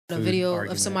a video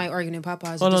of somebody arguing in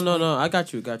Popeyes. Oh no! I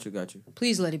got you.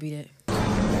 Please let it be that.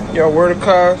 Yo, word of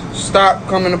cuz, stop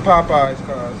coming to Popeyes,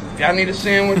 cuz. If y'all need a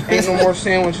sandwich, ain't no more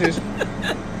sandwiches.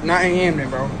 Not in Hamden,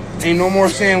 bro. Ain't no more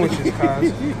sandwiches,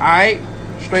 cuz. Alright?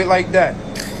 Straight like that.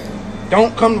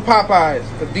 Don't come to Popeyes,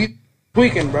 cause these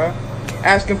tweaking, bro.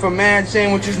 Asking for mad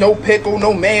sandwiches, no pickle,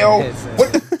 no mayo.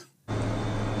 What the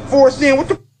what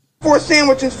the 4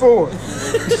 sandwiches for?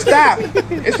 Stop.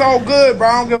 It's all good, bro.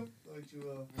 I don't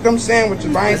give them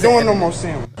sandwiches, bro. I ain't doing no more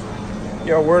sandwiches.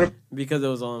 Yo, word of... Because it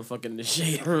was on fucking the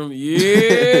shade room. Yeah.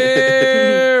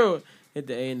 Hit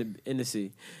the A and the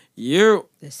C. You.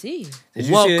 The C.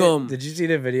 Welcome. Did you see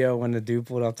the video when the dude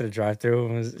pulled up to the drive-thru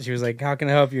and she was like, "How can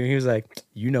I help you?" And he was like,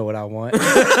 "You know what I want."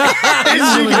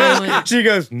 she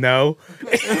goes, "No."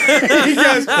 He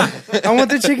goes, "I want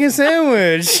the chicken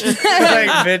sandwich." Like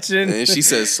bitching. And she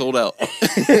says, "Sold out."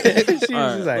 She's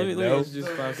like, "No."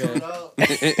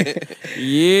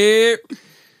 Yeah.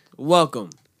 Welcome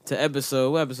to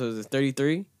episode. What episode is this?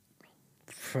 33.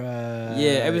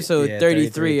 Episode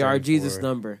 33. Our Jesus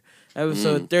number.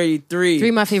 Episode 33.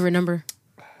 3 my favorite number.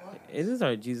 Is this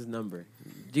our Jesus number?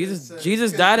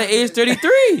 Jesus died at age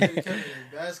 33.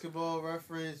 Basketball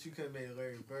reference. You could have made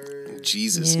Larry Bird.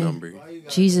 Jesus number.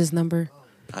 Jesus number.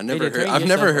 I've never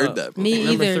heard that before. Me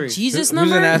either. Jesus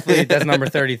number? Who's an athlete that's number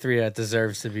 33 that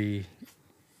deserves to be...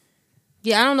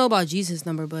 Yeah, I don't know about Jesus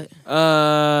number, but...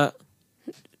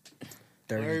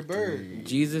 Larry Bird.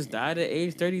 Jesus died at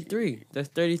age 33. That's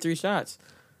 33 shots.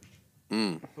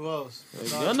 Who else?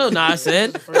 Y'all know Nas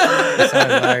said.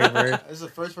 Larry Bird. That's the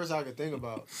first person I could think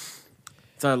about.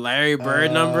 It's a Larry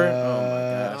Bird number. Oh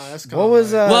my gosh. What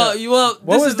was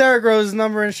what was Derrick Rose's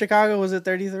number in Chicago? Was it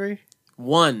 33?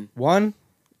 1. Why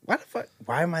the fuck?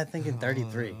 Why am I thinking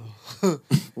 33?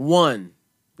 1.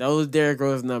 That was Derrick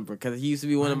Rose's number because he used to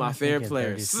be one of my favorite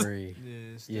players. 33.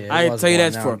 Yeah, I can tell you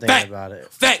that's for a fact.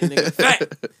 Fact, nigga,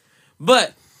 fact.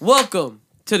 But welcome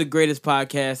to the greatest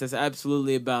podcast that's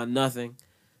absolutely about nothing.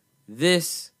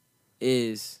 This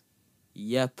is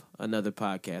another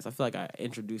podcast. I feel like I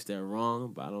introduced that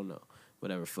wrong, but I don't know.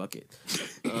 Whatever, fuck it.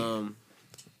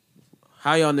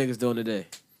 How y'all niggas doing today?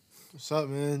 What's up,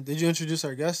 man? Did you introduce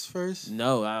our guests first?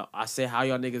 No, I said how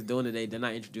y'all niggas doing today. Then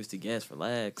I introduced the guests.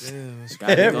 Relax.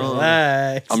 Yeah,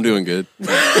 relax. I'm doing good.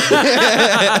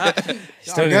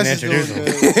 Still didn't introduce him.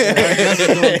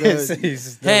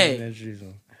 Hey,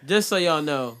 just so y'all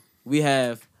know, we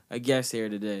have a guest here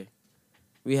today.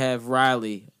 We have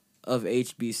Riley of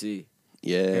HBC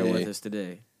here with us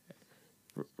today.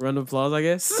 Round of applause, I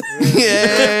guess.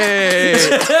 Yay!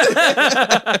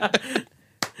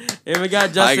 And we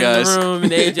got Justin in the room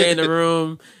and AJ in the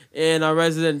room. And our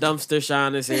resident dumpster,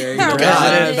 Sean, is here. God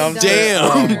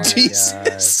damn,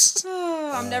 Jesus.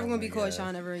 I'm never going to be called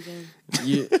Sean ever again.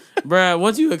 Bruh,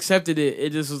 once you accepted it,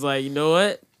 it just was like, you know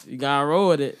what? You got to roll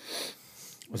with it.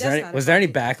 Was there any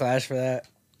backlash for that?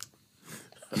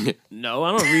 No,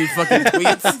 I don't read fucking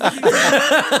tweets.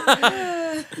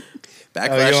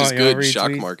 Backlash is good.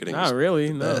 Shock marketing. Not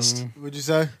really. No. Best. What'd you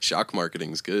say? Shock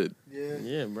marketing's good.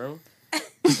 Yeah, bro.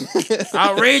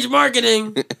 Outrage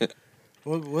marketing.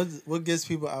 What gets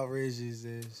people outraged these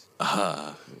days?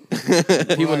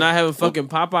 People not having fucking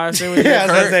Popeye sandwiches. Yeah, I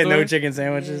was gonna say no chicken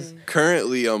sandwiches.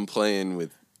 Currently, I'm playing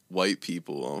with white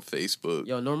people on Facebook.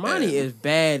 Yo, Normani is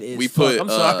bad as we fuck. put I'm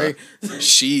sorry.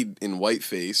 Sheed in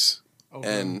whiteface,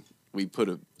 and we put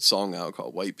a song out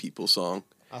called "White People Song."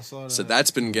 I saw that. So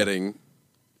that's been getting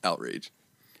outrage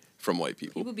from white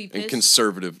people be and pissed?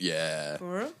 conservative. Yeah,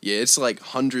 For real? yeah. It's like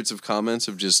hundreds of comments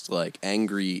of just like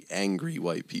angry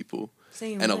white people,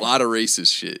 Saying and what? a lot of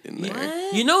racist shit in there.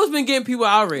 What? You know what's been getting people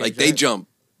outraged? Like right?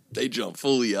 they jump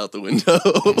fully out the window.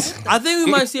 I think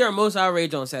we might see our most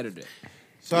outrage on Saturday.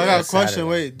 So I got a question.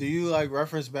 Wait, do you like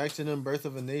reference back to them Birth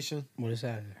of a Nation? What is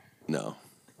that? No.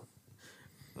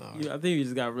 I think you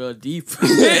just got real deep.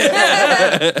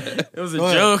 It was a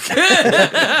joke.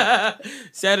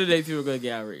 Saturday, people are going to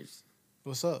get outraged.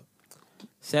 What's up?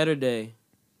 Saturday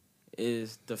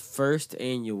is the first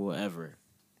annual ever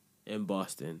in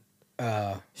Boston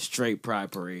straight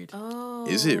pride parade. Oh,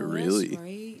 Is it really? That's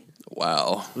right.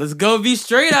 Wow. Let's go be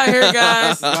straight out here,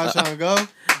 guys. Y'all trying to go?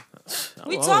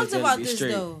 We talked about this,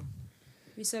 though.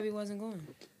 We said we wasn't going.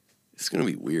 It's gonna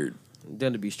be weird.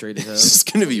 Done to be straight as hell. It's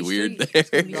gonna be weird there.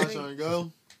 Y'all trying to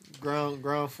go?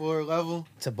 Ground floor level?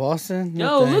 To Boston?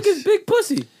 Yo, look at big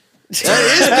pussy. That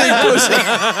is big pussy.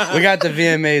 We got the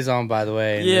VMAs on, by the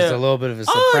way. And Yeah. There's a little bit of a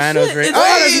Sopranos shit, rating.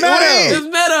 it's- There's Meadow. It's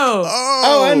Meadow.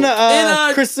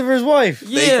 and Christopher's wife.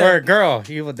 Yeah. Or girl.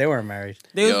 They weren't married.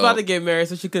 They was about to get married,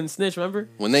 so she couldn't snitch. Remember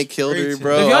when they killed her,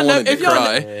 bro? I wanted to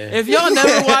cry. If y'all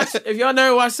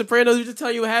never watched Sopranos, we just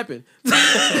tell you what happened.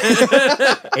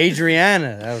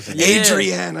 Adriana, that was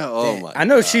Adriana. Oh my! I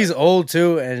know she's old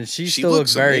too, and she still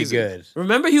looks very amazing. Good.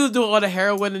 Remember, he was doing all the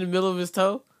heroin in the middle of his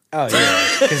toe. Oh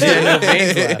yeah, because he had no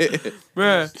veins left.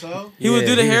 Bruh, he would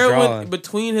do the heroin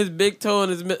between his big toe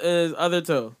and his other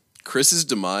toe. Chris's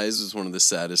demise was one of the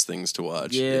saddest things to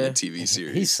watch in a TV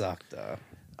series. He sucked though.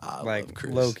 Like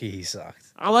low key, he sucked.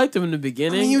 I liked him in the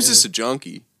beginning. I mean, he was just a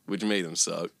junkie, which made him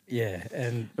suck. Yeah,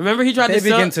 and remember he tried to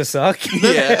begin to suck.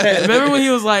 Yeah, remember when he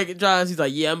was like, Josh, he's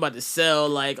like, yeah, I'm about to sell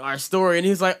like our story, and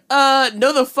he's like,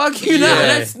 no, the fuck you not.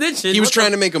 That's snitching. He was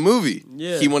trying to make a movie.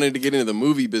 Yeah, he wanted to get into the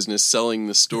movie business, selling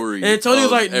the story. And Tony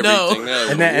was like, no.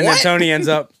 And then Tony ends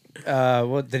up.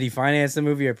 What did he finance the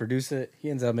movie or produce it? He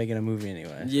ends up making a movie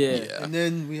anyway. Yeah. And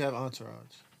then we have Entourage.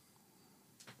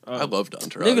 I loved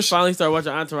Entourage. Niggas finally started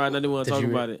watching Entourage and I didn't want to talk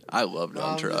about it. I loved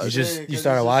Entourage. You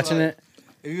started watching it?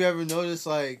 If you ever notice,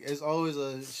 like, it's always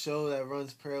a show that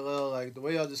runs parallel. Like, the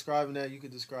way y'all describing that, you could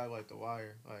describe, like, The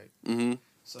Wire. Like,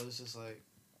 so it's just like,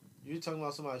 you're talking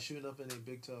about somebody shooting up in a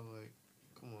big toe. Like,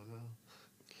 come on now.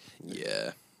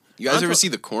 Yeah. You guys ever see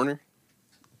The Corner?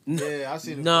 Yeah, I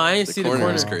seen The No, I ain't seen The Corner.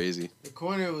 It was crazy. The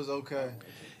Corner was okay.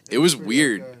 It was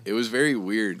weird. Okay. It was very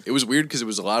weird. It was weird because it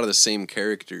was a lot of the same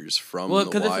characters from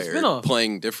The Wire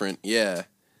playing different. Yeah.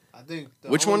 I think.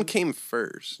 Which one came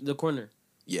first? The Corner.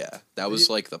 Yeah, that was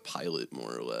like the pilot,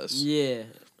 more or less. Yeah.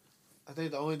 I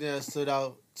think the only thing that stood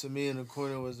out to me in The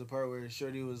Corner was the part where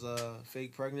Shorty was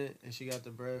fake pregnant and she got the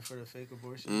bread for the fake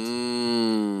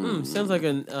abortion. Sounds like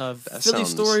a Philly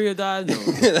story or die. No.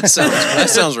 that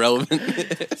sounds relevant.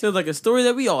 Sounds like a story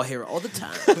that we all hear all the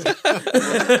time.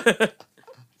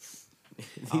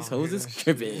 These hoes is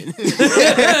tripping. That's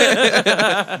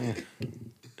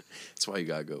why you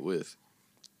gotta go with.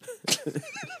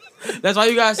 That's why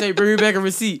you gotta say, bring me back a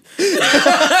receipt.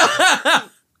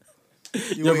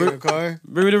 You wait in the car?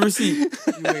 Bring me the receipt. You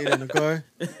wait in the car?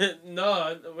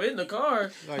 No, wait in the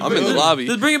car. Like, I'm in the lobby.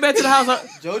 Just bring it back to the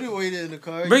house. Jody waited in the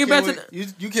car. Bring it back to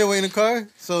you can't wait in the car?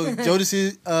 So Jody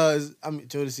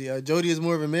is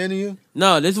more of a man than you?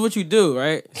 No, this is what you do,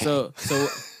 right? So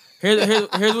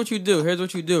here's what you do. Here's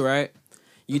what you do, right?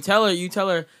 You tell her,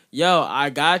 yo,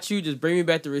 I got you. Just bring me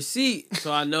back the receipt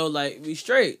so I know, like, we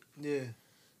straight. Yeah.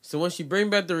 So once she bring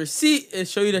back the receipt and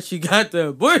show you that she got the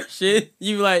abortion,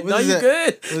 you be like, no, you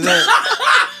good.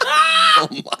 Oh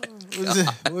my God.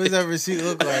 What does that receipt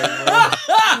look like, bro?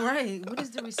 Right. What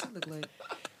does the receipt look like?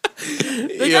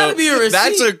 There gotta be a receipt.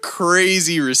 That's a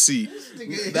crazy receipt.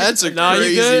 That's a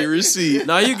crazy receipt.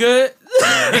 No, you good.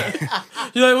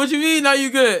 You're like, what you mean? No,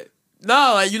 you good.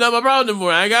 No, like, you're not my problem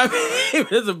anymore. I ain't got paid.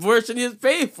 This abortion is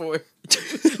paid for.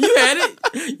 You had it.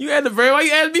 You had the brain. Why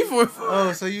you asked me for it?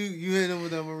 Oh, so you hit him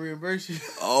with I'm gonna reimburse you.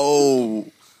 Oh,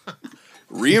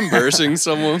 reimbursing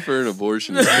someone for an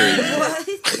abortion is crazy.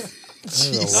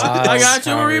 I got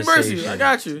you. I'm gonna reimburse you. I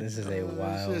got you. This is a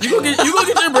wild. You gonna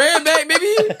get your bread back,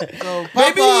 baby? So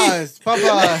Popeyes.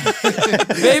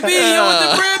 Baby, you want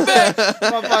the bread back?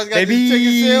 Popeyes got the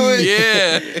chicken sandwich.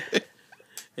 Yeah.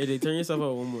 Hey, they turn yourself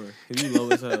up one more. Cause you low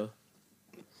as hell.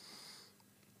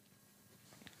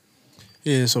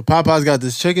 Yeah, so Popeyes got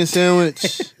this chicken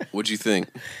sandwich. What'd you think?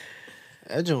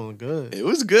 That joint good. It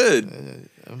was good.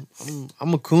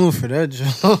 I'm a coon for that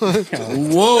joint.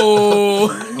 Whoa.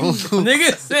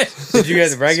 Nigga said. Did you get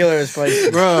the regular or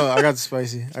spicy? Bro, I got the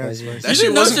spicy. That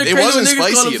shit wasn't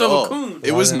spicy at all.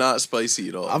 It was not spicy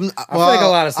at all. I feel like a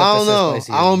lot of stuff I don't know.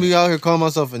 spicy, I don't be out here calling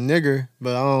myself a nigger,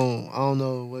 but I don't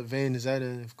know what vein is that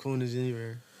in, if coon is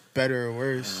anywhere better or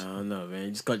worse. I don't know, man.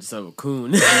 You just called yourself a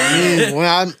coon. I mean, when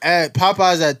I'm at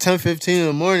Popeyes at 10:15 in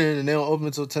the morning and they don't open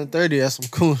until 10:30, that's some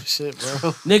cool shit,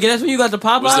 bro. Nigga, that's when you got the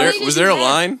Popeyes? Was there a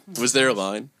line? Was there a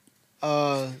line?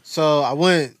 So I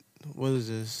went, what is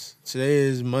this? Today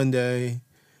is Monday.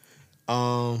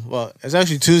 Well, it's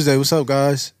actually Tuesday. What's up,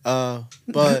 guys? But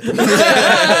what's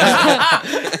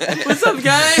up,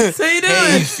 guys? How you doing?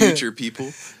 Hey, future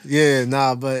people. Yeah,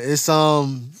 nah, but it's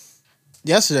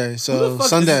yesterday, so who the fuck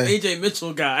Sunday. Is this AJ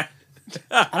Mitchell guy.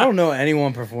 I don't know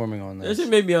anyone performing on That this. shit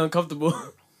made me uncomfortable.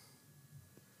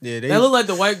 Yeah, that looked like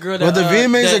the white girl that, the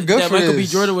VMAs are good that for Michael this.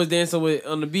 B. Jordan was dancing with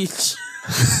on the beach.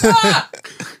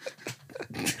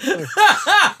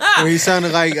 Where he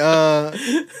sounded like UFO?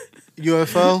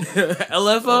 LFO?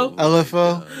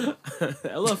 LFO?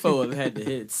 LFO had the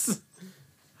hits.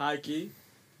 High key.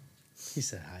 He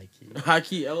said high key. High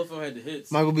key, LFO had the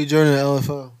hits. Michael B. Jordan and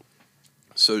LFO.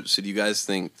 So do you guys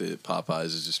think that Popeyes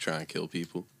is just trying to kill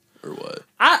people? Or what?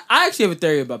 I actually have a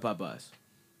theory about Popeyes.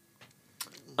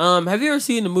 Have you ever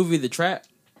seen the movie The Trap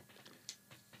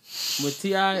with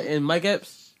T.I. and Mike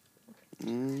Epps?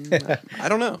 I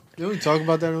don't know. Did we talk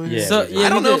about that earlier? Yeah. So, I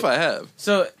don't know if I have.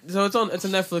 So it's a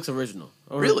Netflix original.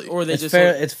 Really? Or they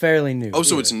it's fairly new. Oh,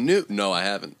 so it's new? No, I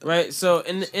haven't. Right. So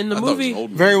in the movie,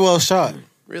 very well shot.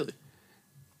 Really?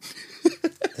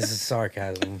 This is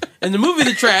sarcasm. In the movie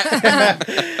The Trap.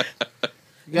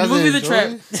 In the movie The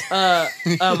Trap,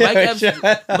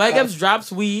 Mike Epps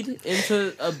drops weed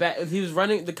into a bag. He was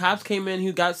running. The cops came in.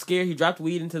 He got scared. He dropped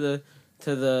weed into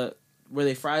the where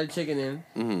they fry the chicken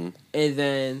in, and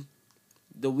then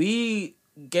the weed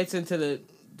gets into the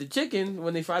chicken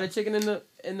when they fry the chicken in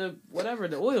the whatever,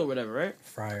 the oil or whatever, right?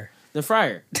 The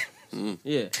fryer.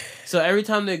 Yeah. So every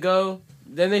time they go,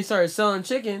 then they started selling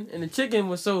chicken, and the chicken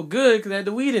was so good because it had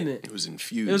the weed in it. It was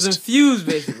infused. It was infused,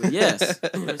 basically. Yes.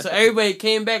 So everybody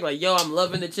came back like, "Yo, I'm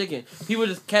loving the chicken." People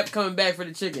just kept coming back for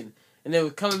the chicken, and they were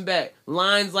coming back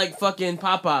lines like fucking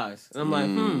Popeyes, and I'm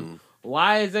like,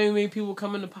 why is there many people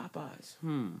coming to Popeyes?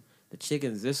 The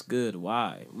chicken's this good.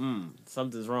 Why?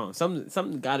 Something's wrong.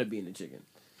 Something got to be in the chicken.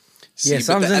 See,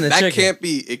 something's in the chicken.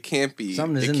 It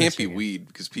can't be weed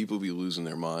because people be losing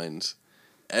their minds.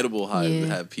 Edible highs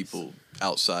have people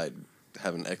outside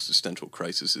having existential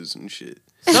crises and shit.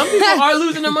 Some people are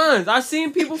losing their minds. I've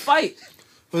seen people fight.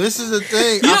 But this is the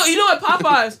thing. You know what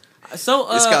Popeyes?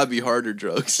 So it's gotta be harder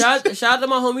drugs. Shout out to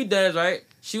my homie Des, right?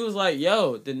 She was like,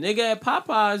 "Yo, the nigga at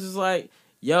Popeyes is like,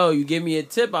 yo, you give me a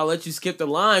tip, I'll let you skip the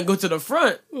line, go to the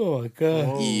front." Oh my god.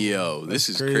 Whoa, yo, this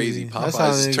is crazy.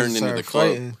 Popeyes is turned into the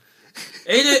club.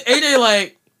 AJ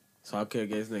like, so I could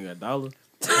get this nigga $1.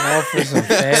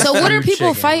 So what are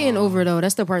people fighting over though?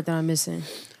 That's the part that I'm missing.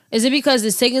 Is it because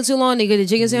it's taking too long to get the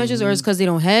chicken sandwiches, or is it because they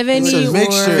don't have any? It's a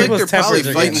mixture. I think they're probably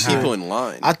fighting people in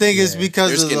line. I think it's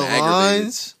because of the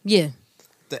lines. Yeah.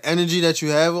 The energy that you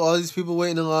have with all these people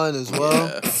waiting in line as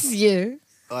well. Yeah.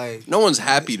 Like, no one's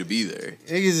happy to be there.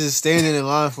 Niggas is standing in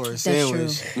line for a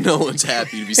sandwich. No one's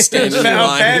happy to be standing in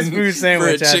line for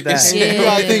a chicken sandwich.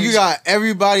 Yeah. I think you got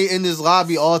everybody in this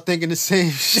lobby all thinking the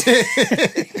same shit.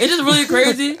 It's just really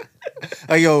crazy.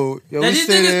 Like, yo, that these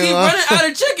niggas keep running out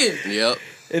of chicken. Yep.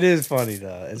 It is funny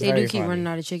though. It's they very do keep funny. running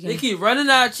out of chicken. They keep running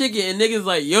out of chicken, and niggas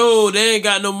like, yo, they ain't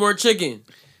got no more chicken.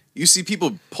 You see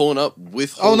people pulling up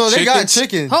with whole chickens. They got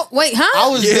chicken. Oh, wait, huh? I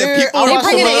was there. They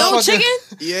bringing their own chicken?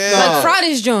 Yeah. Like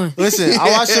Friday's joint. Listen,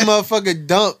 I watched the motherfucker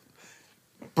dump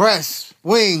breasts,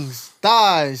 wings,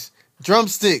 thighs,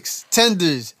 drumsticks,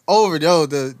 tenders over. Yo,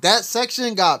 that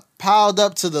section got piled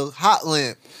up to the hot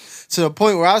lamp. To the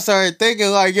point where I started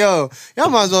thinking like, yo, y'all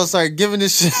might as well start giving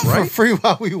this shit for free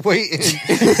while we waiting.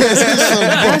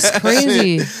 That's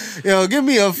crazy. Yo, give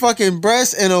me a fucking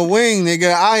breast and a wing,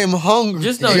 nigga. I am hungry.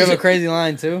 Just know you have a crazy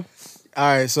line too.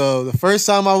 All right, so the first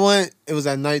time I went, it was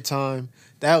at nighttime.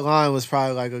 That line was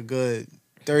probably like a good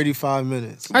 35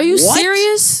 minutes. Are you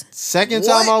serious? Second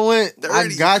time I went, I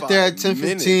got there at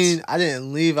 10:15. I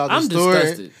didn't leave out the store.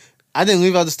 Disgusted. I didn't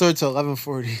leave out the store till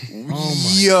 11:40. Oh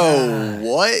my God.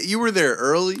 What? You were there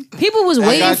early? People was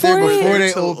waiting for it before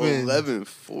they opened.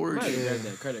 11:40.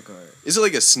 That credit card. Is it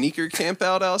like a sneaker camp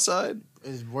out outside?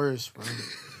 It's worse, bro.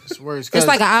 It's worse. It's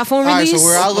like an iPhone release. All right, so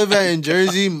where I live at in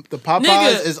Jersey, the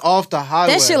Popeyes is off the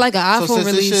highway. That shit like an iPhone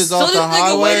release. This shit is So off this the nigga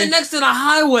highway. waiting next to the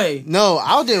highway. No,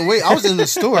 I didn't wait. I was in the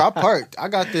store. I parked. I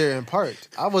got there and parked.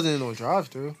 I wasn't in no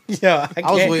drive-through. Yo,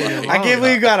 I was waiting. I can't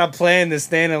believe you got a plan to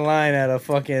stand in line at a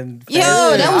fucking. Yo,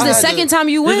 that was the second time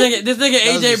you went. This nigga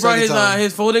AJ brought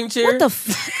his folding chair. What the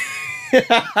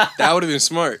fuck? That would have been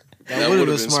smart. That would have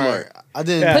been smart. I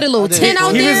didn't put a little tin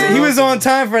out there. He was on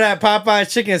time for that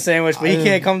Popeye chicken sandwich, but he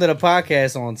can't come to the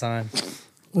podcast on time.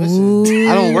 Listen,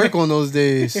 I don't work on those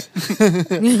days.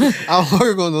 I don't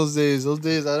work on those days. Those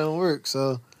days I don't work.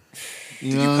 So,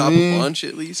 Did you cop a bunch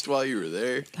at least while you were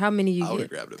there? How many you I would have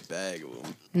get? grabbed a bag of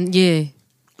them. Yeah.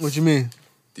 What you mean?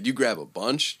 Did you grab a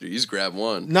bunch? Or you just grab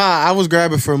one? Nah, I was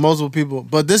grabbing for multiple people.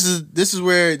 But this is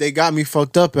where they got me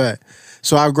fucked up at.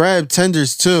 So I grabbed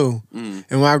tenders too. And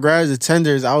when I grabbed the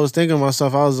tenders, I was thinking to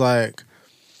myself, I was like,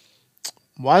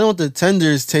 why don't the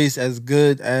tenders taste as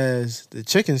good as the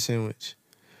chicken sandwich?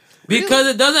 Because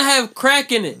it doesn't have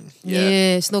crack in it.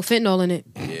 Yeah, it's no fentanyl in it.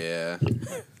 Yeah.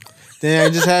 Then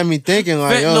it just had me thinking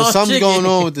like, yo, something's going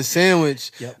on with the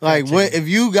sandwich. Like, what if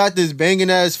you got this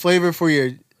banging ass flavor for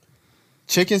your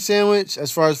chicken sandwich,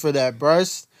 as far as for that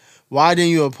breast, why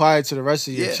didn't you apply it to the rest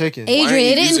of your chicken?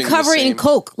 Adrian, it didn't cover it in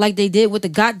Coke like they did with the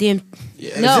goddamn.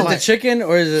 Yeah. No, Is it the chicken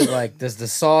or is it like does the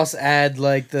sauce add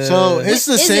like the? So it's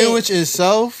the sandwich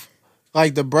itself,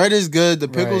 Like the bread is good, the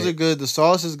pickles are good, the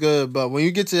sauce is good, but when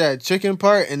you get to that chicken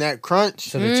part and that crunch,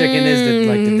 so the chicken is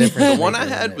the difference. The one I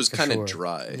had was kind of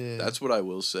dry. Yeah. That's what I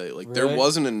will say. Like there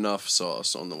wasn't enough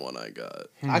sauce on the one I got.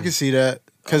 I can see that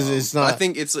because it's not. I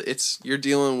think it's you're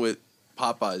dealing with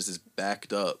Popeyes is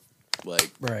backed up.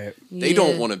 Like they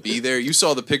don't want to be there. You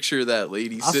saw the picture of that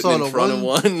lady sitting in front of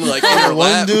one, like in her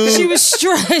lap. Dude, she was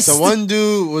stressed. The one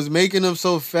dude was making them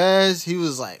so fast. He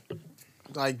was like.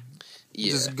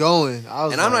 Just going.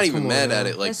 I'm not even mad at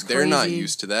it. Like they're not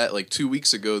used to that. Like 2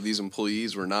 weeks ago, these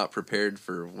employees were not prepared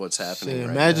for what's happening.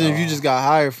 Imagine if you just got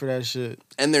hired for that shit.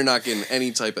 And they're not getting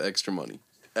any type of extra money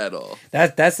at all.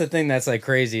 That's the thing that's like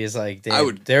crazy. Is like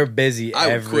they're busy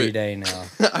every day now,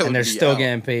 and they're still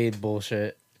getting paid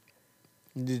bullshit.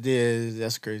 Yeah,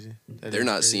 that's crazy. They're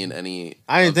not seeing any.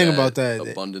 I didn't think about that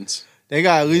abundance. They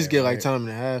got at least get like time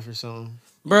and a half or something.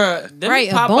 Bruh, them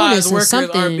Popeyes workers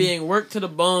are being worked to the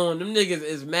bone. Them niggas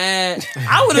is mad.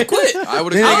 I would have quit. I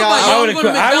would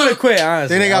have quit. Honestly,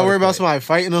 Then they got worried about somebody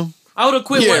fighting them. I would have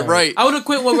quit. Yeah, right. I would have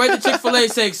quit when right to Chick-fil-A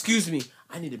say, "Excuse me,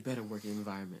 I need a better working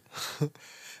environment."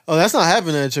 Oh, that's not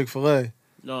happening at Chick-fil-A.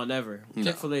 No, never. No.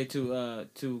 Chick-fil-A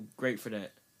too great for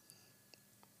that.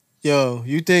 Yo,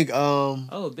 you think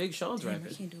Oh, Big Sean's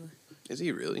rapping. Is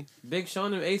he really? Big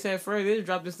Sean and ASAP Ferg, they just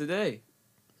dropped this today.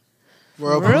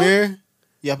 World premiere?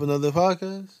 Yep, another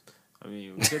podcast? I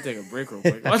mean, we could take a break real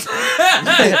quick.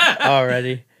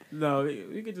 Already? No,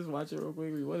 we could just watch it real quick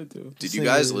if we wanted to. Did you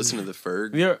guys listen to the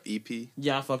Ferg EP?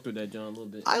 Yeah, I fucked with that John a little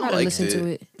bit. I liked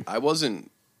it. I wasn't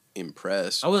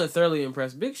impressed. I wasn't thoroughly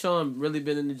impressed. Big Sean really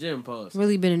been in the gym, pause.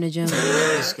 Really been in the gym.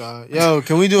 Yo,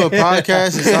 can we do a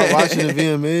podcast and stop watching the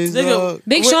VMAs, nigga,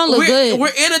 Big Sean look good. We're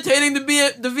entertaining the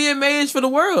VMAs for the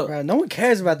world. Bro, no one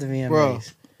cares about the VMAs. Bro.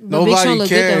 Nobody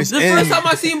cares. The first time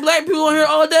I seen black people on here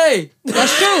all day.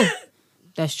 That's true.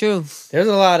 That's true. There's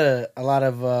a lot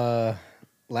of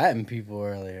Latin people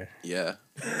earlier. Yeah.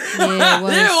 Yeah,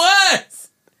 there was.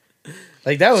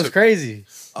 Like that was crazy.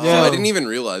 I didn't even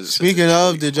realize it. Speaking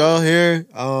of, did y'all hear?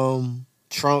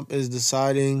 Trump is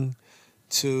deciding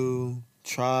to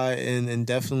try and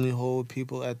indefinitely hold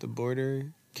people at the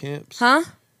border camps. Huh?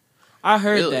 I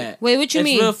heard that. Wait, what you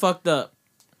mean? It's real fucked up.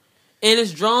 And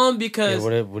it's drawn because what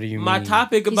do you mean? My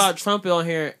topic about Trump on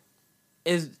here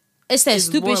is... It's that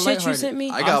stupid shit you sent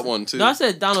me? I got one, too. No, I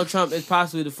said Donald Trump is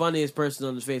possibly the funniest person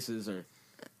on the face of this earth.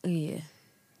 Yeah.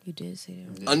 You did say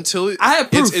that. Until... I have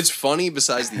proof. It's funny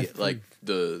besides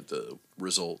the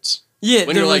results. Yeah,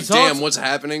 when you're like, damn, what's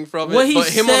happening from it? But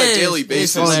him on a daily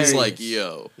basis is like,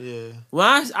 yo. Yeah.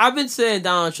 Well, I've been saying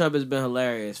Donald Trump has been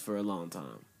hilarious for a long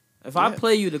time. If I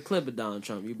play you the clip of Donald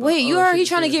Trump, you wait, you already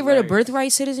trying to get rid of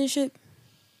birthright citizenship?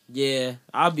 Yeah,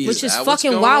 I'll be. Which is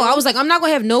fucking wild. I was like, I'm not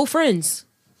gonna have no friends.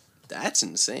 That's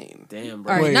insane. Damn,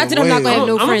 bro. All right, not that I'm not gonna have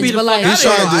no friends, but like,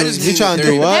 he trying to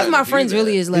do what? Half my friends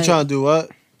really is like. He trying to do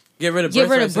what? Get rid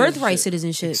of birthright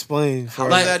citizenship. Explain. How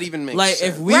does that even make sense? Like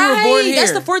if we were born here,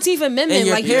 that's the 14th Amendment.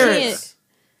 Like you can't.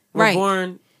 Were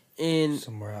born in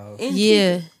somewhere else.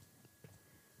 Yeah.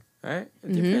 Right?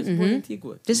 If your parents were born in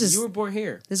Antigua. You were born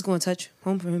here. This is going to touch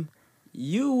home for him.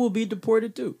 You will be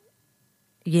deported too.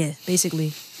 Yeah,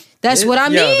 basically. That's what I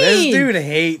mean. This dude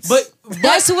hates. But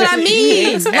that's what I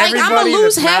mean. Like I'm gonna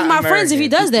lose half my friends if he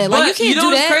does that. Like you can't do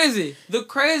that. What's crazy? The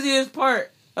craziest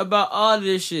part about all of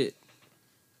this shit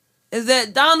is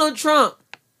that Donald Trump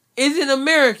is an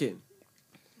American.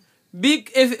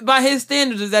 If by his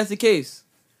standards, if that's the case,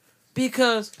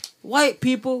 because white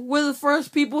people were the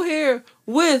first people here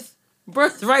with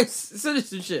birthright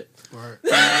citizenship. Right.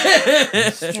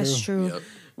 That's true. Yep.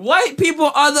 White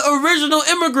people are the original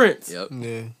immigrants. Yep.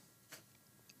 Yeah.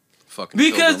 Fucking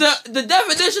because the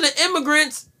definition of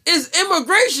immigrants is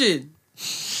immigration.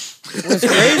 What's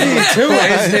crazy too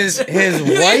is his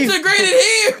wife. Integrated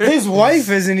here. His wife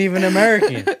isn't even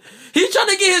American. He's trying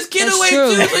to get his kid away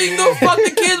too, so he can go fuck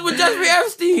the kids with Jeffrey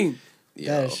Epstein.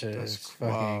 That shit is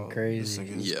fucking crazy.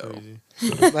 Yo.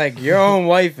 Like your own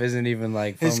wife isn't even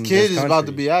like his kid is about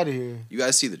to be out of here. You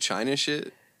guys see the China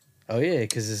shit? Oh yeah,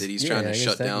 because he's trying to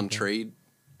shut down trade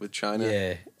with China.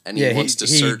 Yeah. And he wants to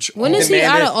search. When is he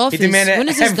out of office? He demanded when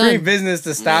is this every done? business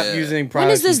to stop using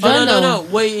products. When is this done? No.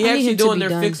 Wait, he actually doing?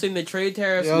 They're fixing the trade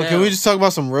tariffs now. Can we just talk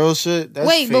about some real shit? That's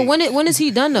wait, fake. but when is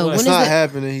he done though? It's not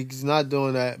happening. He's not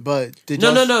doing that. But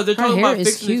no. They're talking about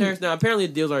fixing the tariffs now. Apparently,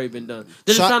 the deal's already been done.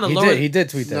 They're just trying to lower. He did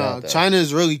tweet that. No, China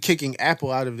is really kicking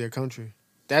Apple out of their country.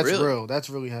 That's really? real. That's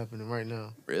really happening right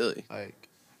now. Really? Like,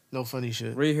 no funny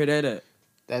shit. Where you hear that at?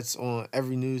 That's on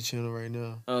every news channel right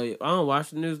now. Oh, yeah. I don't watch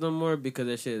the news no more because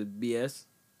that shit is BS.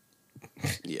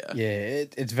 Yeah. Yeah,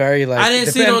 it's very like I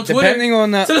didn't see it on Twitter. Depending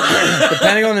on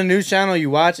the news channel you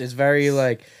watch, it's very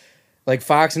like like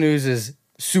Fox News is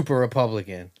super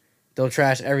Republican. They'll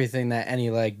trash everything that any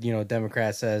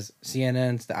Democrat says.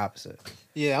 CNN's the opposite.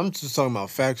 Yeah, I'm just talking about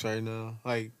facts right now.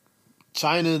 Like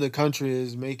China, the country,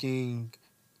 is making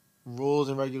rules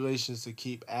and regulations to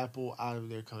keep Apple out of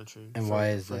their country. And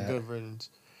why is that? For good riddance.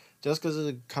 Just because of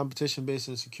the competition based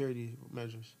on security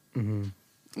measures.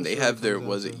 Mm-hmm. They have their,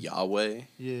 was it Yahweh?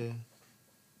 Yeah.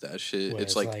 That shit.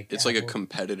 It's like a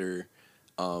competitor.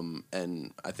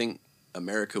 And I think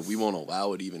America, we won't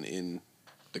allow it even in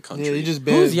the country. Yeah, you just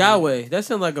Who's Yahweh? That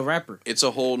sounds like a rapper. It's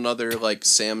a whole nother, like,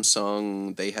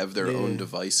 Samsung. They have their own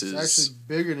devices. It's actually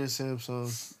bigger than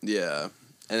Samsung. Yeah.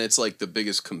 And it's like the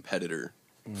biggest competitor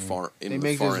in the foreign market. They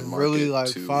make this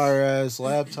really fire-ass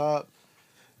laptop.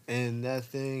 And that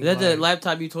thing. Is that the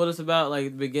laptop you told us about, like,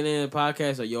 at the beginning of the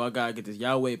podcast? Like, yo, I gotta get this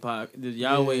Yahweh joint.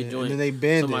 And then they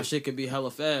banned so my shit could be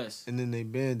hella fast. And then they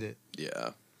banned it. Yeah.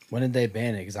 When did they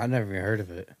ban it? Because I never even heard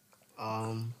of it.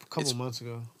 A couple months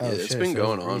ago. Yeah, it's been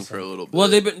going on for a little bit. Well,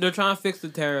 they're trying to fix the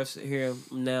tariffs here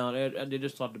now. They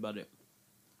just talked about it.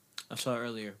 I saw it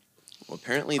earlier. Well,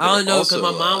 apparently I don't know because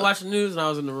my mom watched the news and I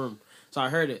was in the room, so I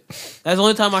heard it. That's the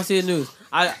only time I see the news.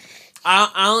 I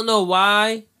don't know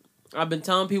why. I've been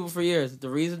telling people for years that the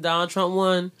reason Donald Trump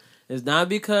won is not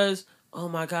because, oh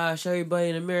my gosh, everybody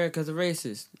in America is a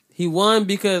racist. He won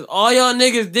because all y'all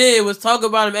niggas did was talk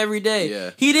about him every day.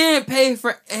 Yeah. He didn't pay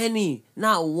for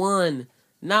not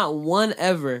one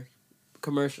ever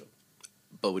commercial.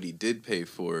 But what he did pay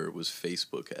for was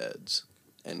Facebook ads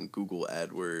and Google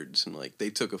AdWords, and like they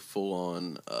took a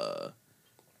full-on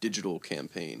digital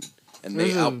campaign, and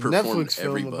they outperformed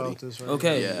everybody. About this right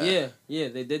okay, yeah,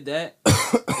 they did that.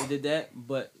 They did that,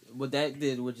 but what that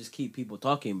did was just keep people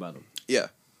talking about him. Yeah,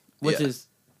 which is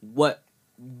what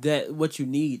you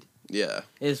need. Yeah,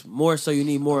 it's more so you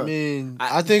need more. I mean,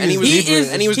 I think he was deeper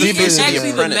than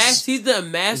The Apprentice. He's the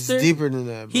master. It's deeper than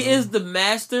that, bro. He is the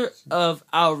master of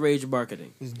outrage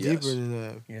marketing. It's deeper than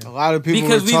that. Yeah. A lot of people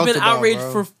because we've been outraged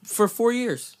for 4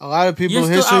 years. A lot of people.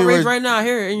 You're still outraged right now. I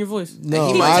hear it in your voice. No,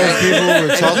 a lot of people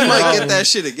were talking about. You might get that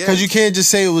shit again because you can't just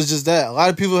say it was just that. A lot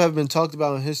of people have been talked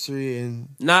about in history and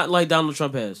not like Donald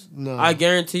Trump has. No, I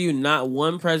guarantee you, not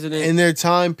one president in their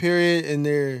time period in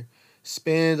their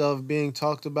span of being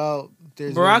talked about.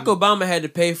 Barack Obama had to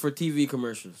pay for TV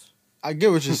commercials. I get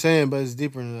what you're saying, but it's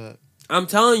deeper than that. I'm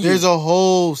telling you. There's a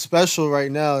whole special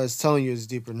right now that's telling you it's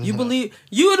deeper than that. You believe...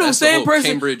 You the same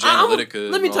person... Cambridge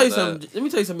Analytica. Let me tell you something. Let me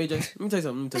tell you something,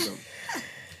 AJ.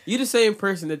 You the same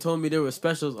person that told me there were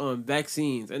specials on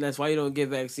vaccines, and that's why you don't get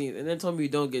vaccines, and then told me you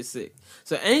don't get sick.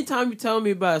 So anytime you tell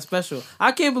me about a special,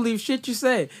 I can't believe shit you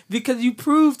say, because you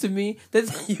prove to me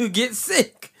that you get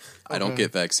sick. I don't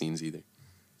get vaccines either.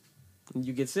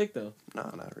 You get sick though? No,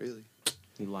 not really.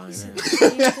 You lying.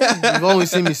 You've only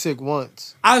seen me sick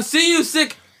once. I've seen you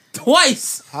sick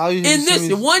twice. How you in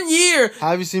this 1 year?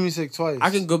 How have you seen me sick twice? I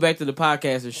can go back to the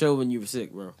podcast and show when you were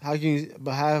sick, bro. How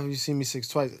have you seen me sick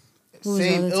twice?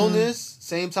 Same illness,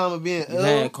 same time of being ill. You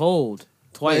had a cold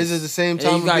twice. But is it the same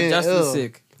time of being ill?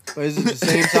 Sick. But is it the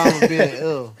same time of being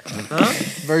ill? Huh?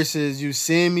 Versus you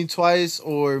seeing me twice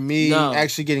or me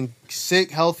actually getting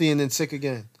sick, healthy, and then sick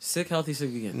again? Sick, healthy,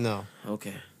 sick again. No.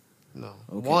 Okay. No.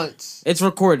 Okay. Once. It's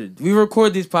recorded. We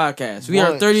record these podcasts. We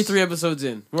are 33 episodes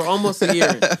in. We're almost a year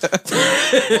in.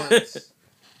 Once.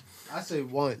 I say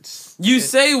once. You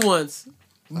say once.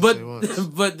 But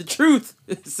the truth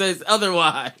says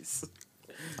otherwise.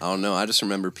 I don't know. I just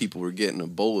remember people were getting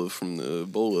Ebola from the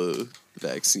Ebola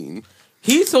vaccine.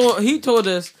 He told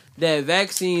us that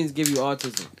vaccines give you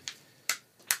autism.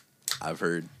 I have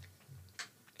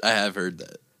heard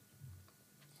that.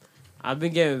 I've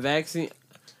been getting vaccine.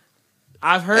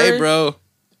 I've heard. Hey, bro.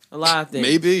 A lot of things.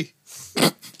 Maybe.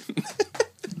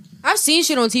 I've seen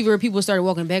shit on TV where people started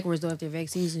walking backwards though after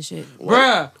vaccines and shit. What?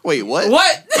 Bruh. Wait, what?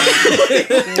 What?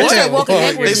 They started walking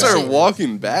backwards. They started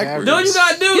walking backwards. Know what you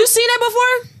gotta do? You seen that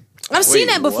before? I've seen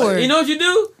that before. You know what you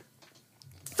do?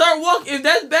 Start walking. If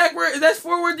that's backward, if that's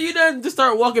forward, you done just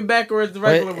start walking backwards the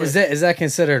regular way. Is that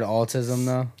considered autism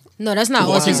though? No, that's not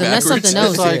autism. That's something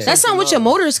else. That's something with your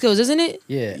motor skills, isn't it?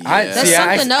 Yeah. That's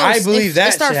something else. I believe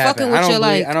that start fucking with your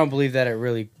I don't believe that it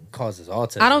really causes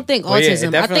autism. I don't think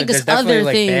autism. I think it's other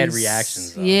things. Bad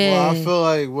reactions. Though. Yeah. Well, I feel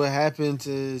like what happens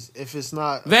is if it's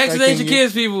not vaccinate your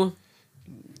kids, people.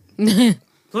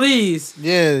 Please.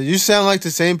 Yeah, you sound like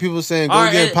the same people saying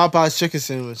go get Popeye's chicken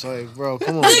sandwich. Like, bro,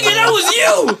 come on. Nigga, that was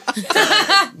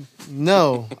you.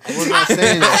 No, I was not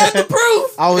saying that. I have the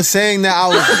proof. I was saying that I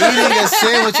was eating a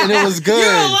sandwich and it was good.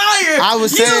 You're a liar. I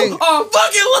was saying you are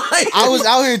fucking lying. I was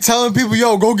out here telling people,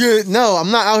 yo, go get. No,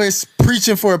 I'm not out here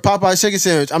preaching for a Popeye chicken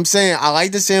sandwich. I'm saying I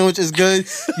like the sandwich. It's good.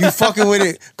 You fucking with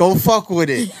it. Go fuck with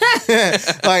it.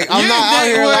 Like I'm not out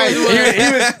here like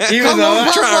he was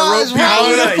trying to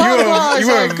rope you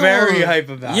were very hype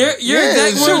about it. Your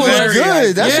exact word was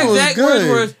good. That shit was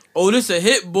good. Oh, this a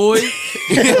hit, boy.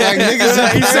 Like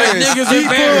niggas in Paris. He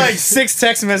put like 6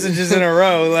 text messages in a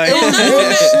row. Like it was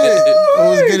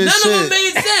good as shit. None of them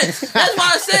made sense. That's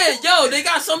why I said, yo, they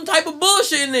got some type of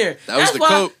bullshit in there. That was the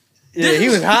coke. Yeah, he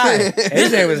was high.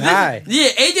 AJ was high. Yeah,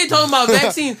 AJ talking about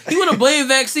vaccines. He want to blame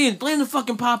vaccines. Blame the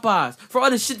fucking Popeyes for all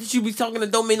the shit that you be talking that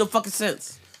don't make no fucking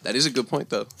sense. That is a good point,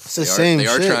 though. It's the same shit,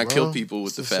 They are trying to bro. kill people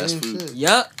with the fast food. Shit.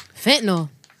 Yup. Fentanyl.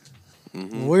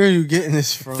 Mm-hmm. Where are you getting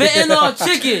this from? Fentanyl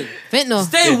chicken. Fentanyl.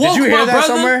 Stay woke, Did you hear my that brother.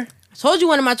 somewhere? I told you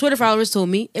one of my Twitter followers told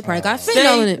me it probably got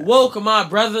fentanyl in Stay it. woke, my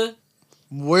brother.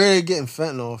 Where are they getting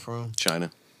fentanyl from?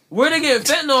 China. Where they getting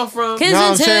fentanyl from? Kensington. No,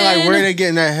 I'm saying like where are they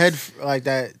getting that head like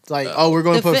that? Like we're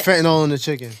going to put fentanyl in the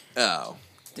chicken. Oh.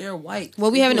 They're white.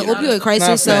 Well, we having an People opioid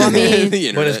crisis, so I The mean,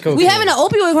 internet. What is coke? we having an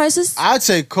opioid crisis. I'd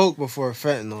say Coke before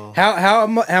fentanyl.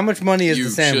 How much money is You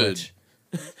the sandwich?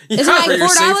 Isn't it For like your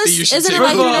safety, $4? you should Isn't it take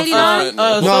like Coke.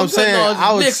 $1.89? No, I'm saying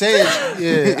I would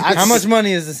say How much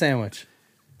money is the sandwich?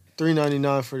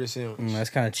 $3.99 for the sandwich. That's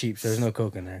kind of cheap. So there's no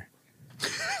coke in there.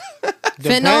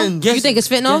 Fentanyl? Depends. You think it's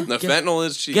fentanyl? The fentanyl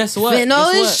is cheap. Guess what?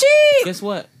 Fentanyl Guess is cheap. Guess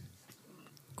what?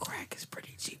 Crack is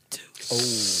pretty cheap too.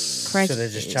 Crack. So they're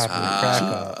just chopping the crack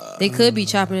up. They could be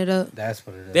chopping it up. That's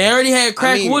what it is. They already had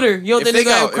crack water. You don't think they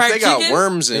got crack if they got chicken?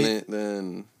 worms in it,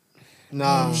 then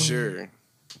Nah, sure.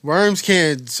 worms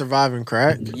can't survive in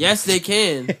crack. Yes, they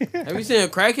can. Have you seen a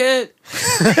crackhead?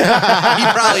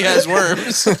 He probably has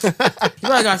worms. You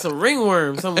probably got some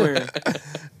ringworm somewhere.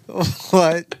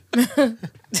 What?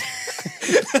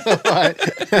 What?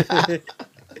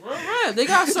 Alright, they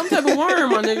got some type of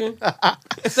worm, my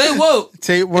nigga. Stay woke.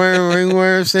 Tapeworm,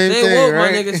 ringworm, same Stay thing, woke,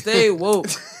 right? my nigga. Stay woke.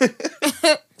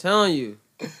 Telling you.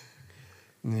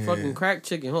 Yeah. Fucking crack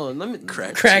chicken. Hold on, let me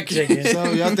Crack chicken.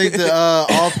 So y'all think that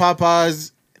all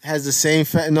Popeyes has the same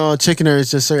fentanyl chicken, or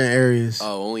it's just certain areas?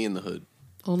 Oh, only in the hood.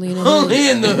 Only in the hood. Only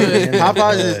in the hood.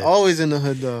 Popeyes is always in the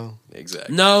hood though.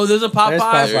 Exactly. No, there's a Popeyes,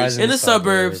 Popeyes in the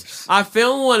suburbs. I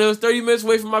filmed one. It was 30 minutes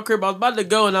away from my crib. I was about to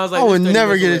go, and I was like, I would "This 30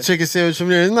 never minutes get a away." chicken sandwich from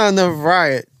there. There's not enough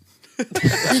riot. Ain't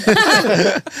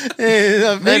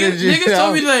enough energy. Niggas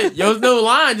told me like, "Yo, there's no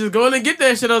line. Just go in and get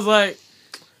that shit." I was like,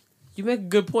 "You make a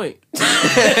good point."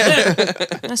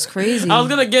 That's crazy. I was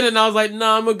gonna get it, and I was like,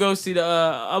 "Nah, I'm gonna go see the."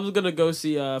 I was gonna go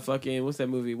see fucking what's that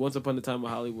movie? Once Upon a Time in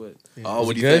Hollywood. Oh,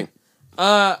 what do you good?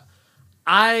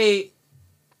 think?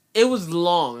 It was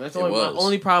long. That's my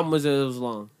only problem was that it was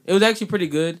long. It was actually pretty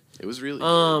good. It was really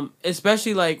good.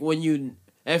 Especially like when you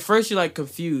at first you're like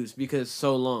confused because it's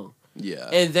so long. Yeah.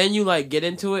 And then you like get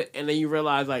into it and then you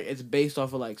realize like it's based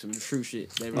off of like some true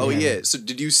shit. Oh yeah. So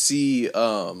did you see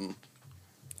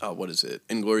what is it?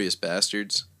 Inglourious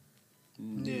Bastards?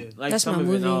 Yeah. Like That's some my of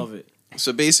it and movie. all of it.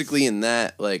 So basically in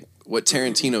that, like what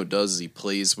Tarantino does is he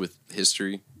plays with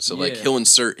history. So like Yeah. he'll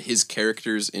insert his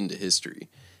characters into history.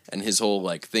 And his whole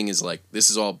like thing is like this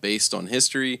is all based on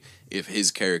history if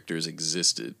his characters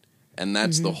existed. And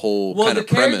that's the whole kind of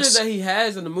character premise. that he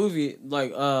has in the movie,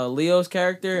 like Leo's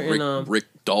character and Rick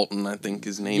Dalton, I think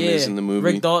his name is in the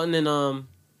movie. Rick Dalton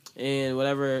and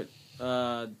whatever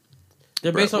they're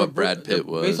based what on Brad Pitt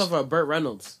was. based off of Burt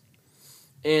Reynolds.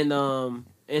 And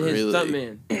his Really?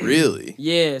 stuntman. Really?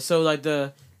 Yeah, so like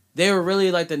they were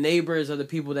really like the neighbors of the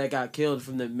people that got killed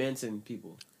from the Manson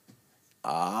people.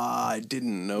 Ah, I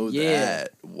didn't know Yeah.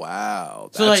 that.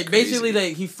 Wow. So that's like basically crazy.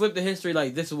 like he flipped the history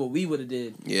like this is what we would have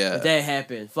did. Yeah. If that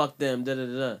happened. Fuck them. Da da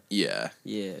da da. Yeah.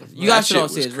 Yeah. That You guys should shit all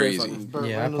see was it. It's very crazy. fucking. Burt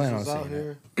Yeah, I Reynolds plan on was out seeing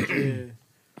here.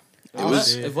 It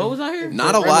was If what was out here?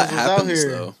 not a Burt lot Reynolds was out happens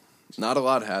here. though. Not a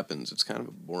lot happens. It's kind of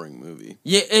a boring movie.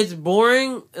 Yeah, it's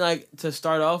boring like to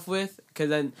start off with,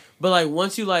 but like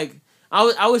once you like,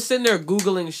 I was sitting there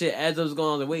googling shit as I was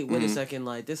going. I was like, wait a second,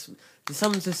 like this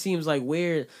something just seems like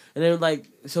weird, and then like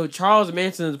so Charles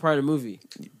Manson is part of the movie.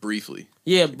 Briefly.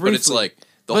 Yeah, briefly. But it's like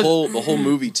the whole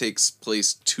movie takes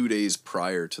place 2 days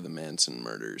prior to the Manson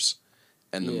murders.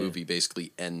 And the movie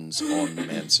basically ends on the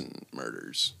Manson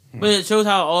murders. But it shows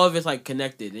how all of it's like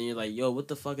connected, and you're like, yo, what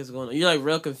the fuck is going on? You're like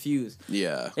real confused.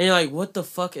 Yeah. And you're like, what the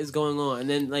fuck is going on? And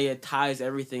then like it ties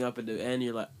everything up at the end.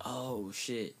 You're like, oh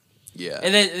shit. Yeah.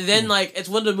 And then like it's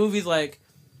one of the movies like,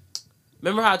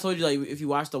 remember how I told you like if you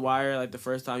watch The Wire like the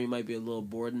first time you might be a little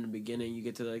bored in the beginning. You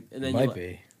get to like and then Might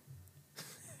be.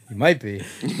 You might be.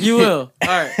 You will. All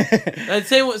right. Like,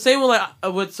 same with like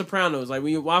with Sopranos. Like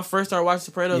when I first started watching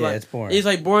Sopranos, like it's boring. It's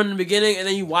like boring in the beginning, and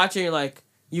then you watch it, and you're like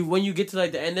when you get to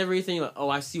like the end of everything, you're like, oh,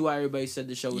 I see why everybody said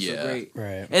the show was so great. Right.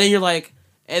 And then you're like,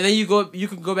 and then you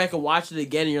can go back and watch it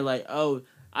again, and you're like, oh,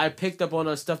 I picked up on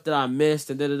the stuff that I missed,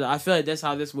 and I feel like that's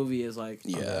how this movie is like.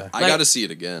 Yeah, I got to see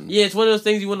it again. Yeah, it's one of those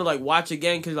things you want to like watch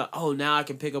again because like, oh, now I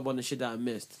can pick up on the shit that I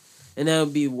missed, and that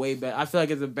would be way better. I feel like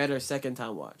it's a better second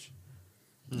time watch.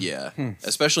 Yeah,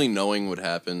 especially knowing what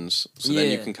happens, so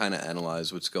then you can kind of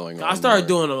analyze what's going on. I started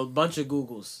doing a bunch of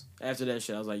Googles after that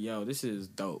shit. I was like, yo, this is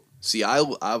dope. See,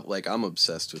 I'm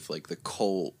obsessed with like the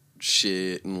cult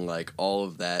shit and like all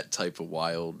of that type of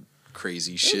wild.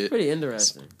 Crazy shit. It's pretty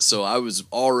interesting. So I was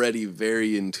already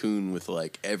very in tune with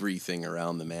like everything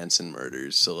around the Manson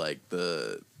murders. So like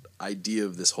the idea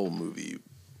of this whole movie,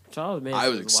 Charles Manson, I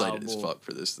was excited as fuck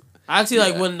for this. I actually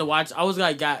like wanted to watch. I was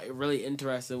like got really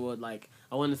interested with like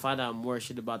I wanted to find out more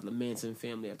shit about the Manson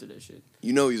family after that shit.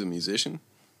 You know he's a musician.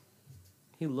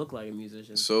 He looked like a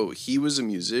musician. So he was a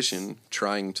musician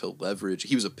trying to leverage.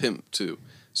 He was a pimp too.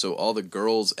 So all the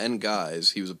girls and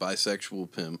guys, he was a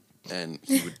bisexual pimp. And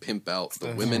he would pimp out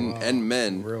the women and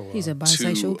men He's a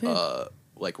bisexual to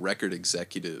like record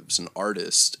executives and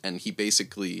artists, and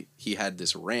he had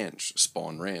this ranch,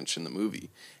 Spawn Ranch, in the movie,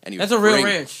 and that's a real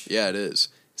ranch. Yeah, it is.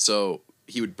 So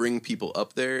he would bring people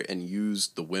up there and use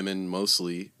the women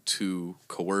mostly to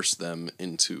coerce them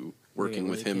into working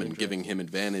with him and giving him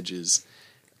advantages.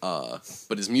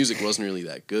 But his music wasn't really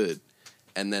that good,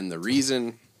 and then the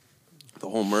reason the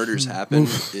whole murders happened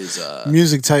is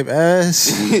music type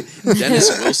ass. Dennis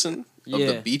Wilson of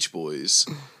the Beach Boys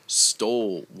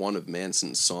stole one of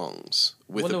Manson's songs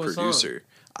with a producer.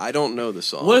 I don't know the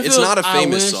song. It's not a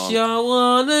famous song. I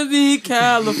wanna be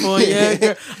California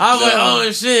girl. I was like,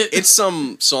 oh shit. It's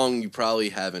some song you probably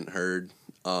haven't heard.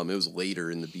 It was later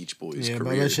in the Beach Boys'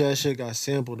 career. Yeah, but that shit got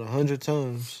sampled 100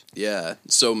 times. Yeah,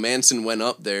 so Manson went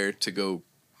up there to go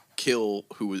kill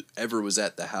whoever was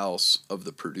at the house of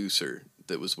the producer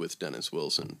that was with Dennis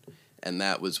Wilson, and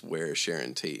that was where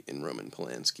Sharon Tate and Roman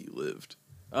Polanski lived.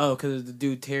 Oh, because of the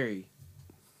dude Terry.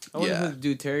 I wonder who the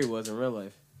dude Terry was in real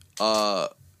life.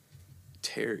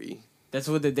 Terry. That's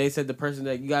what they said. The person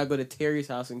that you gotta go to Terry's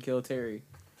house and kill Terry,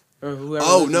 or whoever.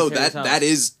 Oh no,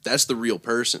 that's the real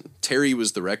person. Terry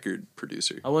was the record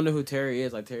producer. I wonder who Terry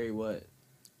is. Like Terry what?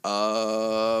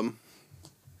 I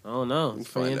don't know. It's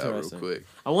pretty interesting. Out real quick.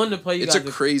 I wanted to play you. It's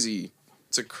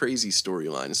a crazy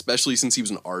storyline, especially since he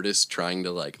was an artist trying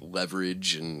to like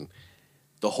leverage, and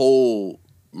the whole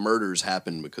murders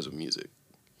happened because of music.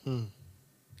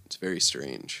 It's very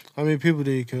strange. How many people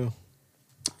did he kill?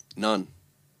 None.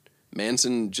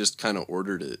 Manson just kind of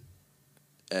ordered it,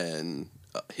 and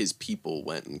his people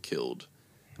went and killed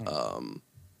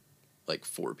like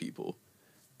 4 people.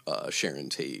 Sharon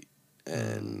Tate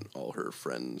and all her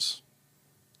friends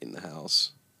in the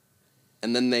house.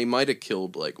 And then they might have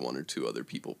killed like 1 or 2 other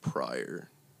people prior.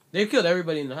 They killed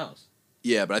everybody in the house.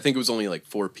 Yeah, but I think it was only like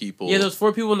 4 people. Yeah, those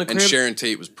 4 people in the crib. And Sharon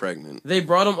Tate was pregnant. They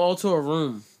brought them all to a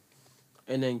room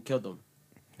and then killed them.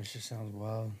 That just sounds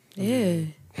wild. Yeah.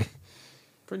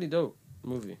 Pretty dope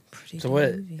movie. So what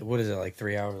is it, like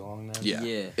 3 hours long now?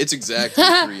 Yeah. It's exactly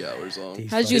 3 hours long.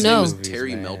 How'd you His know? name was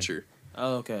Terry Melcher.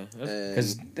 Oh, okay.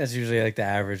 Because that's usually like the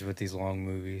average with these long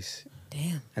movies.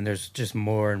 Damn. And there's just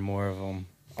more and more of them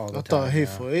all the time. I thought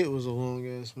Hateful Eight was a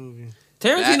long-ass movie.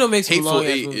 Tarantino makes some long-ass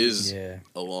movies. Hateful Eight is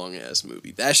a long-ass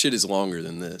movie. That shit is longer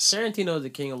than this. Tarantino is the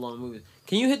king of long movies.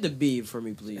 Can you hit the B for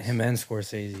me, please? Him and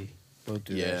Scorsese both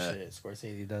do that shit.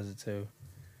 Scorsese does it too.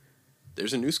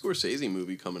 There's a new Scorsese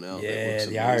movie coming out. Yeah,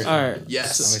 The Irishman. All right.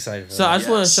 Yes. I'm excited for that. So I just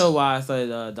want to show why I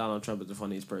thought Donald Trump is the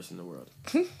funniest person in the world.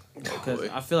 Because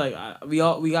I feel like we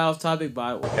got off topic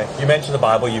by... Okay. You mentioned the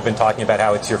Bible. You've been talking about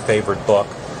how it's your favorite book.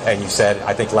 And you said,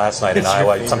 I think last night in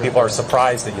Iowa, some people are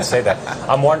surprised that you say that.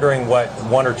 I'm wondering what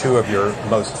 1 or 2 of your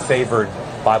most favorite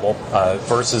Bible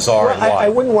verses are and why. I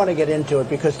wouldn't want to get into it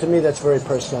because to me that's very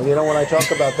personal. You know, when I talk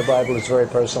about the Bible, it's very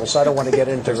personal. So I don't want to get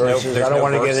into verses. I don't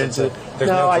want to get into... There's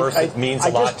no verse that means a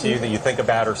lot to you that you think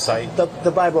about or cite?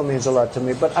 The Bible means a lot to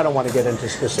me, but I don't want to get into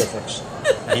specifics.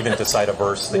 Even to cite a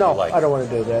verse that you like? No, I don't want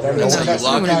to do that. You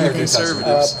lock in your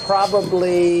conservatives.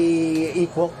 Probably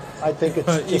equal. I think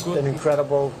it's just an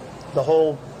incredible... The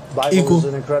whole Bible is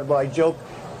an incredible... I joke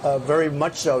very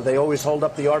much so. They always hold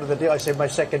up The Art of the Deal. I say my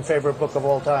second favorite book of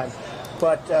all time.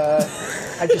 But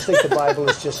I just think the Bible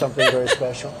is just something very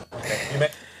special.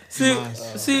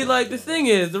 See, like, the thing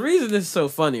is, the reason this is so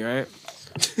funny, right,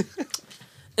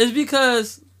 is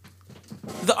because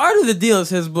The Art of the Deal is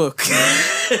his book. So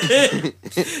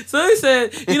he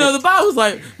said, the Bible's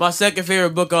like my second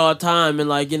favorite book of all time, and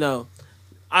like, I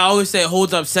always say it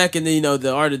holds up second to,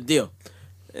 The Art of the Deal.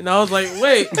 And I was like,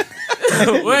 wait.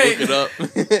 Wait. Look it up.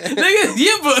 Nigga,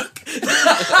 your book.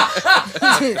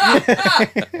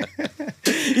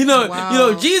 You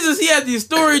know, Jesus. He had these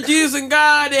stories. Jesus and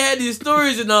God. They had these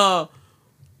stories and all.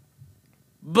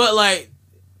 But like,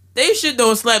 they shit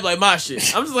don't slap like my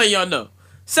shit. I'm just letting y'all know.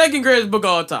 Second greatest book of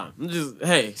all time. I'm just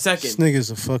second. This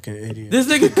nigga's a fucking idiot. This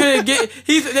nigga couldn't get.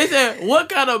 They said, "What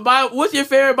kind of Bible? What's your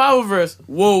favorite Bible verse?"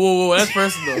 Whoa, that's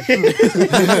personal.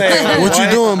 What you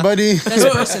doing, buddy? That's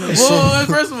personal. Whoa,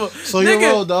 that's personal. So you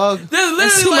roll, dog. There's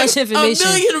literally like a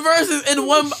million verses in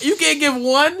one. You can't give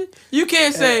one. You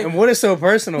can't say. And what is so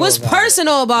personal? What's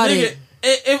personal about it?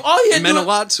 If all he had meant a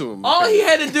lot to him. All he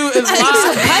had to do is lie.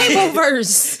 It's a Bible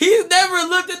verse. He's never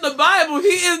looked at the Bible. He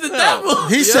is the devil.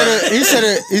 He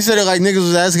said it like niggas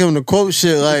was asking him to quote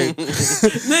shit like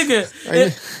nigga.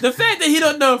 The fact that he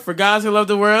don't know for God so loved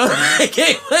the world,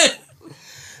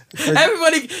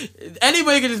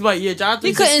 anybody could just be like, yeah, John 3:16.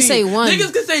 He couldn't say one.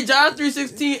 Niggas could say John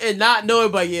 3:16 and not know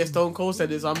it, but yeah, Stone Cold said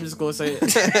this, so I'm just gonna say it.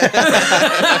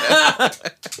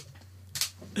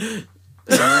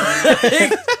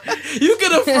 You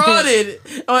could have frauded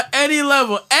on any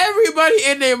level. Everybody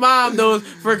in their mom knows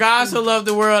for God so loved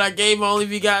the world I gave my only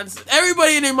begotten.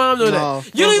 Everybody in their mom knows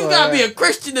that. You don't even gotta be a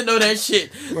Christian to know that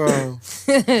shit. Bro,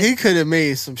 he could have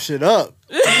made some shit up.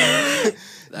 That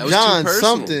was John too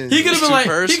something. He could have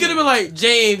been like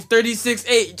James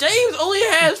 36:8. James only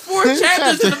has 4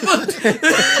 chapters in the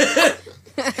book.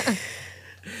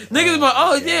 Niggas be like,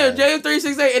 oh yeah, James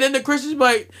 36:8, and then the Christians be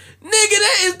like, nigga,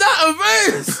 that is not a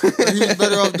verse. He's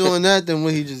better off doing that than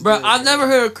what he just Bro, did. I've never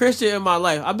heard a Christian in my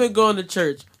life. I've been going to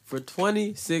church for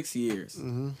 26 years.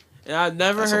 Mm-hmm. And I've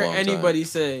never heard anybody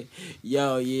say,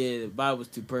 yo, yeah, the Bible's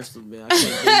too personal, man. I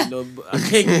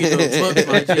can't give you no books,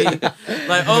 my G.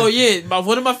 Like, oh yeah,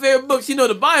 one of my favorite books,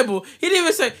 the Bible. He didn't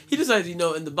even say, he just said,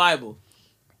 in the Bible.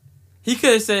 He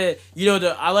could have said,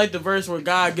 I like the verse where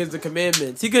God gives the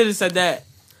commandments. He could have said that.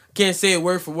 Can't say it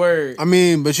word for word. I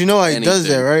mean, but you know why he does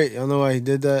that, right? Y'all know why he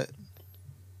did that?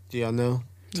 Do y'all know?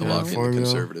 To lock in the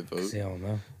conservative vote. I don't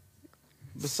know.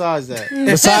 Besides that.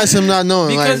 Besides him not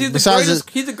knowing. Because he's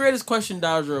the greatest question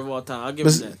dodger of all time. I'll give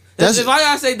him that. If I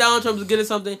gotta say Donald Trump is good at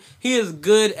something, he is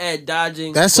good at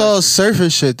dodging. That's all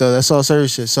surface shit, though. That's all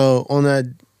surface shit. So, on that,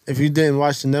 if you didn't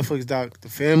watch the Netflix doc, The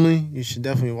Family, you should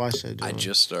definitely watch that. I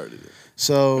just started it.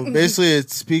 So, basically, it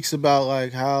speaks about,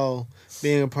 like, how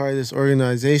being a part of this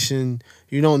organization,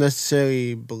 you don't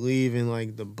necessarily believe in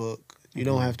like the book. You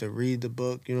don't have to read the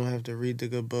book. You don't have to read the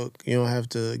good book. You don't have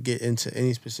to get into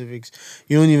any specifics.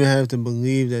 You don't even have to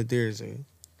believe that there's a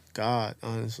God,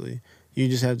 honestly. You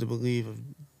just have to believe of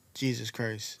Jesus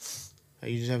Christ.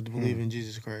 Like, you just have to believe in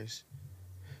Jesus Christ.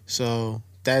 So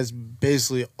that's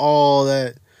basically all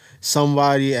that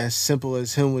somebody as simple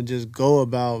as him would just go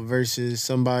about versus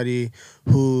somebody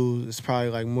who is probably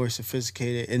like more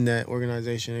sophisticated in that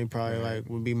organization. They probably like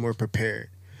would be more prepared.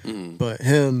 Mm-hmm. But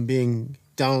him being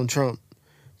Donald Trump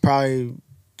probably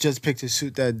just picked his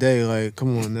suit that day. Like,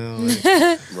 come on now.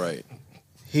 Like, right.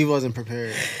 He wasn't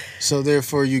prepared. So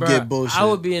therefore you get bullshit. I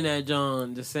would be in that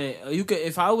John just saying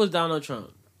if I was Donald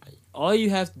Trump, all you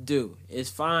have to do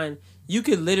is you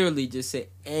could literally just say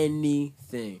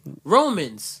anything.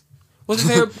 Romans. What's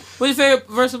your favorite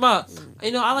verse about?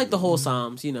 I like the whole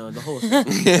Psalms. The whole.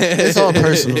 It's all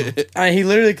personal. He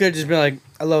literally could just be like,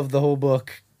 "I love the whole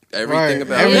book." Everything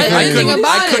about it.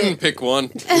 I couldn't pick one.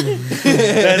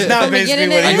 That's not basically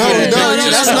what he said.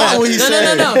 That's not what he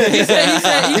said. No. He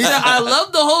said, I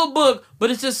love the whole book,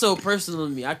 but it's just so personal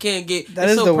to me. I can't get. That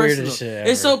is so the weirdest shit ever.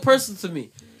 It's so personal to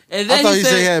me. And then I thought you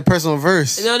said he had a personal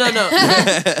verse. No.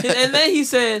 And then he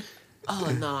said,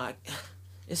 "Oh no,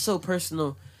 it's so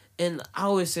personal." And I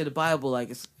always say the Bible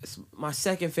like it's my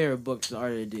second favorite book to The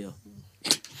Art of the Deal.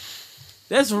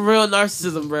 That's some real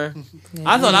narcissism, bro. Yeah,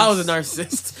 I thought I was a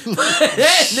narcissist.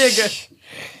 That nigga.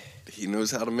 He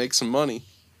knows how to make some money.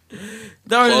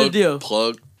 The Art of the Deal.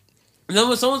 Plug. And then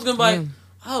when someone's going to be like,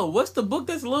 oh, what's the book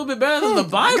that's a little bit better than the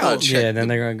Bible? Yeah, then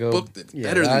they're going to go. Book that's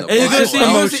better than the Bible.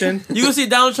 You're going to see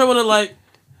Donald Trump and like,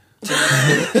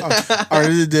 Art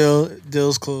of the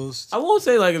Deal's closed. I won't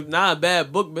say like it's not a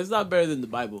bad book, but it's not better than the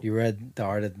Bible. You read The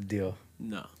Art of the Deal?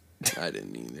 No. I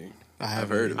didn't either. I've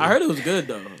heard of it. I heard it was good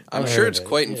though. I'm sure it's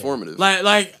quite informative.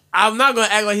 Like I'm not gonna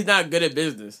act like he's not good at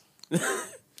business.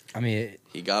 I mean,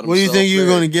 he got himself. What do you think you're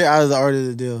gonna get out of the Art of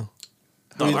the Deal?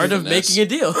 The art of making a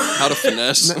deal. How to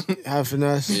finesse. How to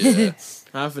finesse. Yeah.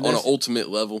 How to finesse. On an ultimate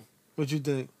level. What you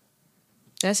think?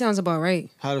 That sounds about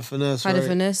right. How to finesse. How to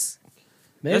finesse.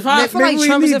 Maybe I feel like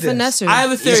Trump is a finesser. I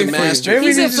have a theory. He's a master.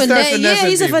 He's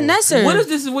a finesser. What if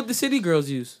this is what the city girls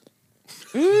use?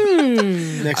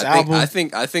 Next album. I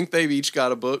think they've each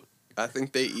got a book. I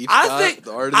think they each got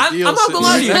the art of the deal. I'm not gonna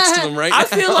lie to you. Next to them right I now.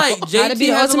 feel like JT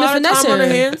has a lot of time on her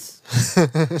hands.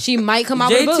 She might come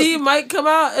out with a book. JT might come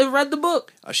out and read the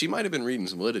book. She might have been reading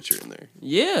some literature in there.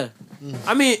 Yeah.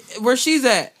 I mean, where she's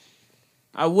at,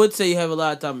 I would say you have a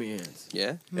lot of time on your hands.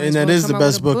 Yeah. And that is the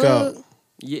best book out.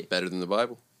 Yeah. Better than the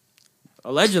Bible.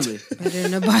 Allegedly. Better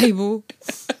than the Bible.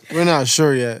 We're not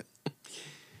sure yet.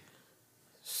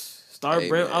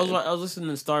 Brim. I was listening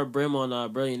to Star Brim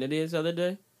on Brilliant Idiots the other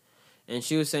day, and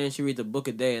she was saying she reads a book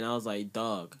a day, and I was like,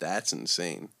 dog, that's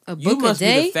insane. A book you must a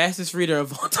day? be the fastest reader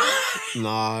of all time.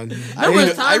 Nah,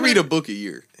 I read a book a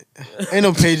year. Ain't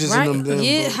no pages in them.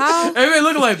 Yeah, how? Everybody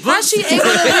looking like books. How's she able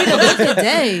to read a book a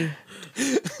day?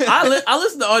 I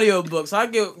listen to audio books. I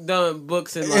get done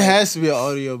books and It has to be an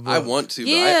audio book. I want to, but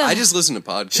Yeah. I just listen to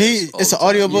podcasts. It's an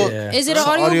audio book. Yeah. Is it an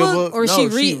audio book or no, she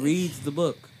reads the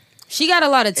book. She got a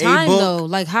lot of time book? though.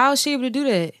 Like, how is she able to do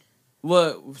that?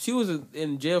 Well, she was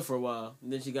in jail for a while,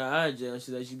 and then she got out of jail. She's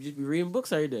like, she just be reading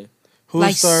books every day. Who's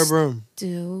Like, Star Brim?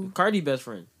 Dude. Cardi best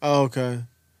friend. Oh, okay.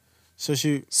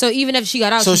 So even if she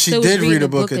got out, So she she still did was read reading a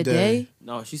book a day?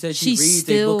 No, she said She she reads a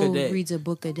still book a day. reads a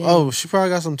book a day. Oh, she probably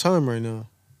got some time right now.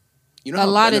 You know A how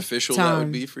lot of beneficial that time.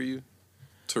 would be for you?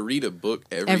 To read a book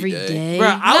every day. Bro,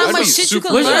 You know how was much shit you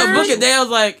can when she read learn? a book a day, I was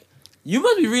like, you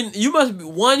must be reading. You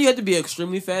have to be an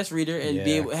extremely fast reader and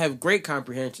be able to have great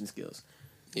comprehension skills.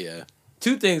 Yeah.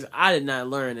 Two things I did not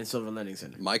learn in Silver Learning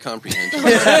Center. My comprehension.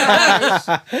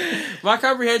 My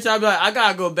comprehension, I'd be like, I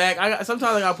gotta go back.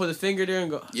 Sometimes I gotta put a finger there and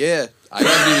go. Yeah, I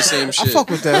gotta do the same shit. I fuck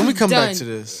with that. Let me come back to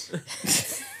this.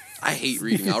 I hate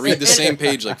reading. I'll read the same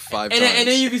page like 5 times. And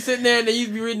then you be sitting there and then you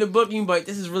be reading the book and you be like,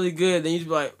 this is really good. Then you be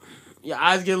like, your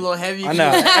eyes get a little heavy. I know.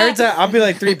 Every time I'll be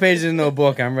like 3 pages into a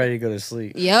book, I'm ready to go to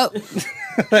sleep. Yep.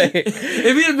 Like, If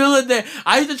you in the middle of the day,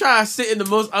 I used to try to sit in the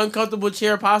most uncomfortable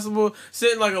chair possible,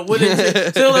 sit in like a wooden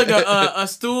chair, sit in like a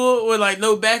stool with like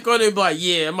no back on it, and be like,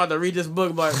 yeah, I'm about to read this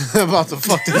book. But I'm about to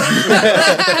fuck this.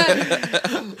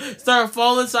 start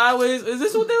falling sideways. Is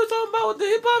this what they were talking about with the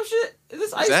hip hop shit? Is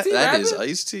this Ice-T? That is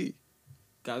Ice-T.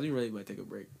 Guys, we really might take a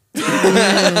break.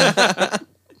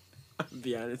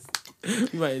 Be honest.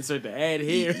 You might insert the ad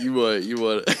here. You want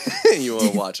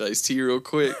to watch Ice-T real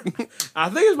quick? I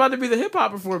think it's about to be the hip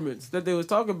hop performance that they was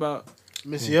talking about.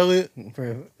 Missy Elliott.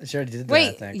 She already did that. Wait,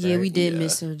 I think, yeah, right? we did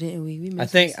miss her, didn't we? We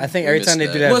missed I think every time they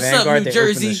do that What's up, Vanguard, New they open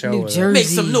Jersey? the show New with Jersey. Make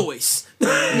some noise.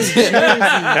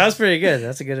 That was pretty good.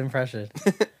 That's a good impression.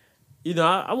 You know,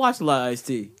 I watched a lot of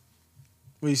Ice-T.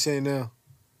 What are you saying now?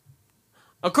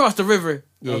 Across the river.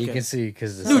 Yeah, Okay. you can see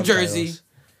because New Jersey.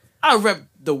 I rep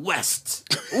the West.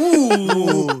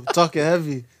 Ooh, talking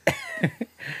heavy.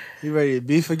 You ready to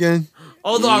beef again?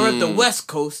 Although I rep the West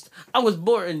Coast, I was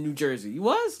born in New Jersey. You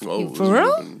was? Oh, For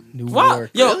real? New Wow.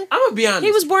 York. Yo, I'm going to be honest.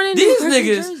 He was born in These New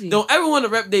Jersey. niggas don't ever want to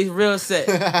rep their real set.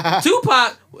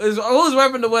 Tupac was always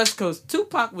repping the West Coast.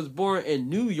 Tupac was born in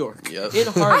New York. Yep. In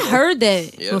Harlem. I heard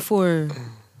that Yep. before.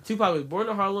 Tupac was born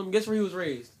in Harlem. Guess where he was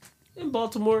raised? In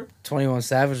Baltimore. 21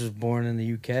 Savage was born in the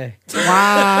UK.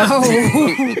 Wow.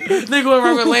 Nigga went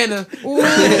around Atlanta.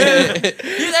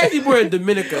 He's actually born in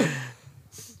Dominica.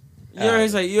 You know,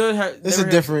 he's like, you heard, It's a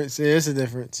difference. Yeah, it's a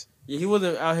difference. Yeah, he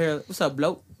wasn't out here. What's up,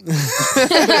 bloke?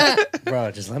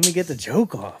 Bro, just let me get the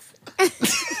joke off. Like,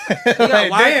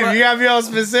 damn, you gotta be all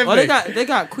specific. Oh, they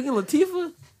got Queen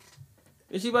Latifah.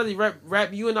 Is she about to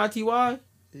rap you and ITY?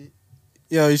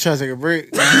 Yo, you trying to take a break?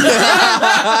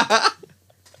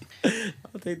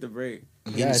 I'll take the break.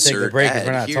 You gotta take the break if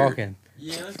we're not talking.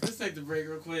 Yeah, let's take the break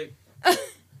real quick.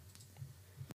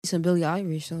 Some Billie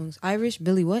Eilish songs. Irish?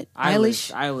 Billie what?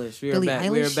 Eilish. We are Billie back.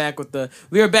 We are Eilish?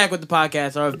 back with the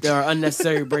podcast. Our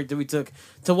unnecessary break that we took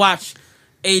to watch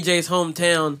AJ's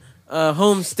hometown,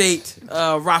 home state,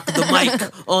 rock the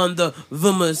mic on the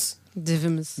Vumas. The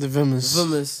Vimus. The Vimus.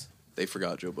 Vumas. They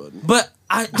forgot Joe Budden. But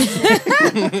I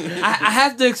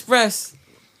have to express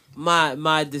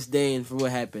my disdain for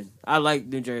what happened. I like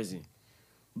New Jersey,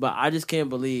 but I just can't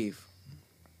believe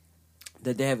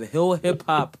that they have a whole hip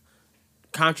hop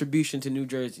contribution to New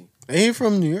Jersey. Ain't he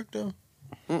from New York though?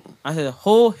 I said a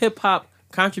whole hip hop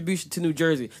contribution to New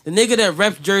Jersey. The nigga that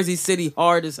reps Jersey City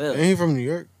hard as hell. Ain't he from New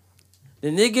York? The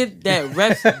nigga that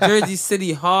reps Jersey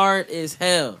City hard as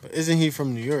hell. But isn't he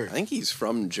from New York? I think he's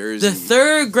from Jersey. The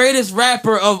third greatest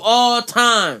rapper of all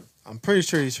time. I'm pretty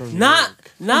sure he's from New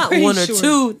York. Not one or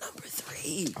two. Number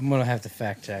 3. I'm gonna have to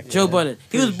fact check. Joe Budden.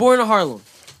 He was born in Harlem.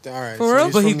 All right, For real?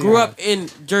 he's But he from New grew York. up in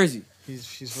Jersey. He's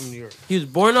from New York. He was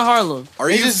born in Harlem. Are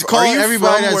They you just call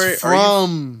everybody that's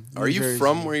from? Are you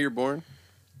from where you're born?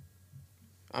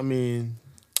 I mean,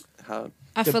 How?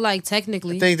 I feel like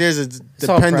technically. I think there's a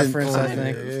all dependent preference, on I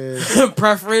think. it. Yeah.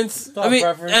 Preference. I mean,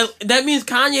 preference. that means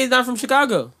Kanye's not from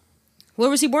Chicago. Where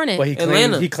was he born at? Well,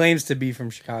 Atlanta. He claims to be from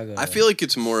Chicago. I feel like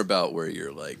it's more about where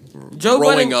you're like Joe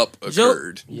growing Budden, up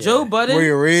occurred. Joe Budden. Where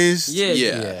you're raised?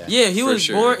 Yeah. He was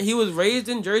born. He was raised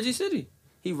in Jersey City.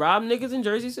 He robbed niggas in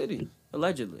Jersey City,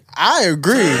 allegedly. I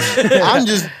agree. I'm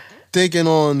just thinking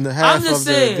on the half of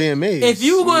saying, the VMAs. If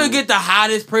you were going to get the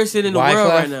hottest person in the world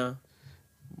right now,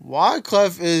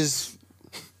 Wyclef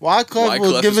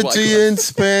will give it to you in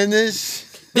Spanish.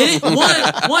 One, if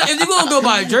you're going to go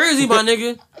by Jersey, my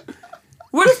nigga,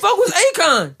 where the fuck was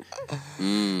Akon?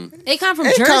 Akon from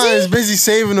Jersey? Akon is busy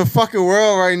saving the fucking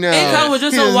world right now. Akon was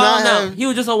just on Wild Out. He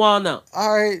was just on Wild Out.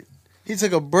 All right. He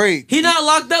took a break. He not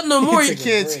locked up no more. He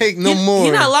can't take no more.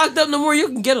 He not locked up no more. You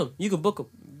can get him. You can book him.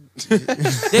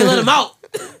 They let him out.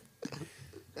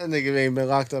 That nigga ain't been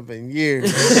locked up in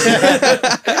years.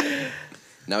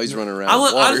 Now he's running around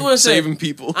I just want to say, saving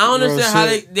people. I don't understand how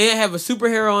they didn't have a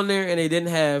superhero on there and they didn't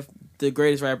have the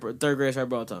greatest rapper, third greatest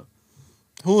rapper of all time.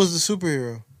 Who was the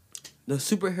superhero? The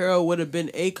superhero would have been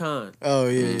Akon. Oh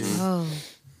yeah. Oh.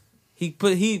 He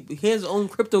has his own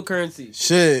cryptocurrency.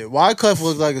 Shit, Wyclef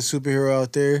looked like a superhero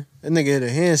out there. That nigga hit a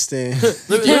handstand.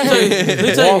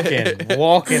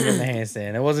 Walking in the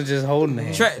handstand. It wasn't just holding the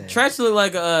handstand. Tretch looked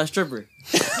like a stripper.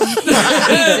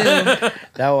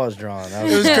 That was drawn.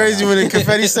 It was crazy when the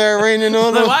confetti started raining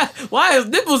on him. Why his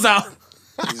nipples out?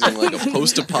 He's in like a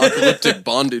post-apocalyptic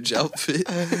bondage outfit.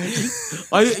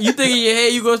 You think in your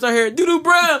head you gonna start hearing doo-doo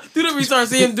bruh, doo-doo, you start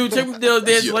seeing him do chicken deals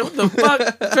dance like what the fuck,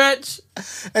 Tretch?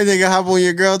 And nigga hop on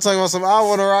your girl talking about some I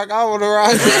wanna rock.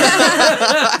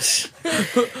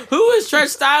 Who is Tretch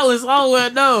stylist? I don't want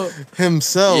to know.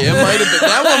 Himself. Yeah,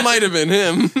 that one might have been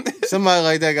him. Somebody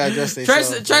like that got dressed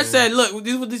themselves. Tretch said, look, what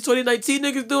these 2019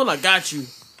 niggas doing, I got you.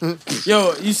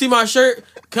 Yo, you see my shirt?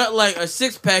 Cut like a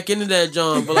 6-pack into that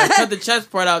John, but like cut the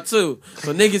chest part out too,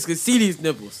 so niggas can see these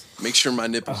nipples. Make sure my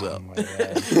nipples out.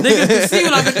 Niggas can see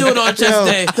what I've been doing on chest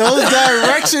day. Those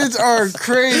directions are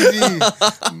crazy.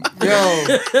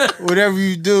 Yo, whatever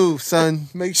you do, son,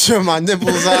 make sure my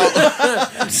nipples out.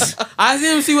 I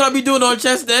see him see what I be doing on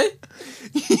chest day.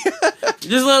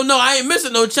 Just let him know I ain't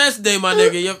missing no chest day, my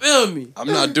nigga. You feel me? I'm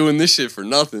not doing this shit for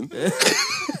nothing.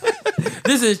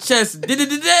 This is chest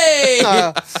day.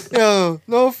 Yo,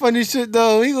 no funny shit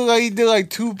though. He looked like he did like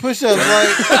 2 push-ups.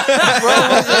 Like, bro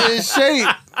wasn't in shape.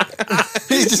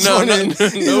 He just wanted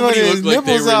his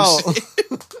nipples out.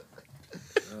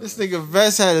 This nigga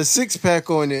vest had a 6-pack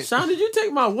on it. Sean, did you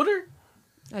take my water?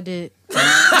 I did.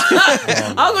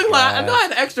 I was like, I know I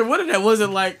had extra water that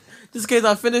wasn't like, just in case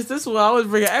I finished this one, I was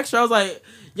bringing extra. I was like,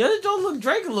 yo, that joint look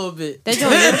Drake a little bit. That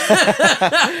joint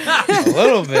a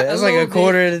little bit. That's like a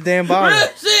quarter of the damn bottle.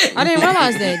 Shit. I didn't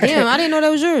realize that. Damn, I didn't know that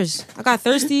was yours. I got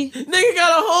thirsty. Nigga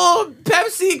got a whole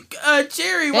Pepsi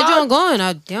cherry. That joint going.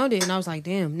 I downed it and I was like,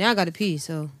 damn, now I gotta pee,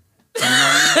 so.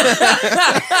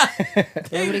 That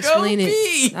would explain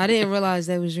it. I didn't realize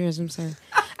that was yours. I'm sorry.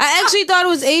 I actually thought it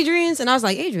was Adrian's, and I was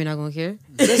like, Adrian not gonna care.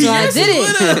 That's why I did it.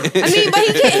 I mean, but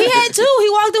he had 2. He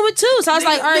walked in with 2, so I was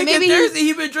like, all right, maybe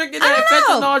he been drinking that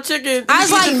fentanyl chicken. I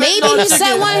was like, maybe he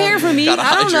set one here for me.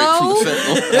 I don't know.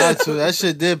 That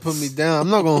shit did put me down. I'm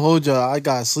not gonna hold y'all. I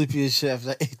got sleepy as shit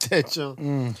after I ate that junk.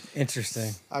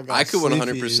 Interesting. I could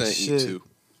 100% eat 2.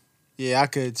 Yeah, I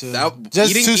could too.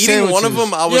 Just eating one of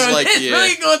them, I was like, it's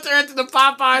really gonna turn into the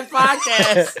Popeyes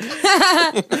podcast.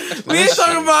 We ain't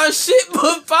talking about shit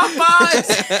but Popeyes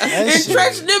and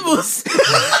Tretch nibbles.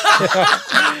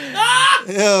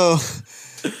 Yo,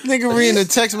 nigga reading the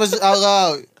text message out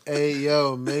loud. Hey,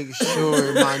 yo, make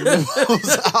sure my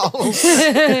nipples out.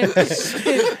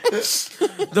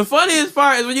 The funniest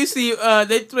part is when you see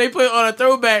they put it on a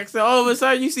throwback, so all of a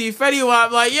sudden you see Fetty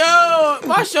Wap like, yo,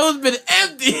 my show's been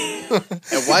empty.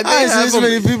 And why they have so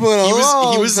many people in a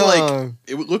long he was time. Like,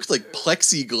 it looked like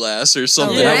plexiglass or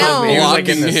something. Yeah. He was like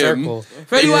in the circle.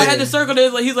 Fetty Wap had the circle there,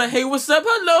 like he's like, hey, what's up?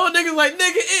 Hello. Niggas like,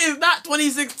 nigga, it is not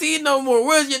 2016 no more.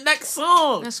 Where's your next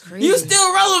song? That's crazy. You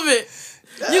still relevant.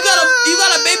 You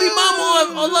got a baby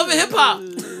mama on Love and Hip Hop.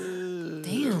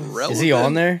 Damn. Relevant. Is he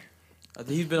on there? I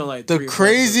think he's been on like the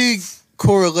crazy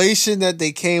correlation that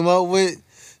they came up with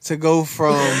to go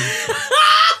from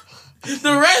the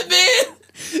Redman.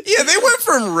 Yeah, they went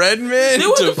from Redman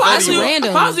to possibly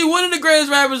Random. one of the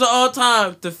greatest rappers of all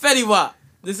time to Fetty Wap.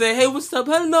 They say, hey, what's up?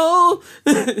 Hello.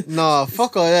 Nah,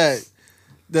 fuck all that.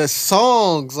 The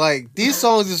songs, like, these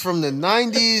songs is from the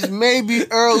 90s, maybe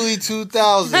early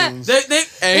 2000s. And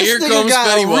this here nigga comes got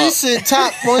Fetty a Wap. recent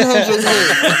top 100 hit.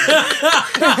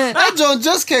 That joint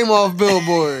just came off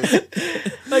Billboard.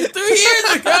 Like 3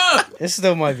 years ago. This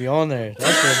still might be on there.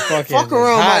 That's just fucking Fuck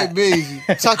around hot. might be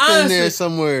tucked in there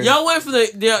somewhere. Y'all went from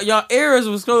y'all eras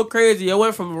was so crazy. Y'all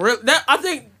went from that. I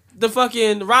think the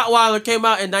fucking Rottweiler came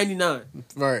out in '99.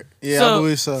 Right. Yeah, I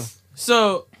believe so.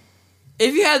 So,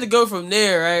 if you had to go from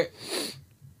there, right,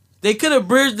 they could have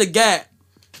bridged the gap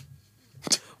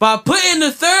by putting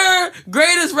the third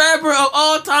greatest rapper of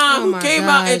all time who came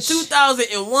out in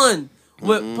 2001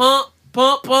 with Pump.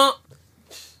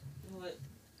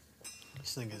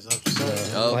 This nigga's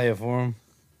upset. Play it for him.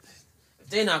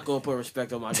 They not gonna put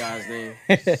respect on my guy's name.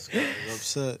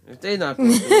 Upset. If they not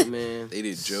gonna do it, man. They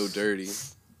did Joe dirty.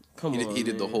 Come on, he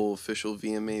did the whole official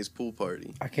VMA's pool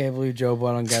party. I can't believe Joe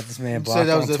Budden got this man blocked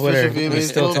that was on the Twitter. official He VMA's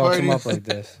still pool talks party? him up like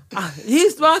this.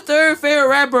 He's my third favorite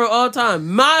rapper of all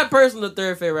time. My personal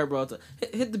third favorite rapper of all time.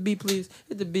 Hit the B, please.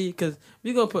 Hit the B, because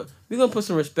we gonna put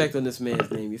some respect on this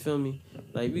man's name. You feel me?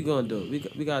 Like we gonna do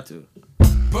it. We got to.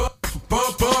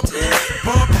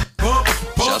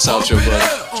 Shouts out Joe Budden.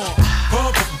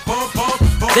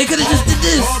 They could have just did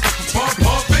this.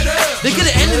 They could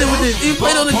have ended it with this. He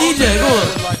played on the DJ. Go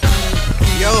on.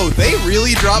 Yo, they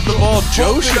really dropped the ball.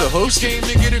 Joe should have hosted.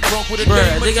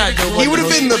 Bruh, they got Joe. He would have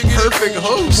been the perfect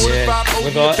host. Yeah,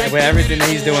 with everything that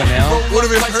he's doing now. Would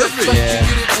have been perfect. Yeah.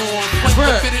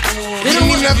 Bruh, He didn't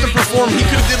even have to perform. He could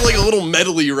have did like a little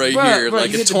medley here,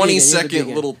 like a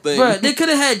 20-second little thing. Bruh, they could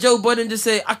have had Joe Budden just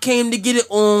say, "I came to get it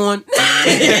on."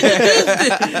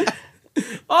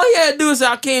 All he had to do is say,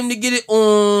 "I came to get it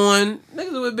on."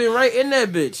 Niggas would have been right in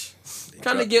that bitch.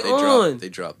 Trying to get on. They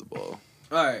dropped the ball.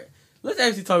 All right, let's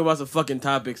actually talk about some fucking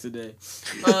topics today.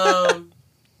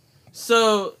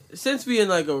 So since we in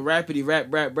like a rapidy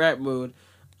rap mood,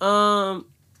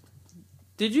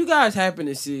 did you guys happen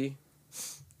to see?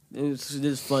 This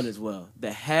is fun as well. The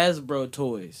Hasbro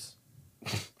toys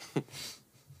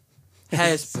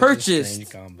has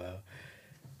purchased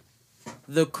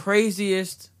the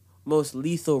craziest, most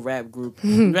lethal rap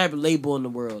label in the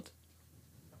world,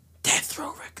 Death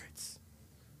Row Records.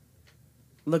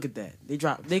 Look at that.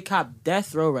 They cop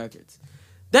Death Row Records.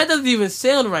 That doesn't even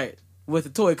sound right with a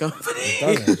toy company. It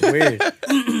doesn't. It's weird.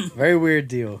 Very weird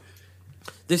deal.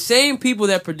 The same people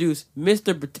that produce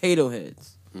Mr. Potato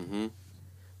Heads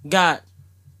got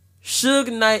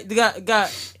Suge Knight. They got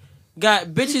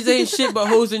bitches ain't shit but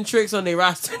hoes and tricks on their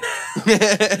roster.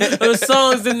 Those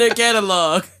songs in their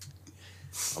catalog.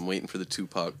 I'm waiting for the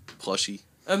Tupac plushie.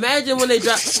 Imagine when they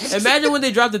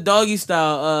drop the doggy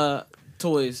style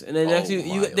toys, and then next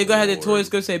they gonna have their toys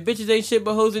go say bitches ain't shit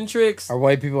but hoes and tricks. Are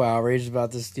white people outraged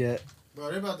about this yet?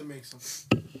 Bro, they about to make some.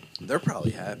 They're probably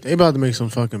happy. They about to make some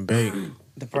fucking bait.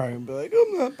 They're probably gonna be like,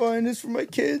 I'm not buying this for my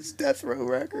kids. Death Row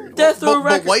Records.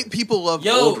 But white people love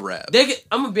old rap.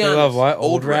 I'm gonna be honest. They love what?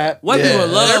 Old rap? White people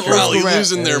love They're old probably rap.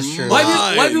 losing their minds.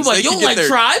 White people like, you don't like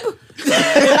Tribe?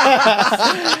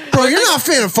 Bro, you're not a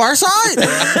fan of Farside?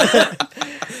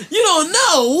 You don't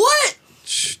know what?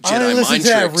 I didn't listen to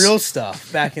that real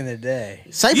stuff back in the day.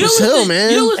 Cypress Hill,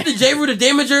 man. You don't listen to J. Rue the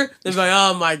Damager? They're like,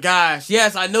 oh my gosh,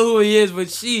 yes, I know who he is, but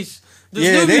sheesh.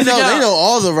 Yeah, they know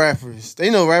all the rappers. They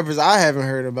know rappers I haven't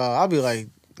heard about. I'll be like,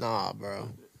 nah, bro.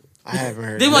 I haven't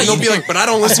heard. They'll be like, but I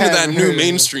don't listen to that new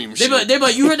mainstream shit. They're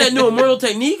like, you heard that new Immortal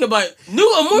Technique? I'm like,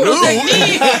 new Immortal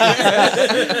Technique.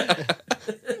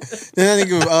 Then I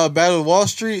think of Battle of Wall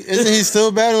Street. Isn't he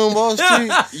still battling Wall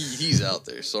Street? He's out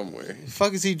there somewhere. The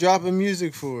fuck is he dropping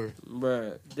music for?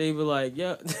 Bruh, they were like,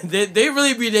 yeah, they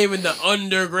really be naming the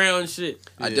underground shit.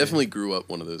 I definitely grew up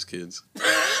one of those kids.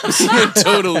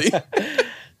 Totally.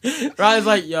 Ryan's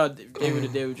like, yo, David the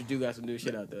Day, what you do got some new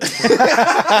shit out there.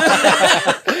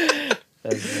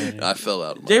 I fell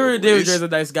out of my David is a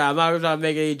nice guy. I'm not trying to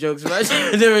make any jokes about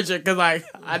David because like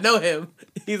I know him.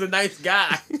 He's a nice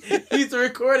guy. He's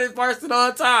recorded Parson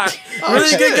all the time.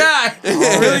 Really good guy.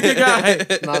 Really good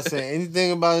guy. Not saying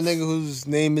anything about a nigga whose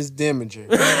name is Damager.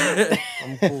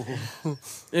 I'm cool.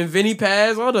 And Vinny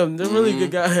Paz, all them. They're really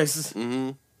good guys.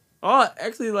 Oh,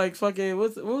 actually, like fucking,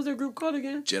 what was their group called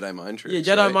again? Jedi Mind Tricks.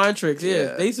 Yeah, Jedi Mind Tricks.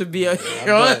 Yeah, they used to be out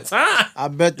here all the time. I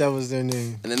bet that was their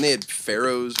name. And then they had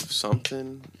Pharaohs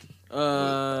something.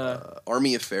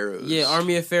 Army of Pharaohs. Yeah,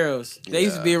 Army of Pharaohs. They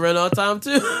used to be around all the time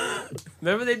too.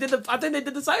 Remember I think they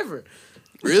did the cipher.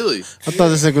 Really? I thought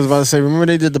this nigga was about to say, remember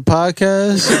they did the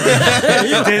podcast?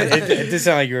 It did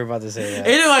sound like you were about to say that. And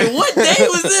they're like, what day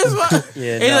was this?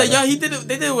 Yeah, and like, yo,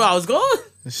 they did it while I was gone.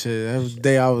 Shit, that was the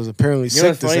day I was apparently You know sick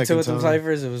what's the funny too second with them time.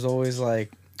 ciphers? It was always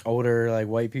like older, like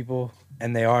white people,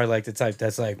 and they are like the type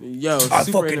that's like, yo, I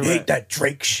fucking hate that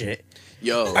Drake shit.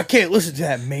 Yo, I can't listen to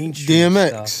that mainstream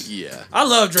DMX. stuff. Yeah, I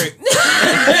love Drake.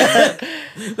 That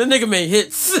nigga made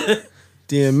hits.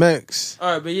 DMX.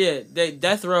 All right, but yeah,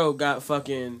 Death Row got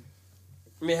fucking.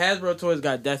 I mean, Hasbro Toys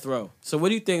got Death Row. So what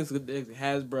do you think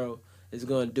Hasbro is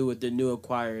going to do with their new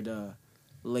acquired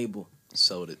label?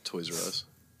 sell it at Toys R Us.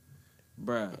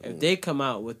 Bruh, if they come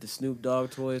out with the Snoop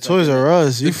Dogg toys, Toys R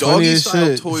Us, you the funny doggy as style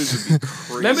shit. toys would be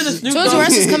crazy. Remember the Snoop Toys Dogg? R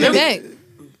Us is coming back.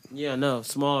 Yeah, no,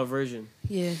 smaller version.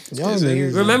 Yeah. Y'all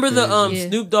niggas Remember is the crazy.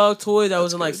 Snoop Dogg toy that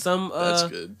was in like some That's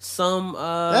good.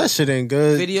 That shit ain't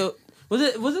good. video? Was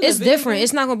it? It's different.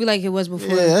 It's not gonna be like it was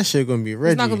before. Yeah, that shit gonna be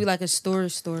Reggie. It's not gonna be like a store.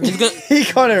 He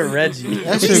called it Reggie.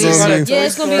 That shit gonna be. Yeah,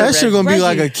 it's gonna be. That shit gonna be Reggie.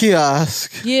 like a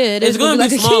kiosk. Yeah, It's gonna be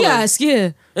like a smaller. kiosk.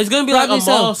 Yeah, It's gonna be Probably like a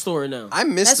mall so. store now. I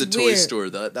miss That's the toy weird. store.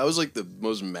 That was like the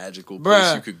most magical place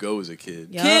Bruh. you could go as a kid.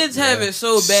 Yup. Kids have it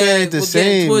so Shit bad ain't the with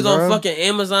getting same, toys bro. on fucking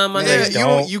Amazon. My Yeah,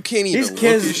 nigga. you can't even These look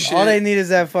kids, at shit. all they need is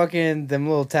that fucking them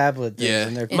little tablet things. Yeah.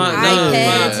 And they're And My-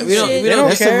 iPads and we don't- shit. we don't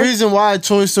That's care. the reason why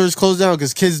toy stores close down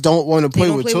because kids don't want to play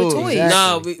don't with play with toys. toys.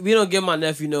 Exactly. Nah, we don't give my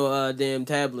nephew no damn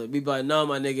tablet. We be like, no,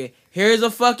 my nigga, here's a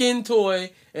fucking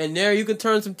toy, and there you can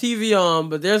turn some TV on,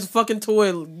 but there's a fucking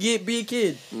toy. Be a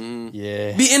kid.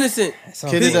 Yeah. Be innocent. That's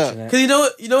Kid it up. unfortunate. Cause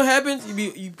you know what happens?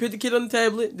 You put the kid on the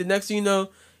tablet. The next thing you know,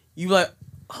 you like,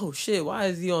 oh shit, why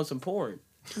is he on some porn?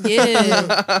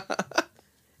 yeah.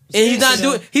 And he's not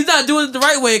doing it the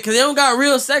right way because they don't got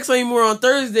real sex anymore on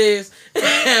Thursdays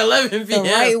at 11 The p.m.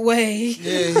 right way.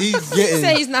 Yeah, he's Say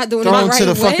getting he's not doing it the thrown right to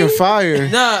the way. fucking fire.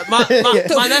 Nah, my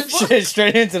nephew. Shit,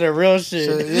 straight into the real shit.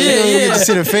 So, Yeah, you get yeah. to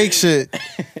see the fake shit.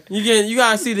 You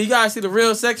gotta see the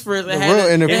real sex first. The real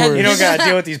intercourse. You don't gotta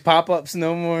deal with these pop-ups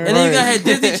no more. And then you got Right. had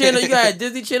Disney Channel. You got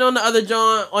Disney Channel on the other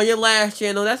John on your last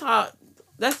channel. That's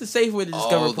the safe way to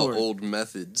discover All the porn. old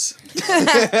methods.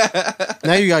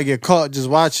 Now you gotta get caught just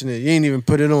watching it. You ain't even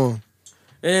put it on.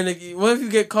 And then, what if you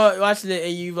get caught watching it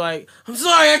and you like, I'm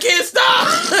sorry, I can't stop.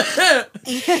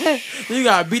 Then you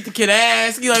gotta beat the kid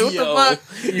ass. You like, what the fuck?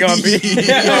 You gonna be?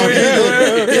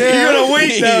 You're gonna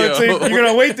wait though. You're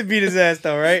gonna wait to beat his ass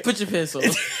though, right? Put your pencil.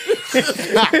 Put your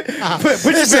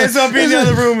pants up in the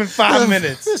other room in 5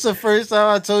 minutes. This is the first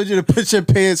time I told you to put your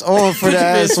pants on for the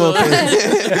ass whooping.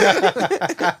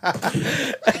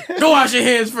 Go wash your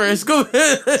hands first. Go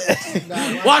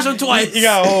wash them twice. You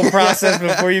got a whole process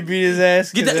before you beat his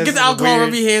ass. Get the alcohol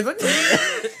rub your hands.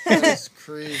 That's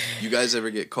crazy. You guys ever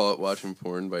get caught watching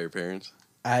porn by your parents?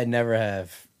 I never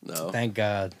have. No. Thank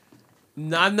God.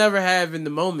 No, I never have in the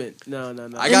moment. No.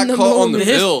 I got caught on the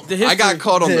bill. the history. I got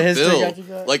caught on The the history bill. got you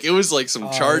caught? Like it was like some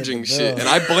Oh, charging yeah, the shit, bill. and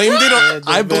I blamed it on. Yeah, the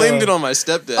I blamed bill. it on my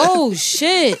stepdad. Oh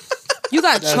shit! You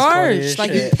got That's funny as charged.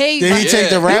 Like you shit. paid. Did by, he take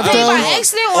the rap you paid by though?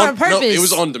 accident or on purpose? No, it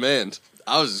was on demand.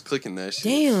 I was just clicking that shit.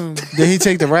 Damn. Did he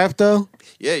take the rap though?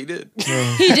 Yeah, he did. He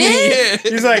did.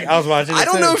 Yeah. He's like, I was watching. I it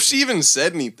don't too. know if she even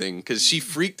said anything because she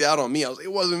freaked out on me. I was like,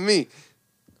 it wasn't me.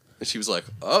 And she was like,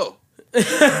 oh.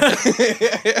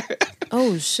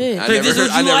 Oh shit. I Like, never, this heard,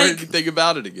 what I you never like? heard anything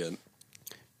about it again.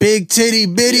 Big titty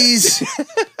bitties.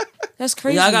 That's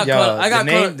crazy. Yeah, I got Yo, caught. I got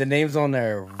caught. the names on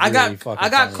there. Are really I got fucking I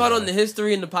got funny, caught bro. on the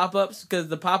history and the pop-ups because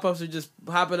the pop-ups are just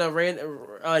popping up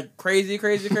like crazy.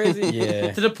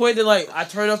 Yeah. To the point that like I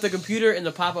turned off the computer and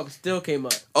the pop-up still came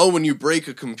up. Oh, when you break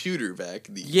a computer back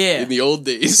in the old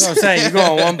days. That's what I'm saying. You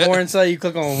go on one porn site, you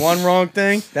click on one wrong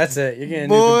thing, that's it. You're getting a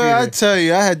new Boy, I computer. tell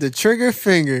you, I had the trigger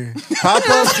finger. Pop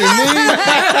ups and me.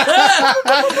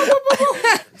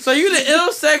 So you the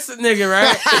ill sex nigga,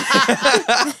 right?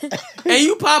 And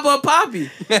you pop up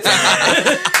Poppy.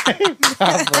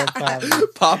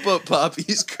 Pop up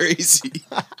Poppy's crazy.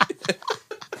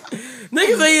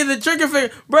 Niggas ain't in the trigger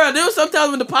finger. Bro, there was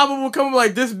sometimes when the pop-up would come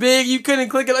like this big, you couldn't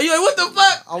click it. You like, what the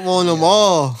fuck? I'm on them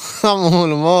all. I'm on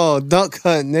them all. Duck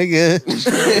hunt, nigga.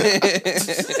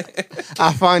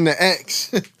 I find the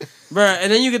X. Bro,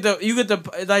 and then you get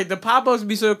the like the pop-ups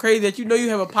be so crazy that you know you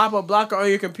have a pop-up blocker on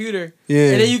your computer.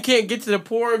 Yeah. And then you can't get to the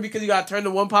porn because you gotta turn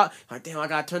the one pop. Like, damn, I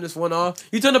gotta turn this one off.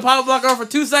 You turn the pop-up blocker off for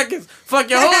 2 seconds. Fuck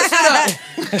your whole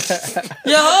shit up.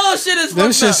 Your whole shit is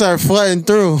Them fucked shits up. start flooding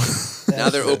through. Now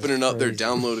they're opening up, they're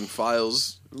downloading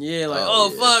files. Yeah, like,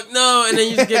 Oh, oh fuck, no. And then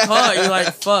you just get caught. You're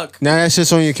like, fuck. Now that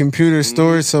shit's on your computer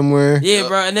stored somewhere. Yeah,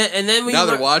 bro. And then when Now you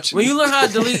they're learn, watching. when you learn how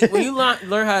to delete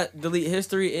learn how to delete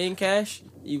history in cache,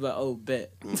 you like, oh,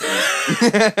 bet.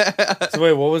 So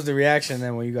wait, what was the reaction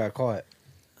then when you got caught?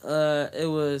 It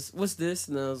was, what's this?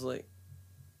 And I was like,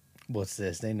 What's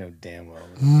this? They know damn well.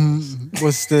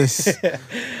 What's this? I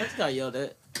just got yelled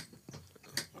at.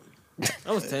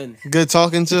 I was 10. Good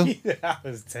talking to? I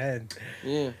was 10.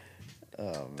 Yeah.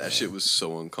 That shit was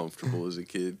so uncomfortable as a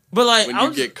kid. But like, When I you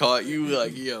was get caught, you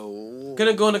like, yo.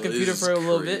 gonna go on the this computer is for a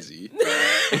little bit. crazy.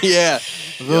 Yeah.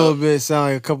 A little bit sound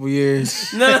like a couple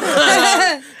years.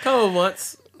 No, couple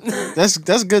months. That's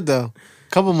good though.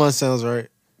 Couple months sounds right.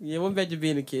 Yeah, went back to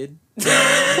being a kid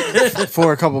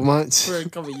For a couple months. for a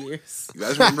couple years. You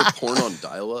guys remember porn on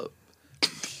dial-up?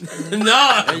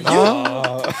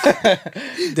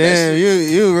 Damn,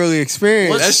 you really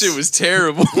experienced. That shit was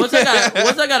terrible. Once I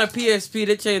got a PSP,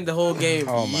 they changed the whole game.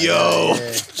 Oh my God.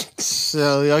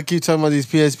 So y'all keep talking about these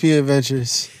PSP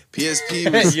adventures.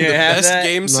 PSP was the best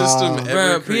game system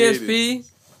ever created. PSP,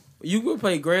 you could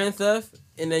play Grand Theft,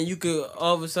 and then you could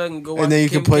all of a sudden go. And then you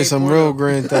could play some real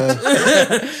Grand Theft.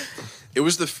 It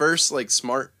was the first like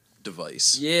smart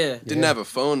device. Yeah, didn't have a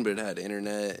phone, but it had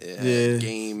internet. It had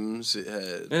games. It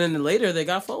had. And then later they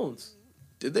got phones.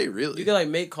 Did they really? You could like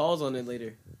make calls on it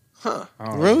later. Huh?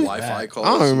 Really? Wi-Fi calls.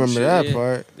 I don't remember that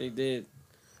part. They did.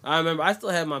 I remember. I still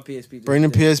have my PSP. Bring the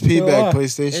PSP back,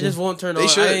 PlayStation. It just won't turn on. They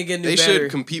should. I ain't getting new they battery.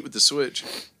 should compete with the Switch.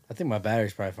 I think my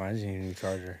battery's probably fine. I just need a new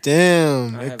charger.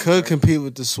 Damn, it could compete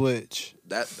with the Switch.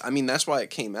 That's why it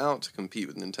came out, to compete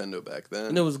with Nintendo back then.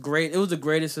 And it was great. It was the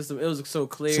greatest system. It was so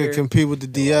clear. To compete with the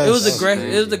DS. It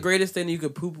was the greatest thing you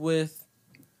could poop with.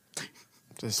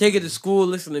 Take it to school,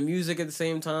 listen to music at the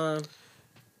same time.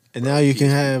 And now you can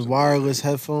have wireless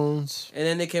headphones. And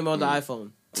then they came out the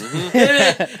iPhone. Mm-hmm.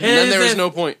 and then there was no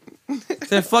point.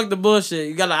 Said fuck the bullshit.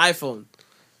 You got an iPhone.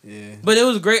 Yeah. But it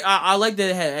was great. I like that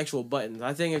it had actual buttons.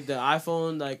 I think if the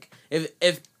iPhone, like,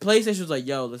 if PlayStation was like,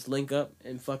 yo, let's link up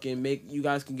and fucking you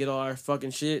guys can get all our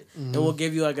fucking shit, and we'll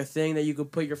give you like a thing that you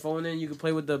could put your phone in, you can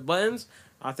play with the buttons,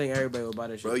 I think everybody would buy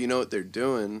that shit. Bro, you know what they're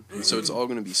doing? So it's all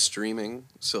going to be streaming.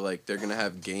 So, like, they're going to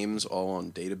have games all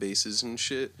on databases and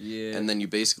shit. Yeah. And then you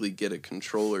basically get a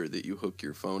controller that you hook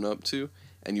your phone up to,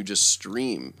 and you just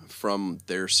stream from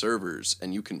their servers,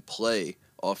 and you can play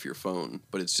off your phone,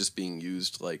 but it's just being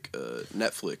used like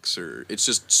Netflix, or it's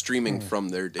just streaming from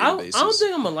their databases. I don't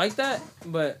think I'm going to like that,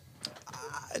 but...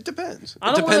 It depends.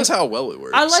 It depends how well it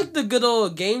works. I like the good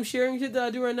old game sharing shit that I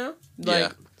do right now.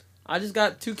 Like, I just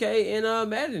got 2K and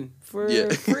Madden for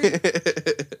free.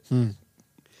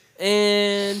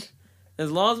 And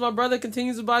as long as my brother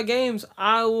continues to buy games,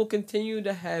 I will continue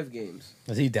to have games.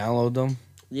 Does he download them?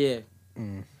 Yeah.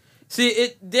 See,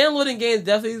 downloading games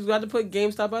definitely got to put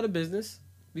GameStop out of business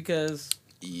because...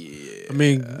 Yeah. I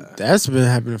mean, that's been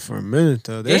happening for a minute,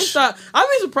 though. GameStop... I'd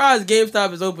be surprised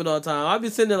GameStop is open all the time. I'd be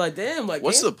sitting there like, damn, like...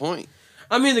 What's the point?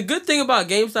 I mean, the good thing about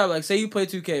GameStop, like, say you play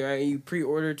 2K, right, and you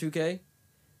pre-order 2K,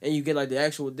 and you get, like, the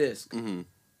actual disc. Mm-hmm.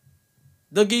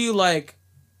 They'll give you, like,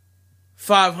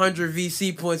 500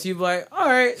 VC points. You'll be like, all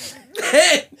right.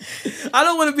 I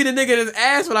don't want to be the nigga that's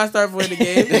ass when I start playing the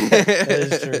game. That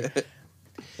is true.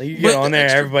 Like, you get on there,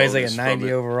 everybody's like a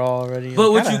 90 overall already.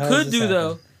 But like, what you could do,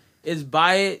 though, is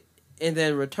buy it and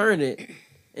then return it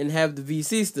and have the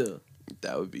VC still.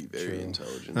 That would be very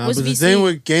intelligent. Nah, but the thing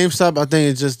with GameStop, I think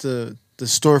it's just the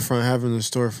storefront, having the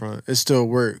storefront. It still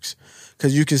works.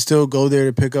 Because you can still go there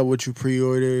to pick up what you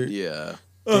pre-ordered. Yeah.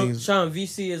 Sean,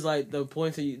 VC is like the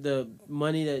points of the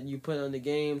money that you put on the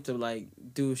game to like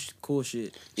do cool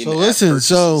shit. So listen,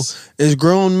 it's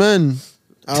grown men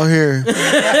out here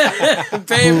paying for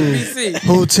VC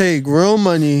who take real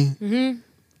money,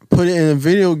 put it in a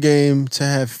video game to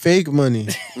have fake money.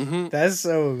 That's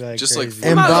so like just crazy. like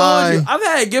and buy. I've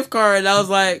had a gift card and I was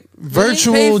like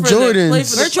virtual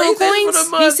Jordans, virtual coins,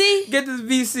 VC. Get this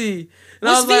VC. And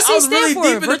What's I was VC like, I was stand really for?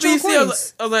 deep in the Virtual VC.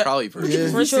 coins. I was like, probably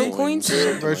virtual coins,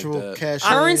 virtual cash,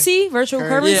 currency, virtual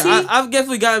currency. Yeah, I've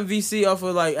definitely gotten VC off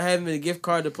of like having a gift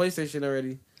card to PlayStation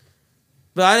already.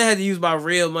 But I didn't have to use my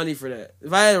real money for that.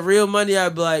 If I had real money,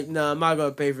 I'd be like, nah, I'm not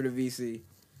gonna pay for the VC.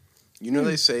 You know,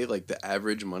 they say like the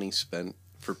average money spent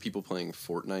for people playing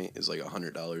Fortnite is like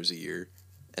 $100 a year,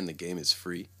 and the game is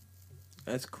free.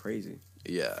 That's crazy.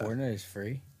 Yeah. Fortnite is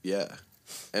free? Yeah.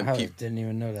 And I didn't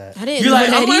even know that. I didn't know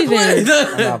that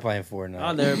either. I'm not playing Fortnite.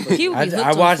 I'll never play.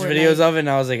 I watched videos of it and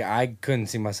I was like, I couldn't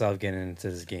see myself getting into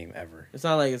this game ever. It's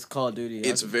not like it's Call of Duty.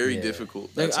 It's very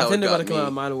difficult. Like, That's I how think it they're got about to come out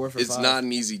of me. Modern Warfare 5. It's not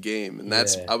an easy game, and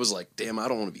that's I was like, damn, I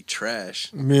don't want to be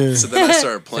trash. Yeah. So then I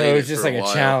started playing. So it was just for like a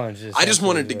while. challenge. I just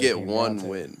wanted to get one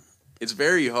win. It's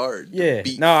very hard. Yeah. To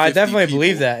beat No, I 50 definitely people.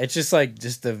 believe that. It's just like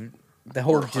the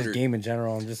whole Or just 100. game in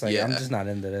general. I'm just like I'm just not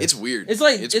into this. It's weird. It's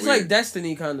like it's like weird.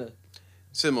 Destiny kind of.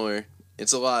 Similar.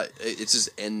 It's a lot. It just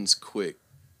ends quick.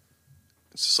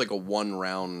 It's just like a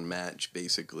 1-round match,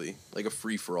 basically, like a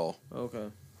free for all. Okay.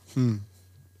 And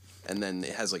then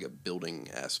it has like a building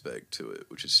aspect to it,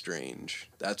 which is strange.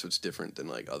 That's what's different than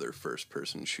like other first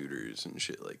person shooters and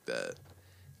shit like that.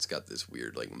 It's got this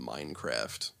weird like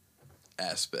Minecraft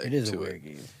aspect. It is to a weird it.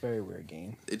 game. Very weird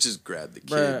game. It just grabbed the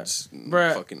kids. And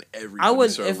Bruh. fucking everybody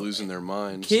would started losing their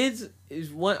minds. Kids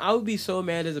is one. I would be so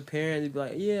mad as a parent. They'd be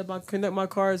like, "Yeah, but I connect my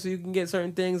card so you can get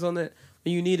certain things on it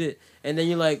when you need it," and then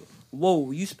you're like,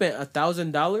 "Whoa, you spent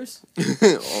 $1,000 on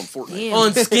Fortnite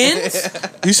on skins?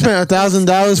 You spent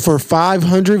 $1,000 for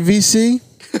 500 VC?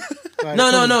 Like,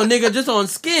 no, nigga, just on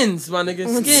skins, my nigga,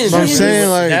 skins. But I'm saying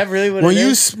like that really what when it you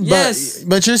is? Yes.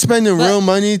 but you're spending real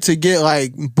money to get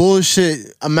like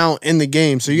bullshit amount in the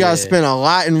game, so you gotta spend a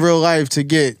lot in real life to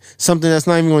get something that's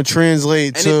not even going to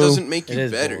translate. And to... it doesn't make you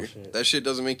better. Bullshit. That shit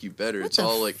doesn't make you better. It's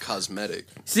all like cosmetic.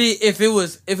 See, if it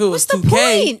was What's 2K, the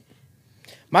point?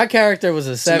 My character was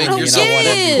a 70 Make and yourself I wanted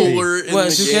to be. cooler in What,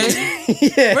 the 2K?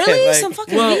 game. Yeah, Really? like, Some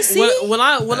fucking well,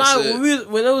 VC?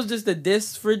 when it was just a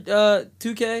disc for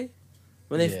 2K,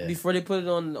 when they before they put it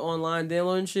on online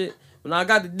download and shit. When I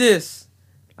got the disc,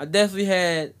 I definitely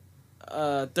had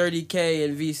 30K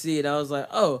in VC, and I was like,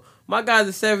 oh, my guy's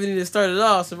a 70 to start it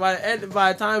off. So by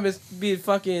the time it's be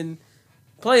fucking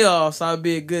playoffs, I'll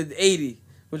be a good 80,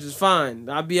 which is fine.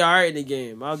 I'll be all right in the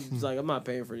game. I was like, I'm not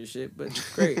paying for this shit, but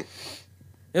it's great.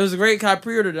 It was a great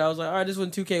pre-order that I was like, all right, this one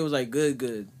 2K was like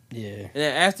good. Yeah. And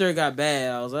then after it got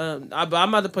bad, I was like, I'm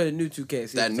about to play the new 2K.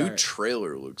 See That new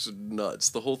trailer looks nuts.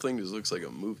 The whole thing just looks like a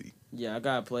movie. Yeah, I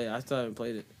gotta play it. I still haven't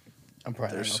played it. I'm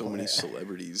probably There's so many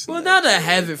celebrities. Well, now that I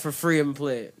have it for free, I'm gonna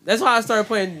play it. That's why I started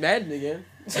playing Madden again.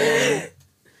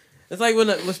 It's like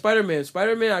with Spider-Man.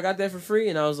 Spider-Man, I got that for free,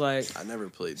 and I was like... I never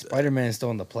played that. Spider-Man's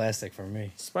still in the plastic for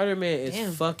me. Spider-Man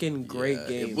is fucking great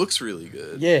game. It looks really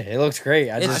good. Yeah, it looks great.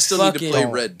 I still need to play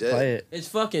Red Dead. Play it. It's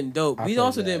fucking dope. I We played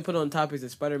also that. didn't put on topics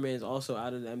that Spider-Man is also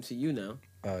out of the MCU now.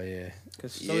 Oh, yeah.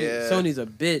 Because Sony's a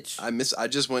bitch. I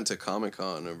just went to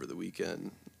Comic-Con over the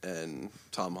weekend, and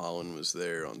Tom Holland was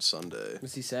there on Sunday.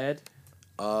 Was he sad?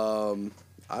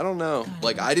 I don't know.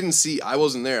 Like, I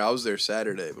wasn't there. I was there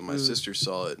Saturday, but my sister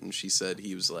saw it, and she said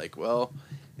he was like, well,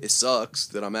 it sucks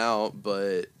that I'm out,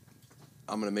 but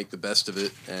I'm going to make the best of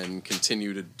it and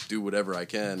continue to do whatever I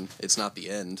can. It's not the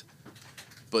end.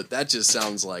 But that just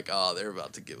sounds like, they're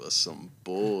about to give us some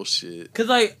bullshit. Because,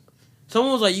 like,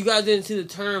 someone was like, you guys didn't see the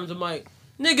terms. I'm like,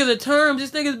 nigga, the terms,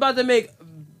 this nigga's about to make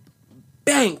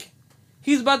bank.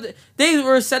 He's about to... They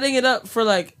were setting it up for,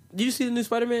 like... Did you see the new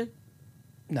Spider-Man?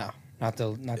 No. Not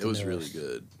the It was really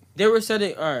good. They were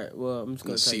setting... Alright, well, I'm just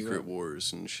going the to tell Secret you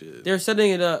Wars and shit. They're setting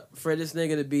it up for this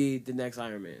nigga to be the next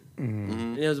Iron Man. Mm-hmm.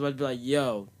 And it was about to be like,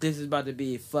 yo, this is about to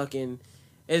be fucking...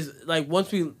 It's like,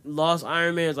 once we lost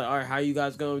Iron Man, it's like, alright, how you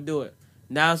guys going to do it?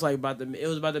 Now it's like it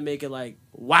was about to make it like,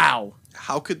 wow.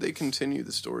 How could they continue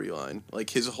the storyline?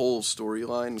 Like, his whole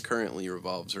storyline currently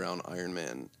revolves around Iron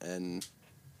Man, and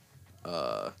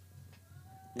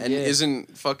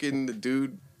isn't fucking the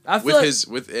dude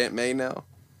with Aunt May now?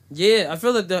 Yeah, I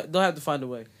feel like they'll have to find a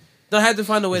way. They'll have to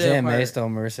find a way Is to... Aunt May still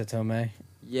Marissa Tomei?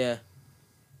 Yeah.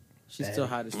 She's still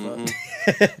hot as fuck.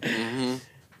 Mm-hmm.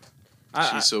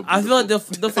 She's so beautiful. I feel like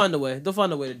they'll find a way. They'll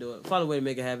find a way to do it. Find a way to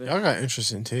make it happen. Y'all got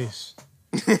interesting taste.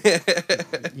 You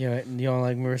don't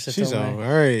like Marissa She's Tomei?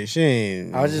 alright. She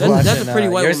ain't. I was just watching. That's a pretty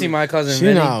white you ever woman. see My Cousin She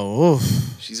Vinny? not. Oof.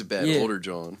 She's a bad older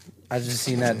John. I just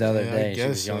seen that the other Yeah, I day. She guess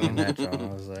was young so. in that John.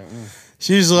 I was like,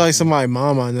 She used to like somebody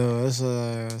mom I know.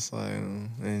 That's like,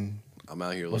 and I'm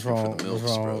out here what's looking wrong? for the What's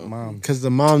milks, wrong bro. with mom? because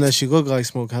the mom that she looked like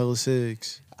smoked hella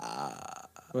cigs.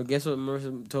 Well, guess what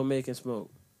Marissa Tomei can smoke?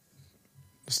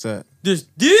 What's that? This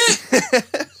dick!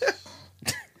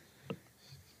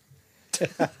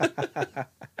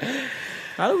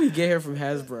 How did we get here from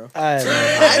Hasbro? I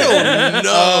don't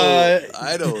know.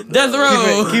 I don't know. Death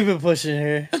Row! Keep it pushing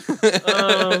here.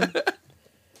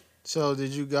 So,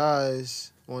 did you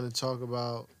guys want to talk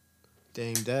about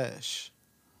Dame Dash?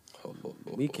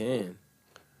 We can.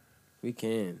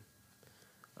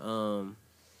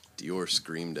 Dior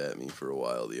screamed at me for a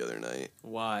while the other night.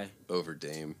 Why? Over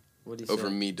Dame. What did he Over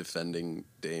say? me defending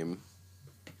Dame.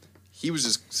 He was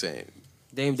just saying.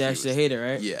 Dame Dash is a hater,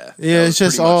 right? Yeah. Yeah, it's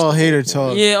just all hater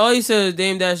talk. Yeah, all you said is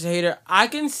Dame Dash is a hater. I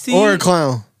can see... Or a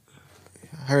clown.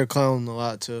 I heard clown a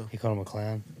lot too. He called him a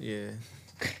clown? Yeah.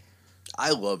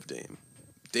 I love Dame.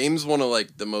 Dame's one of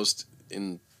like the most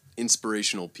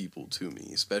inspirational people to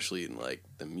me, especially in like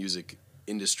the music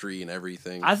industry and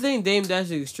everything. I think Dame Dash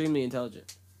is extremely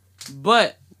intelligent.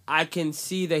 But I can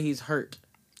see that he's hurt.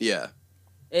 Yeah.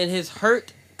 And his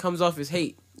hurt comes off his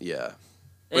hate. Yeah.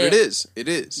 But it is. It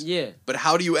is. Yeah. But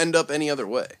how do you end up any other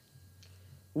way?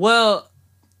 Well,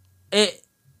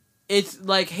 it's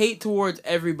like hate towards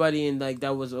everybody and like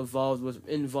that was involved with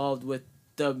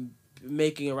the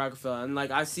making of Rockefeller. And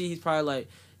like I see he's probably like,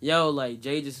 yo, like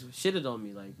Jay just shitted on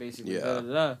me, like basically. Yeah. Da,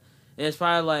 da, da. And it's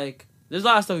probably like there's a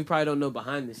lot of stuff we probably don't know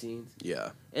behind the scenes. Yeah.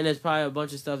 And there's probably a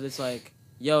bunch of stuff that's like,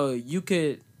 yo, you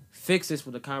could fix this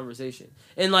with a conversation.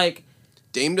 And like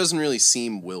Dame doesn't really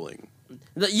seem willing.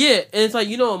 Yeah, and it's like,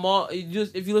 you know, Maul,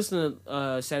 if you listen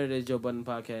to Saturday's Joe Budden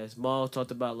podcast, Maul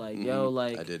talked about like, yo,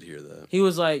 like I did hear that. He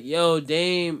was like, yo,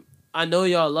 Dame, I know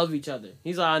y'all love each other.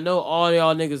 He's like, I know all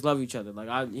y'all niggas love each other.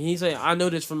 Like he's like, I know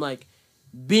this from like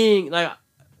being like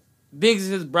Biggs is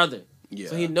his brother. Yeah.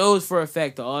 So he knows for a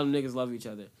fact that all them niggas love each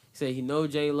other. He said he know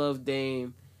Jay love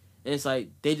Dame, and it's like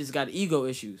they just got ego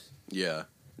issues. Yeah.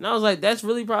 And I was like, that's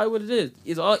really probably what it is.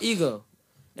 It's all ego,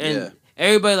 and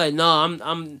everybody like, no,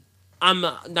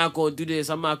 I'm not going to do this.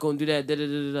 I'm not going to do that. Da da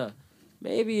da da.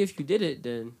 Maybe if you did it,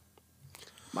 then.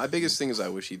 My biggest thing is I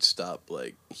wish he'd stop.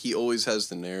 Like, he always has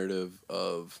the narrative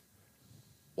of,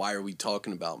 why are we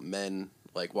talking about men?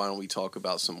 Like, why don't we talk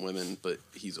about some women? But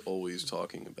he's always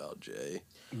talking about Jay.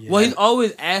 Yeah. Well, he's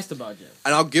always asked about Jay.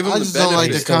 And I'll give him I the just benefit. don't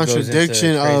like the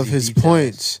contradiction of his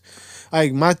points.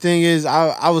 Like, my thing is,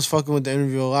 I was fucking with the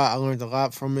interview a lot. I learned a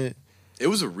lot from it. It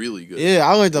was a really good. Yeah,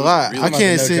 I learned a lot. Really I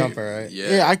can't no sit. Jumper, right?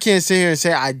 Yeah, I can't sit here and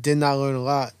say I did not learn a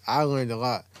lot. I learned a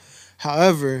lot.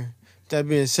 However, that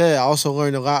being said, I also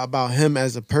learned a lot about him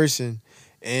as a person,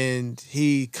 and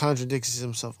he contradicts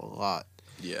himself a lot.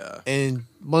 Yeah. And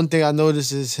one thing I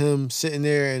noticed is him sitting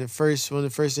there, and one of the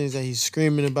first things that he's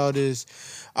screaming about is,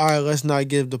 all right, let's not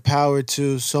give the power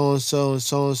to so-and-so and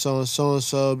so-and-so and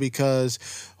so-and-so, because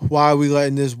why are we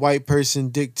letting this white person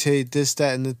dictate this,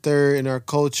 that, and the third in our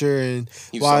culture? And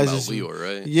He was why talking is about this? Leor,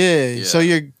 right? Yeah. So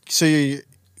you're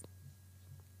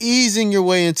easing your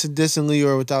way into dissing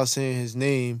Leor without saying his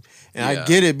name. And I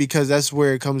get it, because that's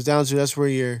where it comes down to. That's where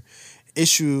your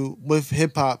issue with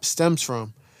hip-hop stems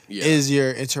from, is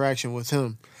your interaction with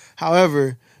him.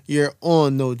 However, you're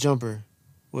on No Jumper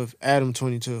with Adam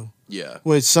 22. Yeah.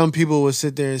 Which some people would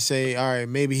sit there and say, all right,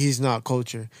 maybe he's not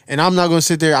culture. And I'm not going to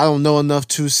sit there. I don't know enough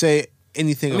to say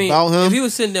anything about him. If he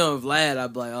was sitting down with Vlad,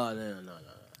 I'd be like, oh, no.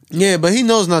 Yeah, but he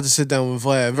knows not to sit down with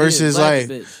Vlad. Versus like,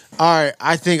 all right,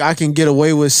 I think I can get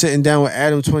away with sitting down with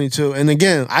Adam 22. And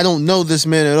again, I don't know this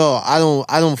man at all. I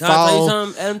don't Can follow. I tell you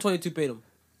something? Adam 22 paid him.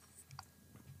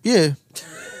 Yeah,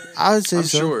 I'd say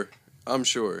so. I'm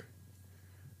sure.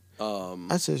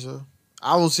 I'd say so.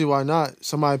 I don't see why not.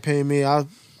 Somebody paying me, I'll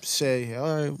say,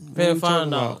 all right. Pay him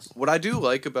 $500. What I do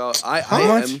like about How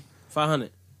much?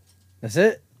 $500. That's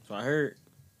it. That's what I heard.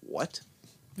 What?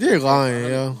 You're lying,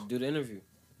 yo. Do the interview.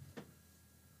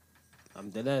 I'm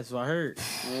dead. That's what I heard.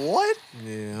 What?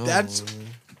 Yeah, that's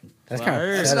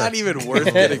That's not even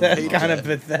worth getting paid. Kind of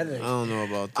pathetic. I don't know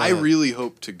about that. I really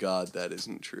hope to God that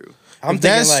isn't true. I'm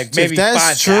thinking like maybe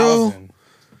 5,000.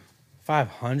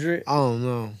 500? I don't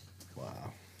know.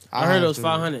 Wow. I heard it was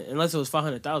 500, unless it was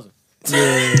 500,000.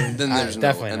 Yeah. Then there's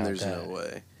definitely no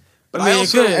way. But I mean, I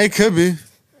also it could be.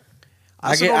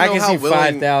 I can see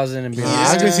 5,000 and be like,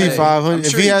 I can see 500.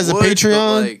 If he has a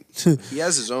Patreon, like, he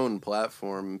has his own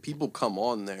platform. People come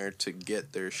on there to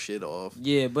get their shit off.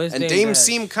 Yeah, but and Dame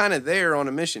seemed kind of there on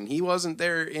a mission. He wasn't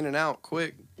there in and out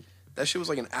quick. That shit was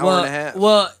like an hour and a half.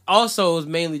 Well, also it was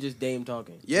mainly just Dame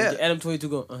talking. Yeah, Adam 22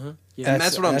 going, Yeah. And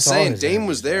that's what I'm saying. Dame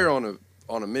was there on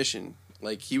a mission.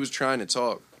 Like, he was trying to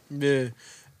talk. Yeah.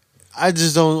 I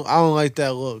don't like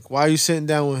that look. Why are you sitting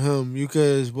down with him? You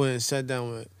could have went and sat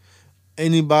down with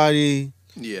anybody.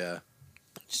 Yeah.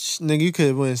 Nigga, you could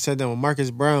have went and sat down with Marcus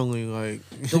Brownlee.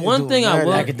 Like, the one thing I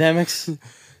will academics.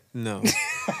 No.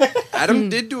 Adam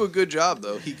did do a good job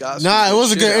though. He got it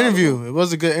was a good interview. It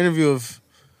was a good interview of.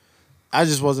 I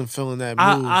just wasn't feeling that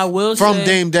move. I will from say,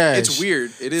 Dame Dash. It's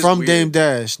weird. It is from weird. Dame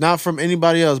Dash, not from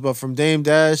anybody else, but from Dame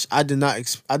Dash. I did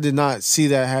not see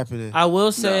that happening. I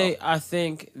will say I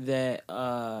think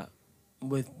that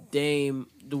with Dame,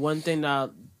 the one thing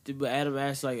that Adam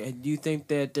asked, like, do you think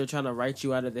that they're trying to write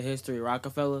you out of the history of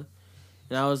Rockefeller?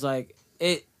 And I was like,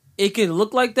 it can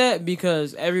look like that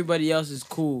because everybody else is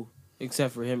cool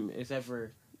except for him, except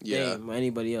for Dame or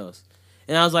anybody else.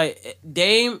 And I was like,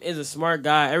 Dame is a smart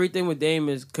guy. Everything with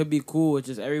Dame could be cool. It's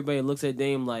just everybody looks at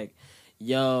Dame like,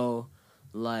 yo,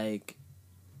 like,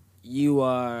 you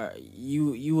are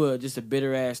just a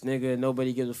bitter ass nigga.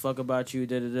 Nobody gives a fuck about you.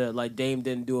 Da da da. Like, Dame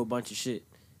didn't do a bunch of shit.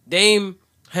 Dame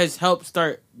has helped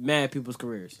start mad people's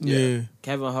careers. Yeah.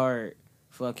 Kevin Hart,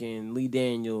 fucking Lee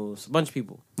Daniels, a bunch of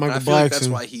people. I feel like that's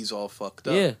why he's all fucked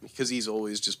up. Yeah. Because he's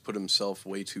always just put himself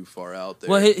way too far out there.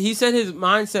 Well, he said his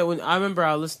mindset, when I remember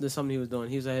I listened to something he was doing,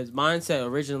 he was like, his mindset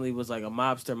originally was like a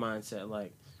mobster mindset.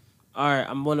 Like, all right,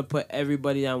 I'm going to put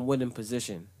everybody I'm with in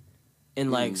position.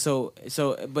 And like,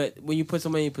 but when you put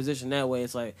somebody in position that way,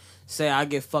 it's like, say I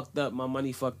get fucked up, my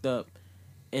money fucked up.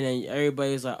 And then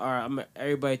everybody's like, all right,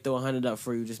 everybody throw 100 up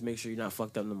for you. Just make sure you're not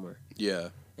fucked up no more. Yeah.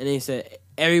 And then he said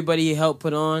everybody he helped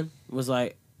put on was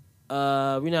like,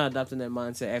 we're not adopting that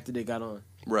mindset after they got on.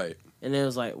 Right. And then it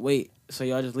was like, wait, so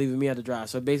y'all just leaving me out to dry.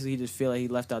 So basically he just feel like he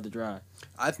left out to dry.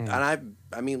 I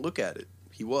mean, look at it.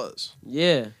 He was.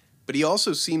 Yeah. But he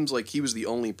also seems like he was the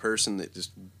only person that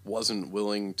just wasn't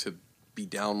willing to be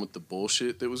down with the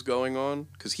bullshit that was going on.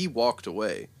 Because he walked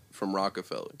away from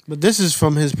Rockefeller. But this is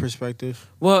from his perspective.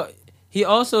 Well, he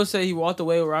also said he walked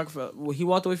away with Rockefeller. Well, he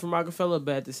walked away from Rockefeller,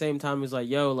 but at the same time, he's like,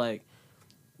 yo, like,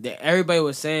 everybody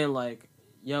was saying, like,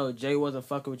 yo, Jay wasn't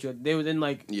fucking with you. They was in,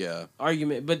 like,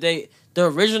 argument. But the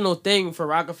original thing for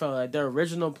Rockefeller, like, their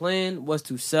original plan was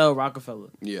to sell Rockefeller.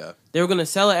 Yeah. They were going to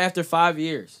sell it after 5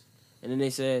 years. And then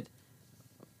they said,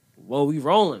 well, we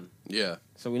rolling. Yeah.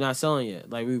 So we're not selling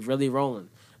yet. Like, we really rolling.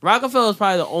 Rockefeller is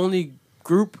probably the only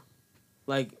group,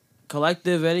 like,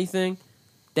 collective anything,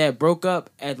 that broke up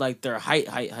at, like, their height.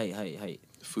 The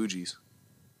Fugees.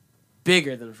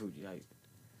 Bigger than the Fuji height.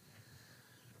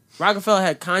 Rockefeller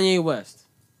had Kanye West,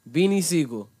 Beanie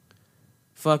Siegel,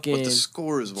 fucking but the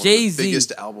Score is one Jay-Z. of the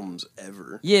biggest albums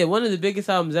ever. Yeah, one of the biggest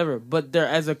albums ever. But they're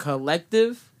as a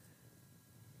collective,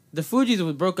 the Fugees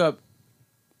was broke up.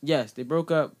 Yes, they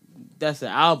broke up. That's the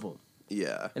album.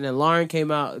 Yeah. And then Lauren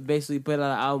came out, basically put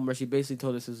out an album where she basically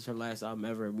told us this was her last album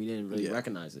ever, and we didn't really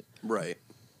recognize it. Right.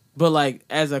 But like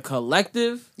as a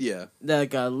collective,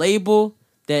 like a label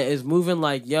that is moving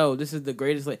like, yo, this is the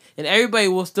greatest and everybody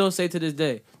will still say to this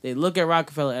day, they look at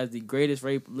Rockefeller as the greatest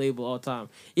label all time.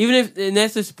 Even if, and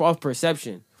that's just off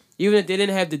perception. Even if they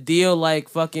didn't have the deal like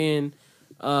fucking,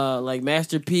 like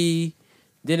Master P,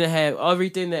 didn't have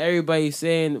everything that everybody's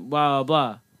saying, blah, blah,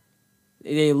 blah.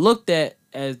 They looked at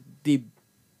as the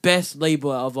best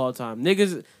label of all time.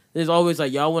 Niggas, there's always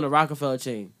like, y'all want a Rockefeller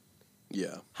chain.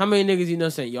 Yeah. How many niggas you know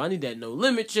saying, yo, I need that No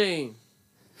Limit chain?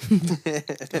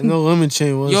 No Limit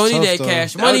chain was you tough, need that though.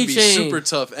 Cash That Money would be chain. super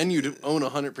tough, and you'd own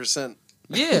 100%.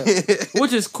 Yeah,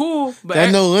 which is cool. But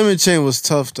that No Limit chain was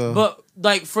tough though. But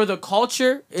like for the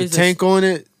culture, the tank on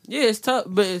it. Yeah, it's tough.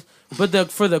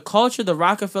 But for the culture, the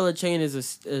Rockefeller chain is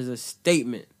a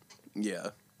statement. Yeah,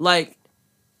 like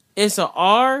it's a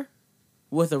R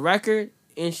with a record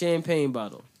and champagne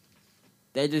bottle.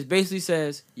 That just basically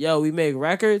says, "Yo, we make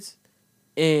records."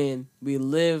 And we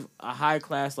live a high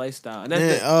class lifestyle. And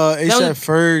that's A$AP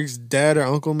Ferg's dad or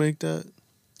uncle make that?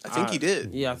 I think he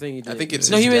did. Yeah, I think he did. I think it's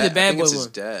no, his he made dad. the Bad Boy it's one. his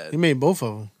dad. He made both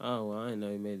of them. Oh well, I didn't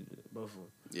know he made both of them.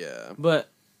 Yeah, but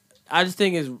I just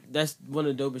think that's one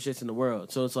of the dopest shits in the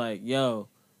world. So it's like, yo,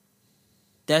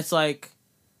 that's like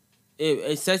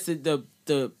it sets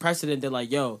the precedent that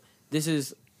like, yo, this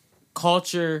is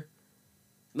culture,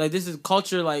 like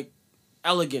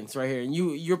elegance right here, and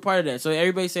you're part of that. So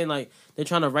everybody's saying like they're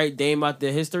trying to write Dame out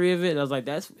the history of it, and I was like,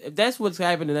 if that's what's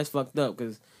happening, that's fucked up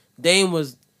because Dame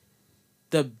was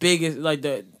the biggest, like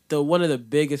the one of the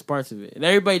biggest parts of it, and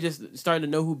everybody just starting to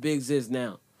know who Biggs is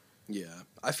now. Yeah,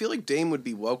 I feel like Dame would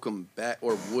be welcome back,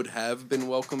 or would have been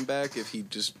welcome back if he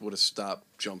just would have stopped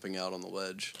jumping out on the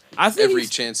ledge. I think every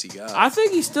chance he got. I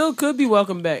think he still could be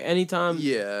welcome back anytime.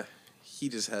 Yeah. He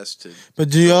just has to.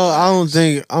 But do y'all? I don't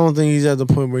think he's at the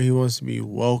point where he wants to be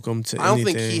welcome to anything. I don't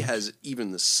think he has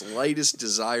even the slightest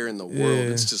desire in the world.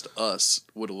 It's just us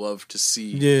would love to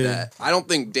see that. I don't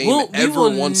think Dame ever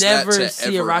wants that to ever happen. We will never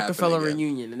see a Rockefeller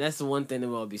reunion, and that's the one thing that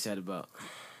we'll all be sad about.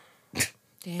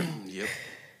 Damn. Yep.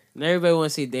 And everybody want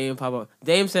to see Dame pop up.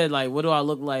 Dame said, like, what do I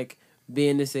look like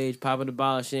being this age, popping a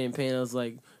bottle of champagne? I was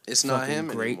like, it's not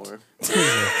him anymore.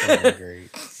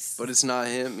 Great. But it's not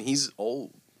him. He's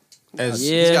old.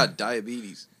 He's got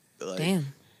diabetes. Like, damn.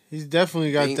 He's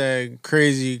definitely got that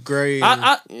crazy gray.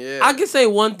 I can say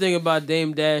one thing about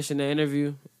Dame Dash in the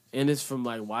interview, and it's from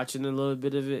like watching a little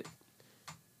bit of it.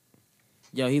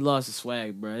 Yo, he lost his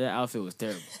swag, bro. That outfit was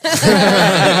terrible.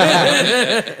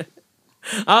 I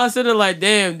was sitting there like,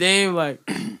 damn, Dame, like,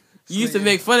 you used to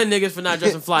make fun of niggas for not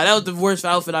dressing fly. That was the worst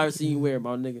outfit I ever seen you wear,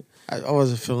 my nigga. I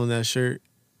wasn't feeling that shirt.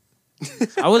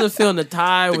 I wasn't feeling the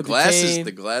tie with glasses, the chain.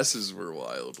 The glasses were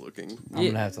wild looking. I'm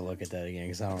gonna have to look at that again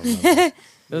because I don't remember.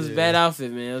 It was a bad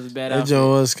outfit, man. It was a bad outfit. That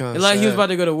joint was kind of like he was about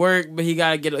to go to work, but he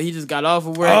just got off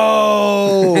of work.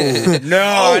 Oh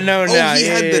no, no, no! He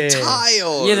had the tie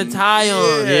on. Yeah, the tie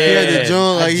on. Yeah, he had the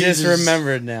joint. Like I he just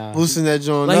remembered now. Boosting that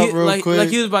joint up real quick. Like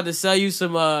he was about to sell you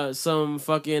some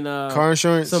fucking car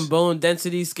insurance, some bone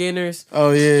density scanners. Oh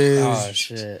yeah. Oh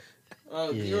shit.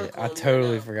 Yeah, I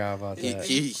totally forgot about that.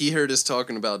 He heard us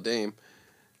talking about Dame.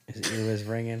 His ear was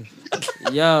ringing.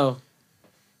 Yo.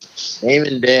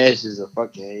 Damon Dash is a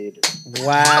fucking hater.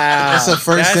 Wow. That's the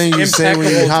first thing you say when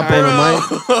you hop on the mic.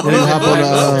 When you hop on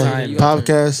the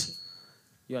podcast.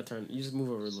 You got to turn. You just move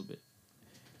over a little bit.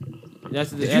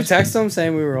 Did you text him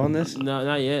saying we were on this? No,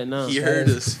 not yet. No. He heard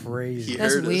us. Crazy.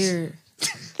 That's weird.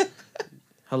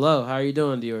 Hello, how are you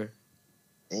doing, Dior?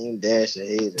 Dame Dash a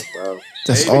hater, bro.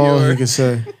 That's all he can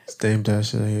say. It's Dame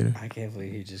Dash a hater. I can't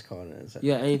believe he just called it.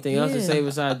 You got anything else to say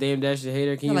besides Dame Dash a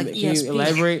hater? Can you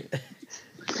elaborate?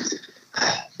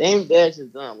 Dame Dash has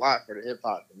done a lot for the hip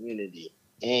hop community.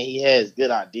 and he has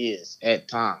good ideas at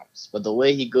times. But the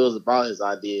way he goes about his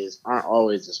ideas aren't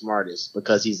always the smartest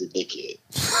because he's a dickhead.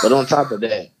 But on top of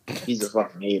that, he's a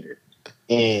fucking hater.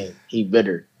 And he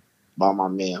bitter about my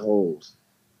man Hov.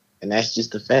 And that's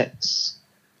just the facts.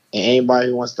 And anybody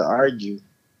who wants to argue,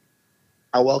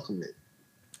 I welcome it.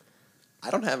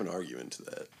 I don't have an argument to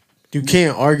that. You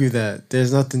can't argue that.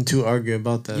 There's nothing to argue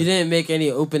about that. You didn't make any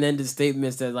open-ended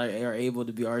statements that like are able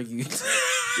to be argued.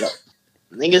 Yep.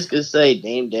 Niggas could say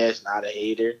Dame Dash not a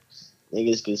hater.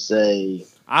 Niggas could say...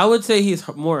 I would say he's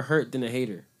more hurt than a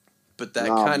hater. But that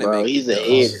kind of makes... He's a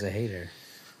hater. He's a hater.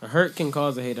 A hurt can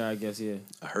cause a hater, I guess, yeah.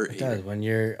 A hurt hater. Does. When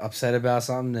you're upset about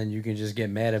something, then you can just get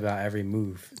mad about every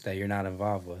move that you're not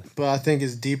involved with. But I think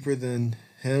it's deeper than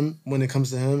him when it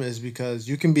comes to him is because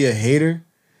you can be a hater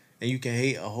and you can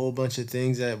hate a whole bunch of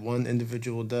things that one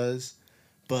individual does.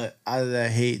 But out of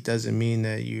that hate doesn't mean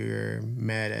that you're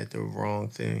mad at the wrong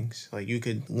things. Like, you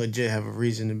could legit have a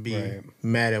reason to be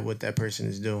mad at what that person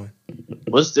is doing.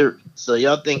 So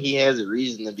y'all think he has a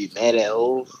reason to be mad at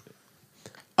Hov?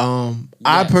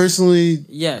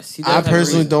 Yes. I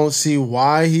personally don't see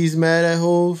why he's mad at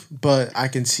Hov, but I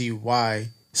can see why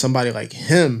somebody like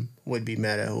him would be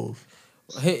mad at Hov.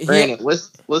 Brandon,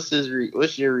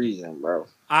 what's your reason, bro?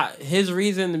 His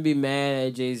reason to be mad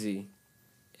at Jay-Z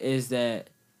is that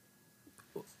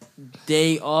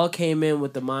they all came in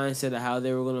with the mindset of how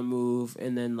they were gonna move,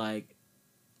 and then like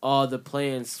all the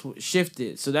plans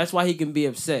shifted. So that's why he can be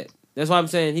upset. That's why I'm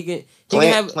saying he can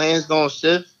have plans don't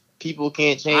shift. People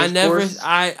can't change.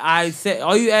 I said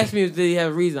all you asked me was did he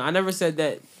have a reason. I never said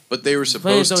that. But they were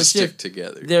supposed to stick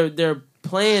together. Their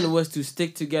plan was to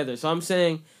stick together. So I'm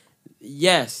saying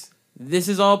yes, this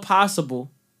is all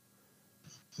possible.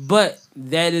 But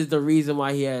that is the reason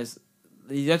why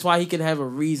that's why he can have a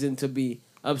reason to be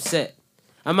upset.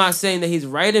 I'm not saying that he's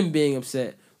right in being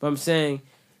upset, but I'm saying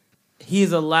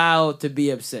he's allowed to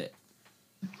be upset.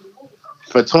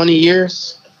 For 20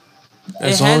 years?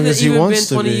 As long as he wants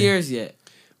to be. It hasn't even been 20 years yet.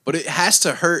 But it has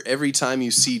to hurt every time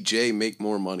you see Jay make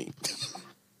more money.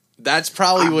 That's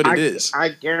probably what it is. I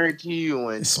guarantee you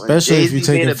especially when if you're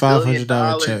taking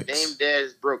 $500 checks. Dame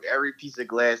Dash broke every piece of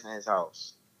glass in his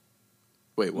house.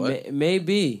 Wait, what?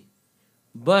 Maybe.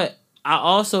 But I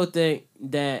also think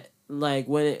that like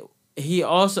I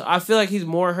feel like he's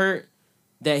more hurt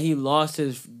that he lost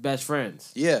his best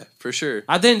friends. Yeah, for sure.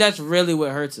 I think that's really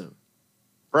what hurts him.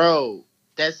 Bro,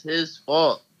 that's his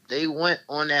fault. They went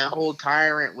on that whole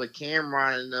tyrant with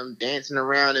Cameron and them dancing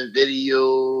around in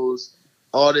videos,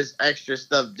 all this extra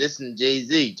stuff dissing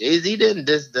Jay-Z. Jay-Z didn't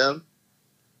diss them.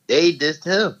 They dissed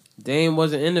him. Dame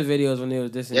wasn't in the videos when they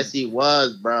was dissing. Yes, he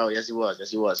was, bro. Yes, he was.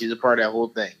 He's a part of that whole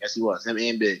thing. Yes, he was. Him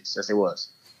and Biggs. Yes, he was.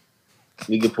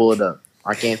 We can pull it up.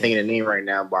 I can't think of the name right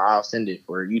now, but I'll send it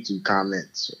for YouTube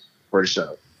comments for the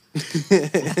show.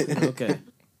 Okay.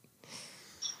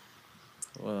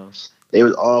 Well, they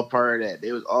was all part of that.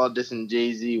 They was all dissing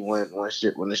Jay-Z when the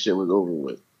shit was over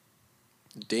with.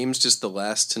 Dame's just the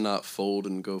last to not fold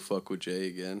and go fuck with Jay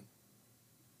again.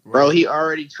 Bro, he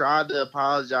already tried to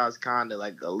apologize kinda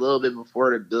like a little bit before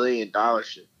the $1 billion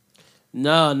shit.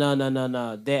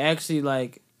 No. They actually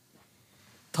like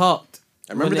talked.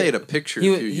 I remember they had a picture a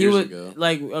few years ago.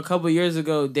 Like a couple years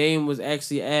ago, Dame was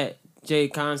actually at Jay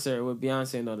concert with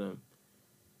Beyonce and all them.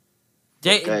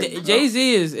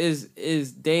 Jay-Z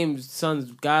is Dame's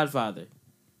son's godfather.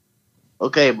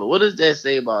 Okay, but what does that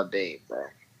say about Dame, bro?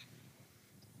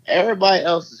 Everybody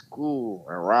else is cool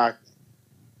and rocking.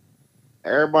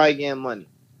 Everybody getting money.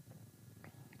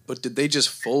 But did they just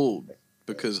fold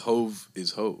because Hov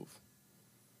is Hov?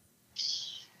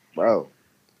 Bro,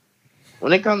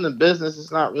 when it comes to business,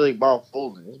 it's not really about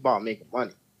folding. It's about making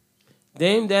money.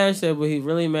 Dame Dash said what he's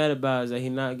really mad about is that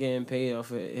he's not getting paid off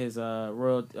of his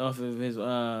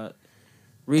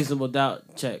reasonable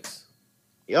doubt checks.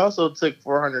 He also took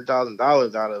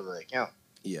 $400,000 out of the account.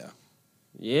 Yeah.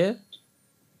 Yeah?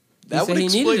 That would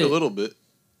explain a little bit.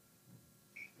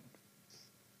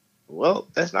 Well,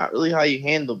 that's not really how you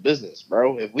handle business,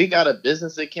 bro. If we got a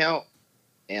business account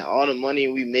and all the money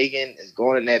we making is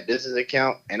going in that business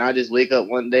account, and I just wake up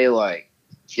one day like,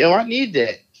 yo, I need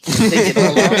that. Take it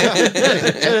all out.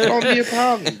 That's gonna be a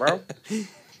problem, bro.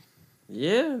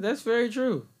 Yeah, that's very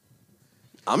true.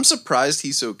 I'm surprised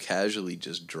he so casually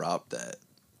just dropped that.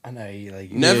 I know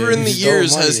never in the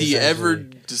years has he ever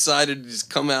decided to just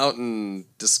come out and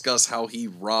discuss how he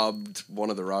robbed one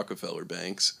of the Rockefeller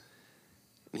banks.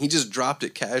 And he just dropped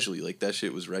it casually, like that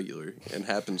shit was regular and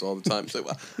happens all the time. So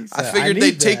I figured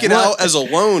they'd take it out as a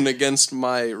loan against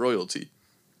my royalty.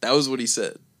 That was what he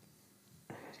said.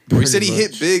 Or he said he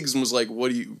hit Biggs and was like,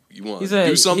 "What do you want?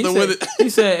 Do something with it?" He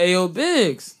said, "Hey, yo,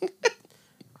 Biggs,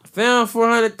 found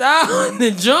 400,000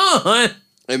 in John.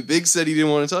 And Big said he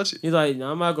didn't want to touch it. He's like,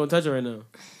 no, I'm not gonna touch it right now.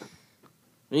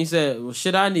 And he said, well,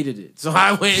 shit, I needed it, so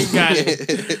I went and got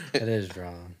it. It is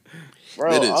drawn.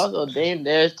 Bro, also Dame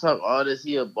Dash talk all this,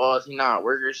 he a boss, he not a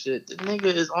worker shit. The nigga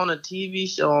is on a TV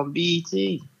show on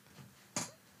BET.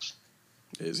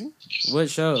 Is he? What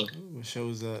show? What show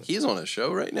is that? He's on a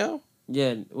show right now?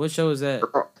 Yeah, what show is that?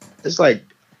 It's like,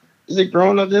 is it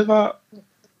Grown Up Hip Hop?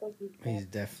 He's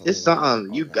definitely. It's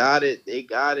something. You got it. They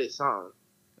got it. Something.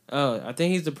 Oh, I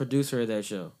think he's the producer of that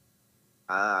show.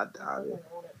 I doubt it.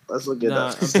 Let's look it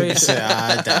up. I'm pretty sure.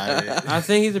 I doubt it. I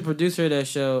think he's the producer of that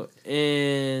show,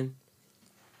 and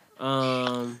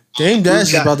Dame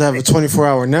Dash is about to have a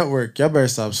 24-hour network. Y'all better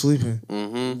stop sleeping.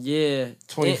 Mm-hmm. Yeah,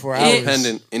 24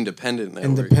 hours. Independent network.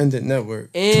 Independent network.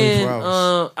 And 24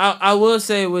 hours. I will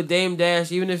say with Dame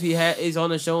Dash, even if he's on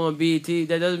the show on BET,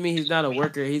 that doesn't mean he's not a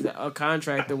worker. He's a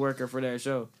contractor worker for that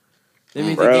show. That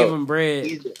means they give him bread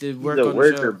to work on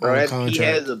the show. Bro. He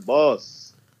has a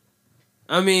boss.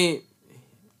 I mean,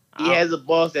 he has a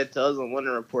boss that tells him when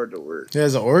to report to work. He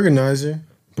has an organizer,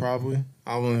 probably.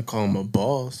 I wouldn't call him a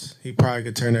boss. He probably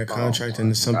could turn that contract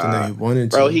into something that he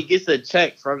wanted to. Bro, he gets a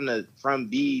check from BET,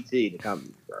 the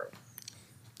company, bro.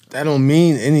 That don't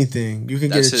mean anything. You can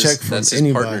get a check from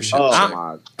anybody. Oh my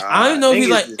God. I don't know if he's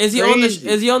like, is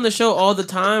he on the show all the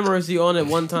time or is he on it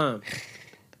one time?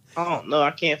 I don't know.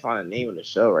 I can't find a name of the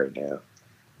show right now.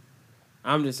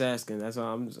 I'm just asking. That's why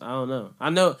I don't know.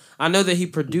 I know that he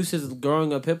produces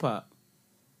Growing Up Hip Hop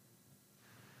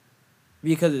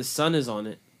because his son is on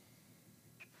it.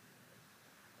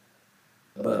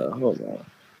 Hold on.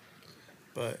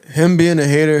 But him being a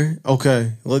hater,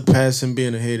 okay, look past him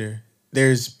being a hater.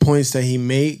 There's points that he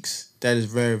makes that is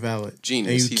very valid.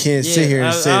 Genius. And you can't sit here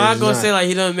and say I'm not going to say like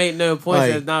he doesn't make no points.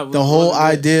 Like, that's not the whole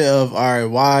idea of, all right,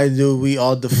 why do we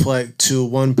all deflect to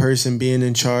one person being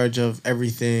in charge of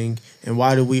everything? And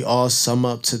why do we all sum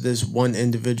up to this one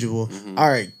individual? Mm-hmm. All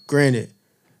right, granted,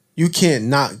 you can't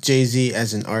knock Jay-Z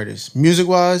as an artist.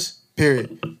 Music-wise,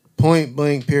 period. Point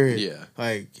blank, period. Yeah.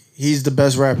 Like, he's the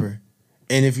best rapper.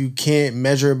 And if you can't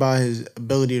measure by his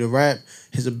ability to rap,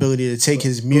 his ability to take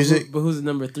his music. But who's the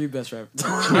number 3 best rapper?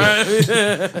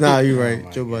 Nah, you're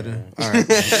right. Joe Budden. All right.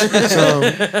 So,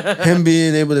 him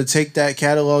being able to take that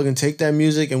catalog and take that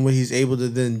music and what he's able to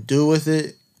then do with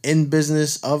it in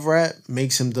business of rap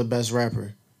makes him the best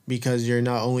rapper. Because you're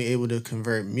not only able to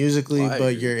convert musically,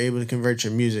 but you're able to convert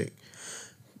your music.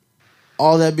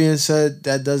 All that being said,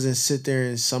 that doesn't sit there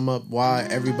and sum up why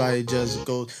everybody just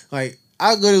goes. Like,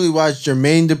 I literally watched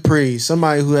Jermaine Dupri,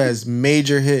 somebody who has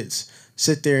major hits,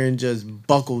 sit there and just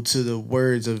buckle to the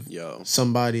words of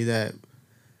somebody that,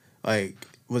 like,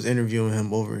 was interviewing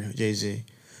him over Jay-Z.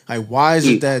 Like, why is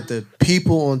it that the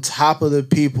people on top of the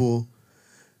people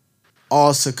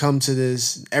all succumb to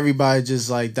this? Everybody just,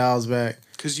 like, dials back.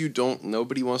 Because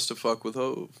nobody wants to fuck with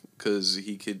Hov. Because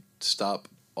he could stop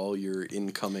all your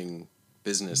incoming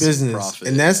business and profit.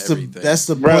 And that's the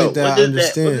point that I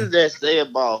understand. What does that say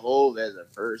about Hov as a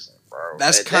person, bro?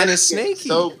 That's kind of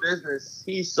snaky.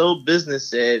 He's so business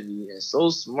savvy and so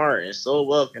smart and so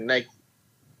well connected.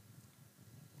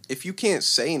 If you can't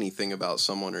say anything about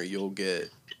someone, or you'll get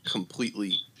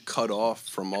completely cut off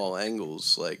from all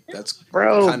angles, like that's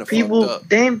kind of fucked up.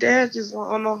 Dame Dash is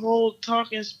on the whole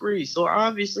talking spree, so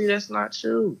obviously that's not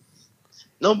true.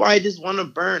 Nobody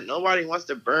wants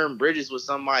to burn bridges with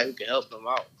somebody who can help them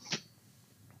out.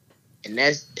 And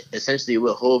that's essentially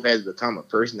what Hov has become, a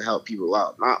person to help people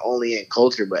out, not only in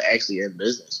culture, but actually in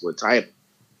business with title.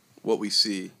 What we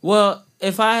see. Well,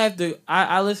 if I have to,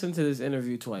 I listened to this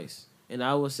interview twice, and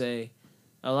I will say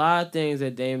a lot of things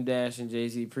that Dame Dash and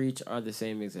Jay-Z preach are the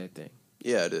same exact thing.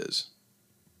 Yeah, it is.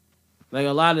 Like,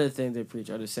 a lot of the things they preach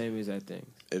are the same exact things.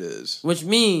 It is. Which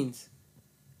means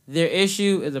their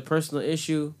issue is a personal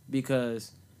issue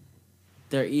because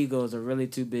their egos are really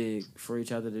too big for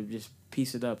each other to just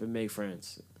piece it up and make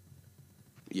friends.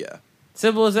 Yeah.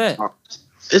 Simple as that.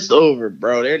 It's over,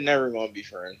 bro. They're never going to be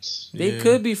friends. They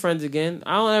could be friends again.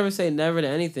 I don't ever say never to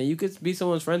anything. You could be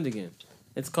someone's friend again.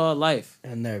 It's called life.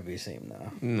 It'll never be the same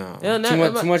now. No.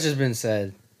 Too much has been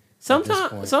said.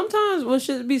 Sometimes when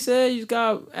shit be said, you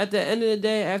got at the end of the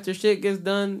day, after shit gets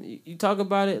done, you talk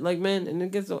about it like, man, and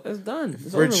it's done.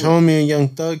 It's Rich Homie and Young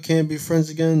Thug can't be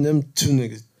friends again. Them two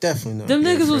niggas definitely not. Them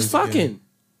niggas was fucking.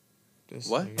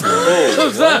 What?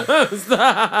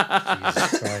 Stop.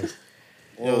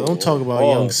 Yo, don't talk about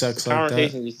young sex like that.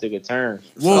 Conversation just took a turn.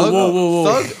 Whoa.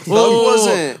 Thug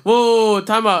wasn't. Whoa,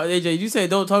 time out, AJ. You said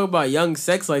don't talk about young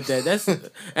sex like that. That's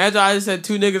after I just said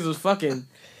two niggas was fucking.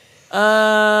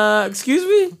 Excuse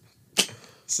me?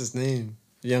 What's his name?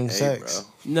 Young Sex.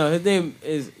 Bro. No, his name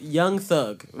is Young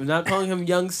Thug. We're not calling him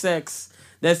Young Sex.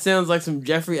 That sounds like some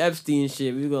Jeffrey Epstein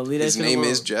shit. We're gonna leave that. His shit name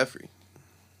alone. is Jeffrey.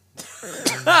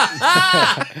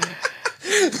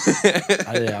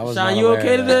 Sean, you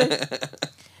okay today?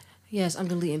 Yes, I'm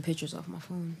deleting pictures off my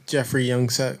phone. Jeffrey Young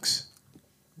Sex.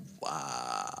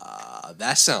 Wow,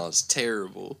 that sounds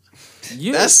terrible.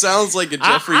 That sounds like a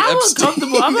Jeffrey Epstein.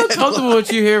 I'm uncomfortable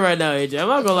with you here right now, AJ. I'm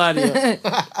not gonna lie to you.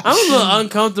 I'm a little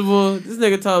uncomfortable. This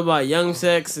nigga talking about Young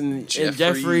Sex and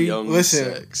Jeffrey. Young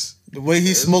Listen, Sex. the way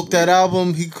he smoked that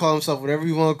album, he called himself whatever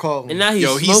you want to call him. And now he's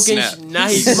smoking. Now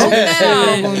he's smoked smoking that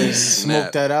album. He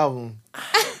smoked that album.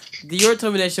 Dior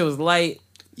told me that shit was light.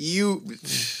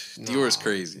 Dior's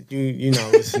crazy. You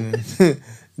not listening.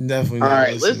 Definitely not. All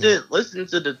right, listening. listen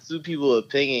to the two people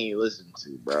opinion you listen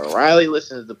to, bro. Riley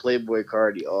listens to Playboy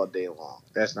Cardi all day long.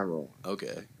 That's number one.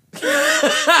 Okay.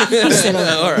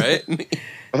 All right.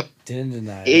 Didn't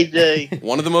deny AJ,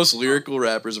 one of the most lyrical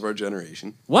rappers of our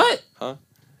generation. What? Huh?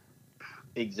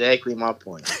 Exactly my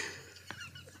point.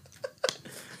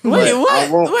 Wait,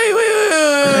 what? Wait.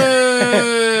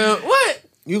 What?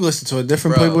 You listen to a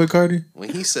different Playboy Cardi? When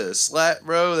he says slat,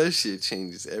 bro, that shit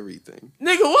changes everything.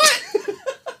 Nigga, what?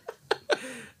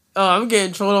 Oh, I'm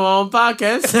getting trolled on my own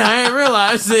podcast. I ain't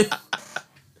realized it.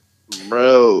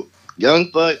 Bro,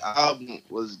 Young Thug album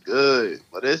was good,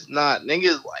 but it's not.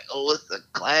 Niggas like, oh, it's a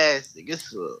classic.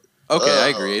 It's a... Okay, I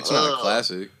agree. It's not a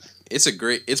classic.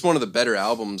 It's one of the better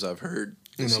albums I've heard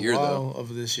this year, though.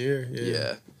 Of this year,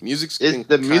 yeah. Music's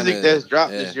the music that's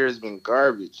dropped this year has been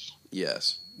garbage.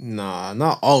 Yes. Nah,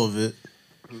 not all of it.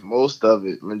 Most of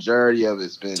it, majority of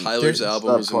it's been. Tyler's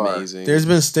album was amazing. There's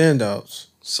been standouts.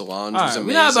 Solange was amazing.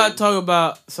 We're not about to talk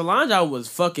about Solange album was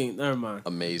fucking. Never mind.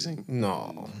 Amazing.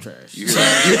 No. Trash. You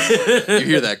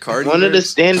hear that Cardi? One of the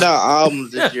standout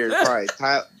albums this year is probably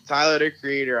Tyler the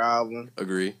Creator album.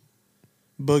 Agree.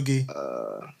 Boogie.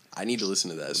 I need to listen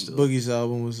to that still. Boogie's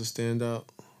album was a standout.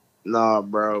 Nah,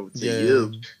 bro. To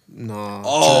you. Nah.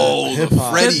 Oh, hip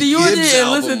hop. Because you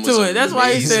didn't listen to it. That's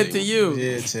why he said to you.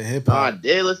 Yeah, to hip Nah, hop. I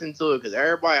did listen to it because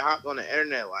everybody hopped on the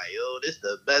internet like, yo, this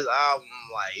the best album.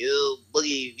 Like, yo,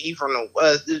 Boogie, he from the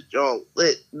West. This joint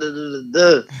lit. Duh, duh,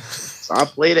 duh, duh. So I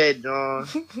played that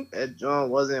joint. That joint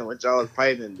wasn't what y'all was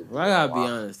piping. Well, I gotta be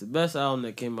honest. The best album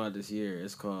that came out this year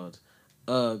is called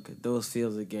Ugh, Those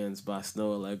Feels Against by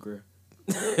Snow Allegra.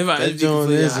 That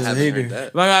joint is a hater.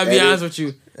 If I gotta be honest with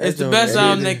you, it's the best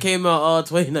album that came out all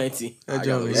 2019. That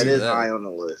is high on the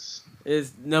list.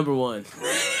 It's number one.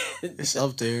 It's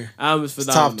up there. Album is It's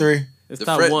phenomenal. top 3. It's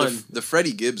top one. The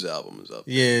Freddie Gibbs album is up.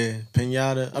 Yeah,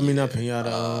 Pinata. I mean, not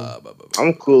Pinata.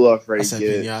 I'm cool off Freddie I said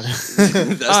Gibbs.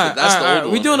 Pinata. That's the old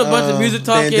one. We're doing a bunch of music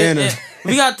talking. Bandana. And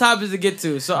we got topics to get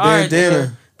to. So, all right.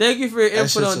 Bandana. Thank you for your That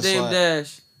input shit's on a Dame slap.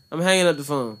 Dash. I'm hanging up the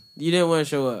phone. You didn't want to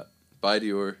show up. Bye,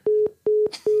 Dior.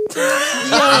 He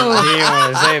didn't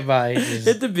want to say bye. He just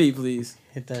Hit the beat, please.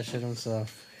 hit that shit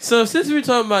himself. So since we were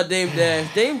talking about Dame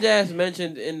Dash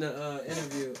mentioned in the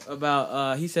interview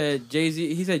about he said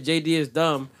JD is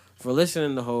dumb for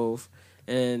listening to Hove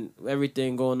and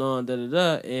everything going on,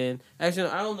 and actually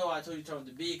I don't know why I told you to turn up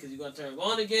the beat because you're gonna turn it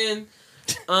on again.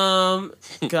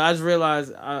 Cause I just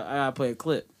realized I gotta play a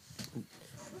clip.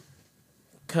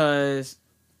 Cause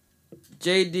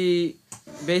JD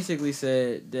basically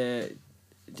said that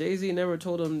Jay-Z never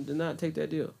told him to not take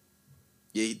that deal.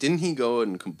 Yeah, didn't he go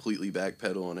and completely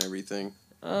backpedal on everything?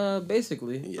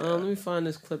 Basically. Yeah. Let me find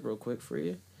this clip real quick for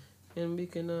you, and we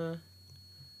can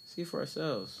see for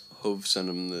ourselves. Hove sent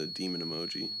him the demon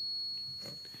emoji.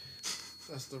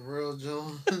 That's the real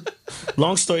John.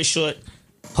 Long story short,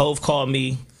 Hove called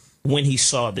me when he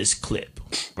saw this clip,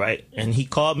 right? And he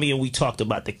called me and we talked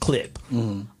about the clip.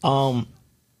 Mm-hmm.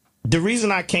 The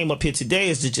reason I came up here today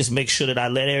is to just make sure that I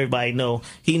let everybody know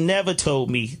he never told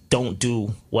me don't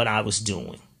do what I was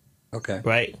doing. Okay.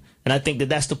 Right? And I think that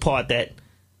that's the part that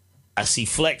I see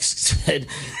Flex said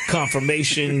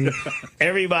confirmation.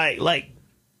 Everybody, like,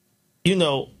 you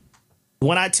know,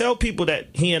 when I tell people that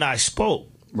he and I spoke,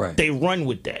 right, they run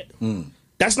with that.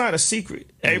 That's not a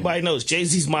secret. Everybody knows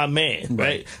Jay-Z's my man,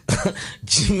 right?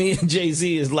 Me and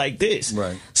Jay-Z is like this.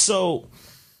 Right. So,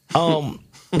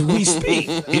 we speak,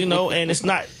 you know, and it's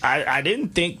not, I didn't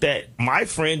think that my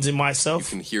friends and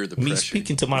myself, you can hear the me pressure.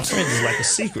 speaking to my friends is like a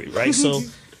secret, right? So,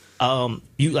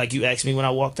 you asked me when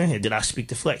I walked in here, did I speak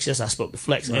to Flex? Yes, I spoke to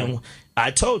Flex. Right. And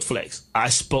I told Flex, I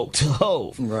spoke to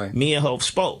Hove. Right. Me and Hove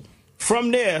spoke.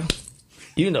 From there,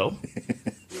 you know,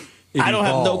 I don't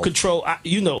have no control,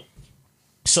 you know.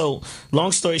 So,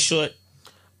 long story short.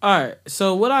 All right.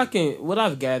 So what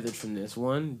I've gathered from this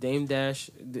one, Dame Dash,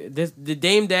 the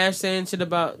Dame Dash saying shit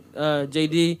about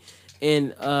JD,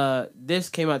 and this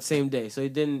came out the same day, so he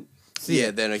didn't see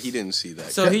it. Then he didn't see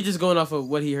that. So he just going off of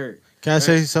what he heard. Can I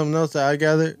say something else that I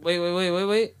gathered?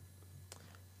 Wait.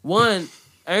 One,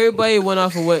 everybody went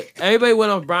off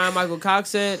Brian Michael Cox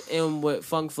said and what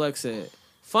Funk Flex said.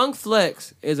 Funk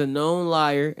Flex is a known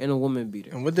liar and a woman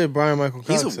beater. And what did Brian Michael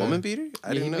Cox say? He's a woman beater?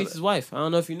 I didn't know he beats his wife. I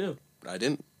don't know if you knew. I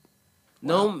didn't.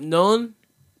 Known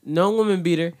woman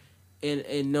beater and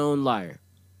a known liar.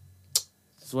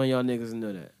 Just one of y'all niggas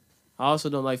know that. I also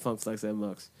don't like Funk Flex that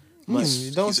much.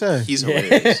 You don't say. He's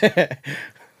hilarious.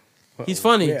 He's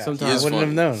funny sometimes. I wouldn't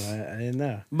have known. I didn't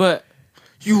know. But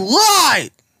you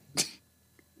lied.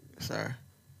 Sorry.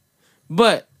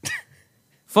 But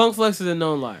Funk Flex is a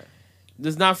known liar.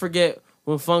 Does not forget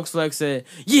when Funk Flex said,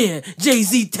 "Yeah,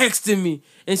 Jay-Z texted me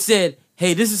and said,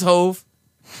 hey, this is Hove."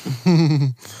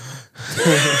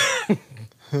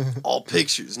 All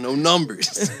pictures, no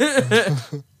numbers.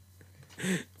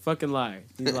 Fucking liar.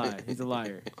 He's lying. He's a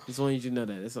liar. Just want you to know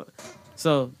that.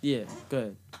 So, yeah, go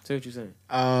ahead. Say what you're saying.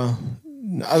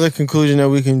 The other conclusion that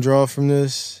we can draw from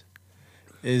this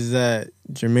is that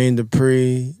Jermaine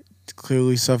Dupri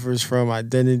clearly suffers from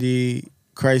identity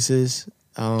crisis.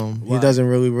 He doesn't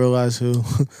really realize who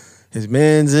his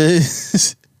mans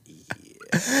is.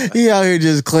 He out here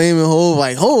just claiming Hov,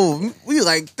 we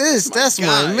like this. That's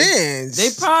my mans. They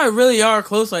probably really are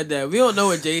close like that. We don't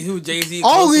know who Jay-Z.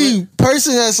 Only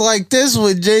person that's like this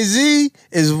with Jay-Z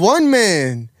is one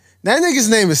man. That nigga's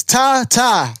name is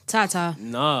Tata.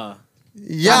 Nah.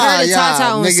 Yeah,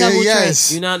 nigga.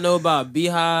 Yes. You not know about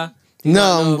Beehive?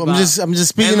 No, I'm just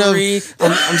speaking Emery.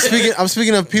 I'm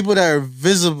speaking of people that are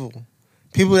visible,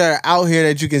 people that are out here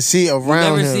that you can see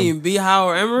around. You never seen Beehive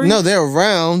or Emery? No, they're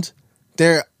around.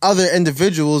 They're other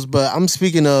individuals, but I'm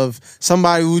speaking of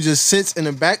somebody who just sits in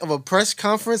the back of a press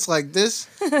conference like this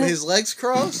with his legs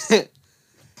crossed. That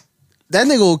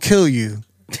nigga will kill you.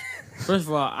 First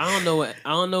of all, I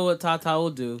don't know what Tata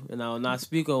will do, and I will not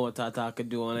speak on what Tata could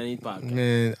do on any podcast.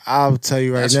 Man, I'll tell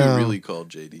you right That's now. who really called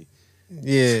JD.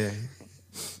 Yeah.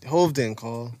 Hov didn't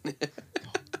call.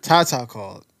 Tata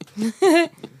called.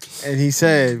 And he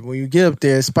said, when you get up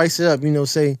there, spice it up,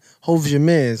 say, Hov's your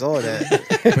mans, all that.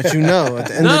 But at the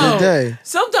end of the day.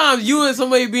 Sometimes you and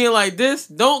somebody being like this,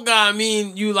 don't God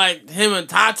mean you like him and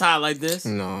Tata like this.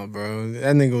 No, bro.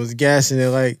 That nigga was gassing it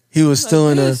like he was still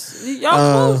in Y'all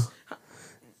close.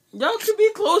 Y'all could be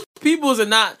close peoples and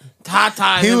not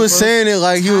Tata. He was saying it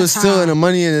like he was still in a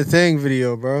Money in the Thing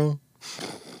video, bro.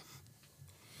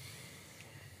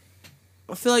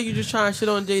 I feel like you just trying to shit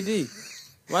on JD.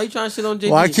 Why you trying to shit on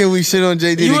JD? Why can't we shit on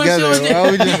JD together? You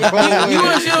want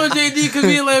to shit on JD because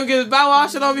me and let him get his Bow Wow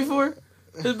shit on before?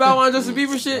 His Bow Wow and Justin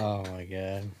Bieber shit? Oh my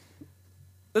god.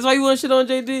 That's why you want to shit on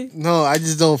JD? No, I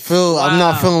just don't feel. Wow. I'm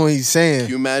not feeling what he's saying. Can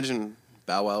you imagine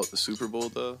Bow Wow at the Super Bowl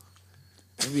though?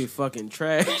 That'd be fucking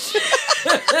trash.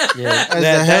 Yeah,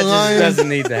 that just doesn't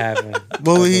need to happen.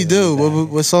 What would he do?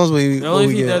 What songs would he? Only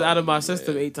if he does Out of My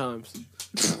System 8 times.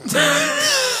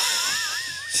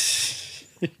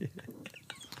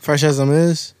 Fresh as I'm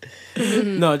is?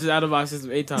 No, just Out of My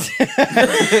System 8 times. It's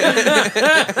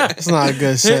not a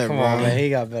good set, Come bro. on, man.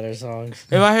 He got better songs.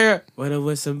 If I hear "When I'm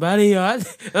with somebody,"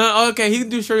 okay, he can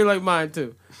do "Shorty Like Mine"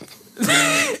 too.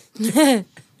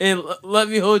 And "Let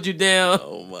Me Hold You Down."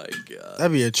 Oh my god,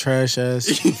 that'd be a trash ass.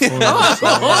 That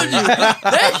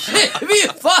shit be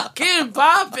fucking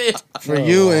popping for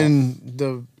you and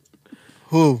the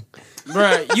who,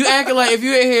 bruh. You acting like if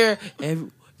you in here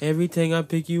everything I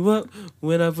pick you up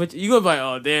when I put you gonna be like,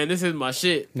 oh damn, this is my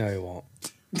shit. No, you won't.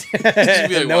 Be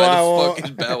like, no, why the fuck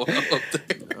is Bow Wow up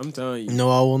there? I'm telling you.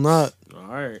 No, I will not. All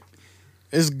right,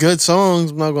 it's good songs.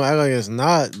 I'm not gonna act like it's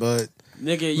not, but.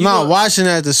 Nigga, I'm not watching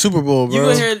that at the Super Bowl, bro.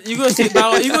 You gonna see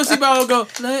Bow Wow go,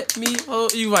 let me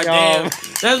hold you like, damn,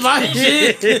 that's my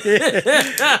shit.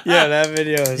 Yeah, that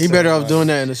video is he better off doing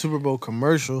that in the Super Bowl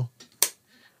commercial.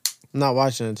 I'm not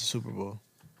watching it at the Super Bowl.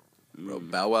 Bro,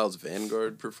 Bow Wow's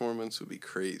Vanguard performance would be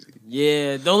crazy.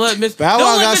 Yeah, don't let Bow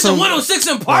Wow got Mr. 106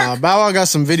 in Park. Bow Wow got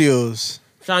some videos.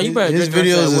 Sean, you better his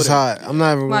videos is hot. I'm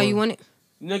not even. Why you want it?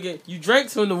 Nigga, you drank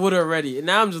some of the water already, and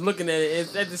now I'm just looking at it.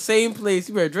 It's at the same place.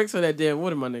 You better drink some of that damn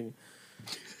water, my nigga.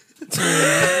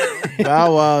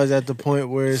 Bow Wow is at the point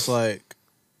where it's like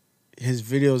his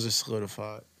videos are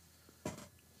solidified.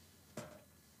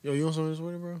 Yo, you want some of this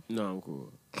water, bro? No, I'm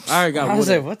cool. I already got water. I was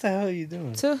like, what the hell are you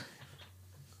doing?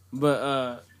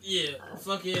 But yeah,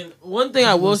 fucking one thing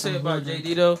I will say about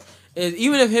JD though is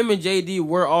even if him and JD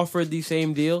were offered the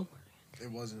same deal, it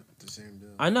wasn't the same deal.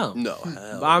 I know. No,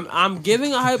 I'm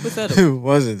giving a hypothetical. It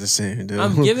wasn't the same deal.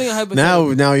 I'm giving a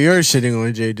hypothetical. Now you're shitting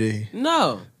on JD.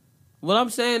 No, what I'm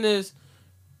saying is,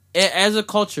 as a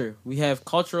culture, we have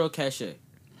cultural cachet.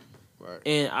 Right.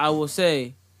 And I will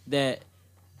say that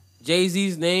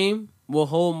Jay-Z's name will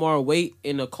hold more weight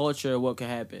in the culture of what could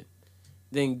happen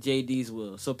than JD's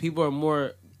will. So people are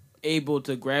more able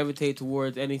to gravitate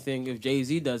towards anything if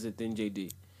Jay-Z does it than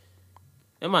JD.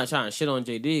 I'm not trying to shit on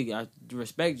JD. I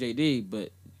respect JD,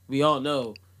 but we all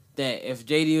know that if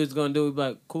JD was going to do it, we'd be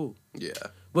like, cool. Yeah.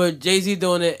 But Jay-Z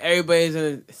doing it, everybody's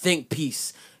going to think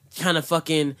peace. Trying to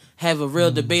fucking have a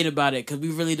real debate about it because we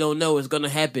really don't know what's going to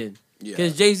happen.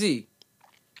 Because Jay-Z's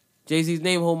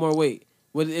name hold more weight.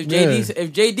 But if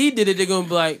JD did it, they're going to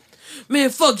be like, man,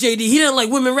 fuck JD. He doesn't like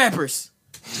women rappers.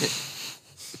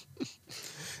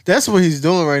 That's what he's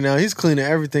doing right now. He's cleaning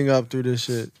everything up through this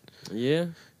shit. Yeah.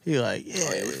 He like,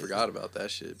 Oh, yeah, we forgot about that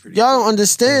shit. Y'all don't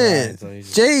understand.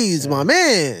 Jay's my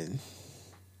man.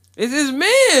 It's his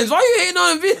man's. Why you hating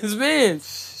on him being his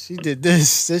man's? She did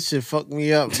this. This shit fucked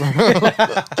me up, bro. Do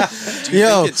you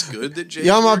think it's good that Jay's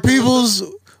y'all my peoples,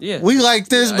 we like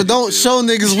this, but don't show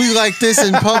niggas we like this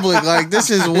in public. Like,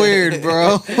 this is weird,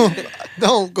 bro.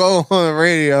 Don't go on the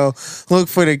radio, look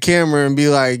for the camera and be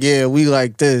like, yeah, we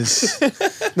like this.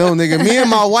 No, nigga, me and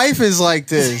my wife is like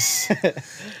this.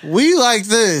 We like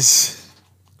this.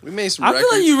 We made some I feel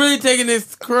like you really taking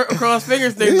this cross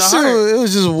fingers thing to heart. It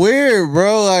was just weird,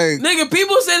 bro. Like, nigga,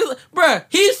 people said, bruh,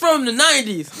 he's from the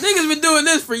 90s. Niggas been doing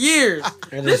this for years.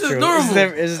 This is normal.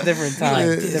 It's a different time,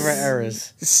 different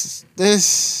eras.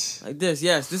 This. Like this,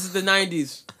 yes. This is the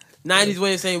 90s. 90s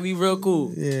way of saying we real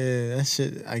cool. Yeah, that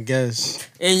shit, I guess.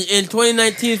 And in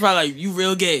 2019, it's probably like, you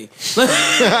real gay.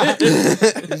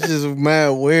 It's just mad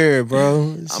weird, bro.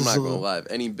 I'm not gonna lie.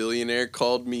 If any billionaire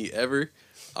called me ever,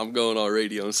 I'm going on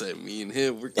radio and saying, me and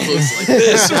him, we're close like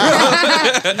this, bro.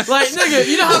 Like, nigga,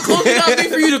 you know how close it gotta be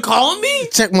for you to call me?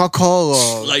 Check my call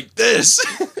log. Like this.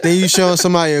 Then you show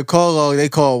somebody a call log, they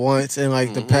called once in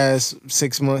like the past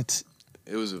 6 months.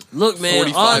 It was a look, man,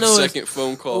 45-second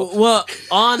phone call. Well,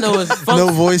 all I know is no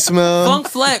voicemail.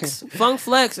 Funk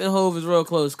Flex and Hove is real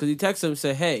close because he texted him and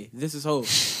said, hey, this is Hove.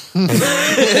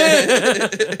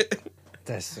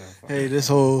 That's so funny. Hey, this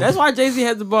Hove. That's why Jay-Z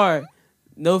had the bar.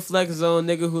 No flex zone,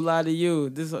 nigga who lied to you.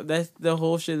 That's the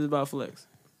whole shit is about flex.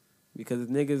 Because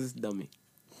niggas is dummy.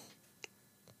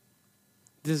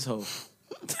 This is Hove.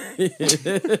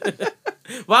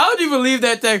 Why would you believe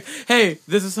that text? Hey,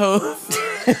 this is Hove.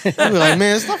 I'd be like,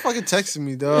 man, stop fucking texting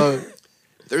me, dog.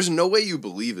 There's no way you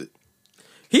believe it.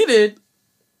 He did.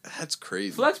 That's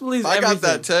crazy. Flex believes if I everything. got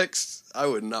that text, I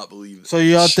would not believe it. So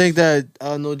y'all think that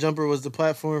No Jumper was the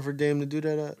platform for Dame to do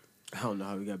that at? I don't know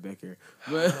how we got back here.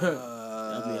 But,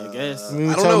 I guess. I mean,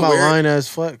 we're talking about lying as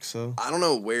Flex, so. I don't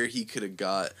know where he could have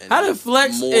got how did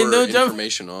Flex more and No Jumper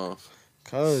information off.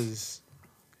 Cause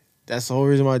that's the whole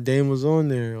reason why Dame was on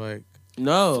there. Like,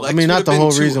 no, Flex I mean not the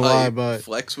whole reason why, hype. but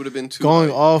Flex would have been too going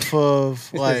hype. off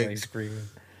of like screaming.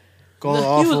 Going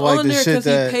off of like the shit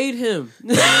that he paid him.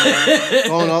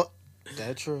 Going off.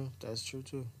 That's true. That's true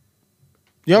too.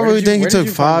 Y'all really think he took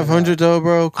 500 though,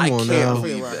 bro? Come on now.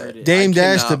 Believe that. Dame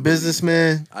Dash, the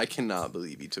businessman. I cannot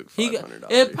believe he took $500.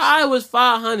 It probably was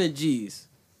 500 G's.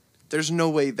 There's no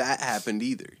way that happened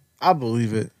either. I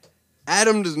believe it.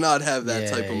 Adam does not have that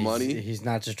type of money. He's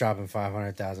not just dropping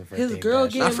 $500,000 for his Dame girl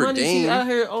Dash. getting money. She's out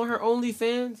here on her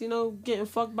OnlyFans, you know, getting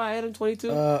fucked by Adam 22.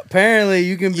 Apparently,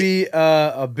 you can be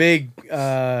a big,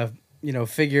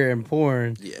 figure in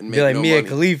porn. Yeah, and be make like no Mia money.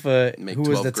 Khalifa, Make who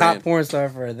was the 12 top grand. porn star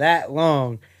for that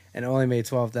long and only made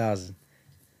 $12,000.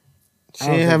 She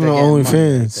ain't having no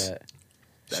OnlyFans.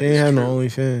 She ain't had no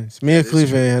OnlyFans. Mia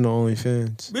Khalifa ain't had no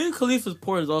OnlyFans. Mia Khalifa's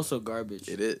porn is also garbage.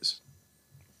 It is.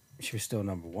 She was still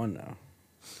number one though.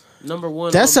 Number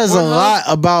one. That says a lot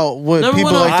about what Number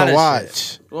people one like to on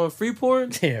watch. On free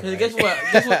porn? Yeah, right. Guess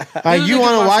what? Like, you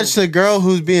want to watch the girl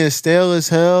who's being stale as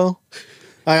hell?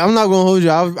 Like, I'm not gonna hold you.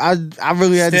 I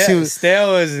really had to see what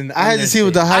stale is an. I had to see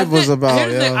what the hype was about.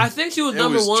 Here's the thing, I think she was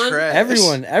number one.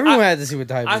 Everyone had to see what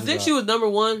the hype was about. I think she was number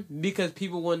one because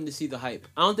people wanted to see the hype.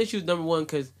 I don't think she was number one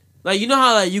because, like, you know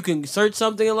how like you can search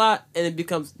something a lot and it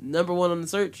becomes number one on the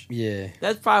search. Yeah,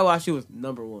 that's probably why she was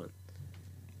number one.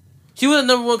 She wasn't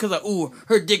number one because, like, ooh,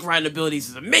 her dick riding abilities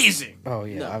is amazing. Oh,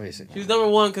 yeah, obviously. She was number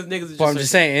one because niggas is just... Well, I'm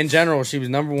just saying, in general, she was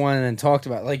number one and talked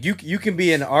about... Like, you can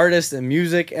be an artist in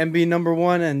music and be number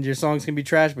one, and your songs can be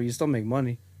trash, but you still make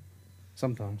money.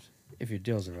 Sometimes. If your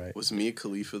deals are right. Was Mia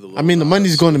Khalifa the... I mean, the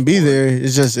money's going to be there.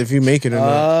 It's just if you make it or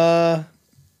not.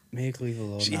 Mia Khalifa,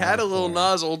 Lil She Nas had a Lil porn.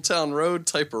 Nas Old Town Road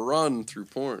type of run through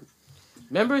porn.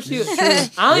 Remember she was...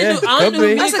 I only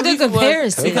knew That's a good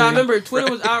comparison. Because I remember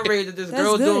Twitter was outraged that this That's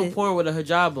girl was doing good. porn with a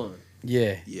hijab on.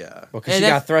 Yeah. Yeah. Because And she got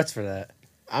that's- threats for that.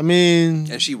 I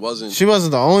mean... And she wasn't... She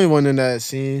wasn't the only one in that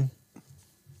scene.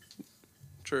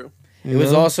 True. It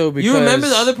was also because... You remember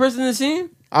the other person in the scene?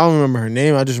 I don't remember her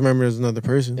name. I just remember it was another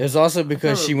person. It was also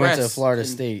because she went to Florida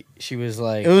State. She was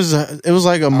like, it was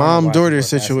like a mom daughter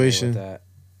situation.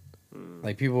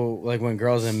 Like people, like when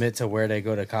girls admit to where they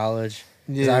go to college.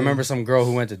 Yeah. I remember some girl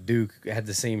who went to Duke had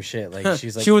the same shit. Like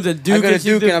she's like, she went to Duke. I go to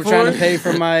Duke and I'm porn? trying to pay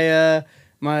for my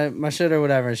my shit or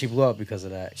whatever, and she blew up because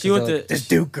of that. She went like, to this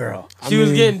Duke girl. She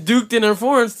was getting duked in her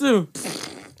foreigns too.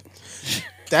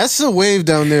 That's the wave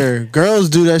down there. Girls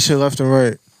do that shit left and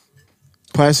right.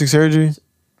 Plastic surgery.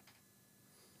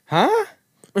 Huh?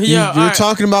 Yeah, you're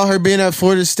talking about her being at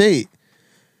Florida State.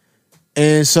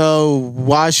 And so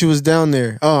why she was down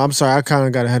there? Oh, I'm sorry. I kind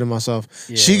of got ahead of myself.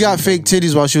 Yeah, she got fake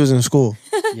titties while she was in school.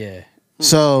 Yeah.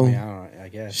 So I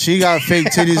guess she got fake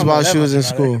titties while she was in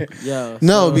school. Yeah.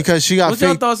 No, because she got what's fake.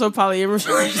 your thoughts on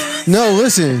polyamory? No,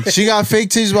 listen. She got fake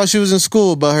titties while she was in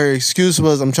school, but her excuse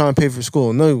was, "I'm trying to pay for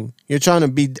school." No, you're trying to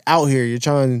be out here. You're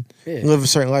trying to live a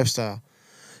certain lifestyle.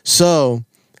 So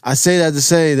I say that to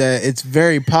say that it's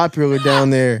very popular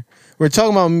down there. We're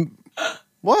talking about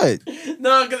what?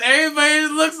 No, because everybody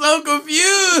just looks so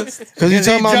confused. Because you're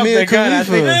talking about me and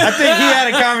Khalifa. I think he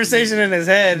had a conversation in his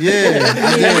head. Yeah.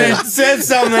 And then said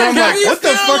something. I'm like, what the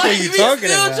fuck are you talking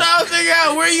still about? trying to figure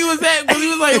out where you was at because he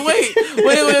was like, wait.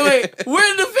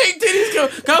 Where did the fake titties come?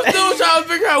 'Cause I'm still trying to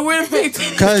figure out where the fake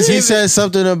titties Because he said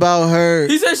something about her.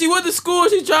 He said she went to school.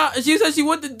 She said she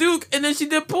went to Duke and then she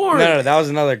did porn. No, that was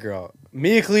another girl.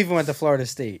 Mia Khalifa went to Florida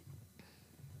State.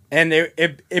 And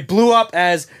it blew up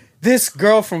as this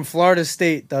girl from Florida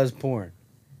State does porn.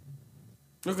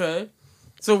 Okay.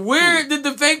 So where did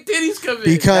the fake titties come in?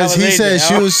 Because she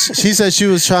said she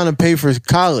was trying to pay for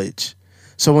college.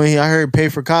 So when I heard pay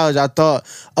for college, I thought,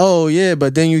 oh yeah,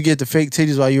 but then you get the fake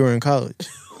titties while you were in college.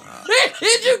 Where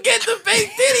did you get the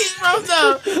fake titties from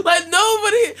though? Like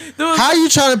nobody. How you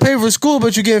trying to pay for school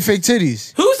but you getting fake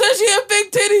titties? Who said she had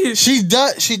fake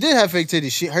titties? She did have fake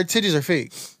titties. Her titties are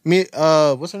fake.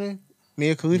 What's her name?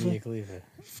 Mia Khalifa. Mia Khalifa.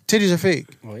 Titties are fake.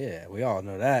 Well, yeah, we all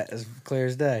know that. It's clear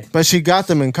as day. But she got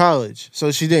them in college, so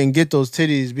she didn't get those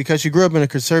titties because she grew up in a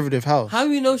conservative house. How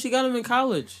do you know she got them in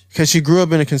college? Because she grew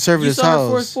up in a conservative you saw house.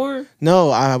 Her first porn?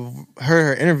 No, I heard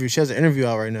her interview. She has an interview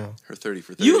out right now. Her 30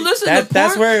 for 30. You listen to porn?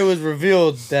 That's where it was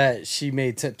revealed that she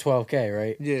made $12K,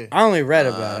 right? Yeah. I only read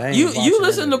about it. You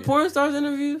listen to porn stars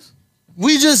interviews?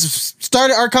 We just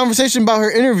started our conversation about her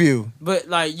interview. But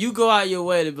like you go out your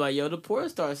way to be like, yo, the porn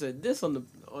star said this on the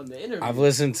interview. I've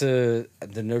listened to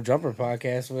the No Jumper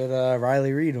podcast with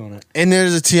Riley Reid on it. And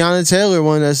there's a Tiana Taylor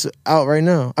one that's out right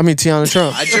now. I mean, Tiana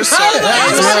Trump. I just saw that.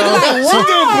 I was like,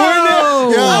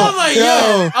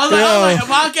 a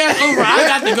podcast over. I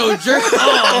got to go jerk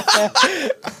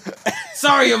off.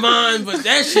 Sorry, Amon, but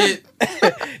that shit.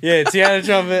 Yeah, Tiana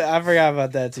Trump. I forgot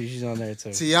about that too. She's on there too.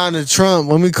 Tiana Trump.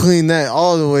 Let me clean that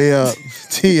all the way up.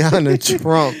 Tiana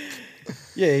Trump.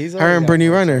 Yeah, he's her and Brittany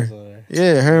Renner.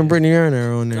 Yeah, her and Brittany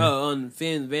Renner are on there. Oh, on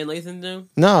Van Lathan joint?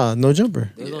 Nah, No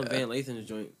Jumper. They was on Van Lathan's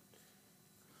joint.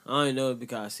 I don't know it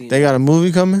because I seen. They got a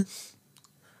movie coming.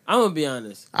 I'm gonna be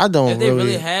honest. I don't. If they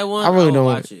really had one, I really would don't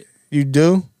watch it. You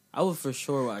do? I would for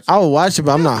sure watch it. I would watch it,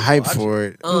 but I'm not hyped for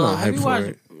it. I'm not hyped for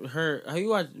it. Have you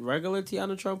watched regular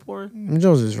Tiana Trump porn? Them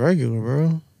Jones is regular,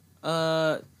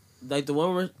 bro. Like the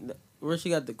one where she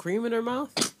got the cream in her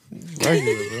mouth.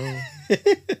 Regular, bro.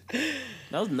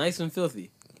 That was nice and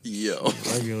filthy. Yo.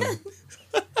 Regular.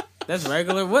 That's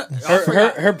regular. What?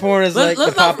 Her porn is like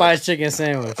the Popeyes chicken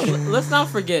sandwich. Let's not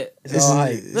forget. Let's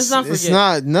not forget. It's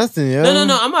not nothing, yo.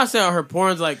 No. I'm not saying her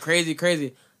porn's like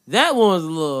crazy. That one was a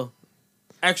little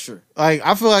extra. Like,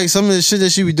 I feel like some of the shit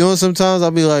that she be doing sometimes, I'll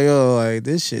be like, oh, like,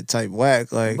 this shit type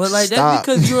whack. Like, but like stop.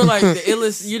 that's because you're like the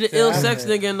illest, you're the ill sex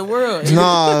nigga in the world.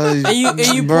 Nah, and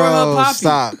you bro, Pornhub Poppy.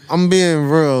 Stop. I'm being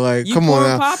real. Like, You come on Pornhub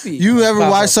now. Poppy. You ever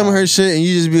watch some of her shit and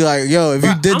you just be like, yo, if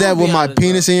you did that with my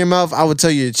penis in your mouth, I would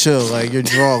tell you to chill. Like, you're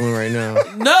drawing right now.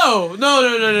 No.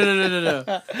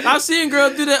 I've seen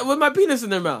girls do that with my penis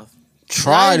in their mouth.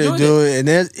 Try to do it, and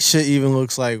that shit even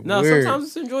looks like No, weird. sometimes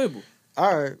it's enjoyable.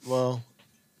 All right, well,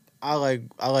 I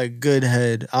like good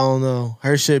head. I don't know.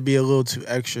 Her shit be a little too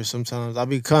extra sometimes. I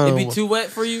be kind of. It be too wet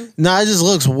for you? Nah, it just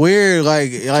looks weird.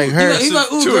 Like her. He's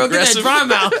like, ooh, girl, get that dry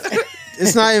mouth.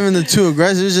 It's not even the too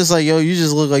aggressive. It's just like, yo, you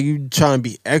just look like you trying to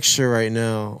be extra right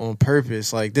now on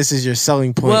purpose. Like, this is your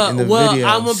selling point in the video.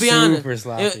 I'm gonna be honest. Super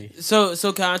sloppy.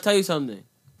 So can I tell you something?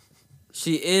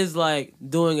 She is like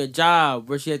doing a job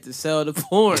where she had to sell the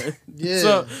porn.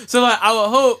 Yeah. So like I would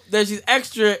hope that she's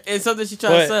extra in something she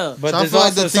trying to sell. But So I there's feel like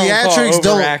also the something called theatrics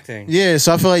don't. overacting. Yeah,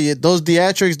 so I feel like those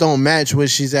theatrics don't match what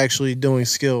she's actually doing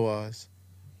skill wise.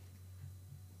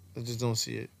 I just don't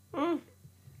see it.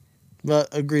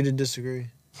 But agree to disagree.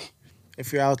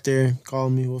 If you're out there, call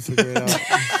me. We'll figure it out.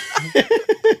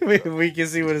 we can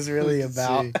see what it's really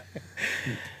about.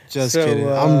 Just kidding.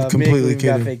 I'm completely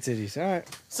kidding. Got fake titties. All right.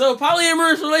 So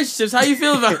polyamorous relationships, how you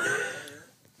feel about it?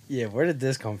 Yeah, where did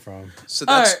this come from? So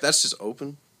that's just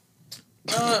open.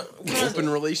 Open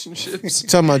relationships. You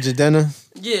talking about Jadena?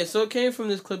 Yeah, so it came from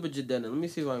this clip of Jadena. Let me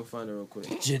see if I can find it real quick.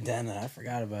 Jadena, I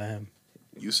forgot about him.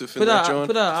 Yusuf in that John?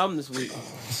 Put out an album this week.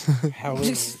 How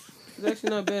is it? It's actually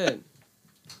not bad.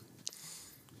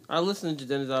 I listened to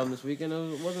Jadena's album this week and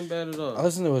it wasn't bad at all. I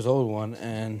listened to his old one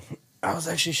and I was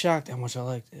actually shocked how much I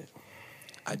liked it.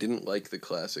 I didn't like the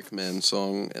Classic Man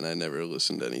song, and I never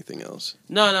listened to anything else.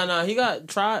 No. He got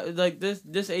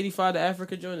this 85 to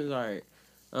Africa joint is alright.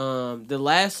 The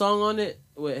last song on it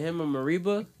with him and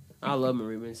Mariba, I love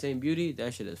Mariba. Insane Beauty,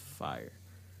 that shit is fire.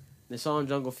 The song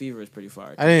Jungle Fever is pretty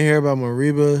fire. I didn't hear about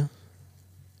Mariba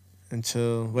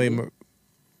until say it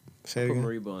Put again.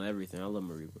 Mariba on everything. I love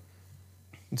Mariba.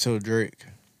 Until Drake.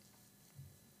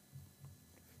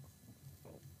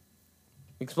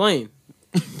 Explain.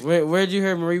 Where'd you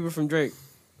hear Mariba from Drake?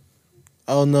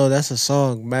 Oh no, that's a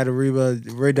song.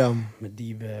 Madariba Rhythm.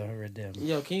 Madiba Rhythm.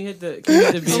 Yo, can you hit the beat? Can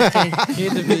you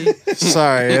hit the beat?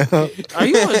 Sorry. Are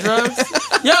you on drugs?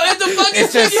 Yo, hit the fucking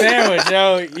It's a sandwich,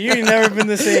 yo. You ain't never been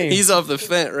the same. He's off the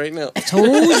fent right now.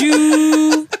 Told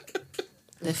you.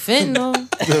 The fentanyl.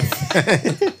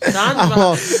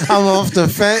 I'm off the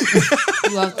fent.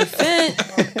 You off the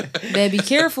fent. Better be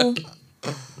careful.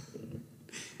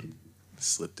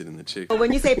 Slipped it in the chicken. But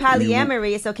when you say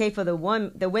polyamory, it's okay for the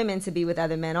women to be with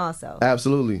other men also.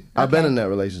 Absolutely. I've been in that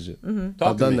relationship. Mm-hmm.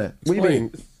 I've done that. What do you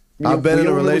mean? I've been in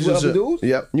a relationship.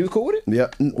 Yep. You was cool with it?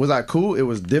 Yep. Was I cool? It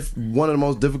was one of the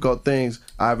most difficult things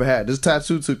I ever had. This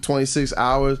tattoo took 26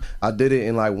 hours. I did it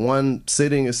in like one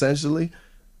sitting, essentially.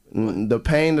 The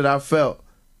pain that I felt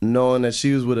knowing that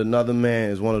she was with another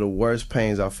man is one of the worst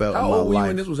pains I felt in my life. How old were you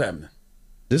when this was happening?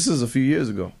 This is a few years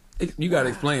ago. You got to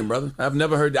explain, brother. I haven't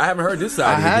heard this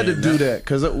side. I had to do that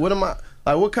because what am I?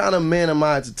 Like, what kind of man am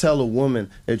I to tell a woman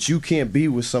that you can't be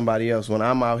with somebody else when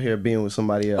I'm out here being with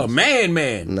somebody else? A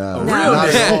man. No. A real man.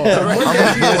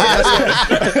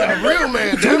 A real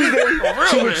man.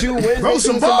 She with you Wednesday. Throw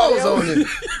some balls on it.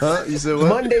 Huh? You said what?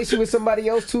 Monday she with somebody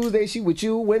else. Tuesday she with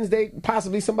you. Wednesday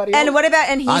possibly somebody else. And what about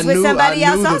he's with somebody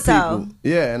else also? People.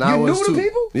 Yeah, and you I was knew too. the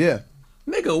people? Yeah.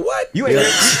 Nigga, what? You ain't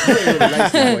really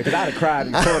like this boy, because I'd have cried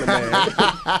in the corner, man.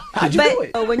 How'd you do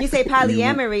it? When you say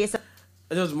polyamory, it's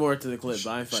there was more to the clip, but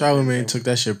I ain't fucking Charlamagne took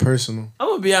that shit personal. I'm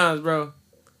gonna be honest, bro.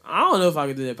 I don't know if I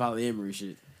could do that polyamory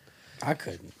shit. I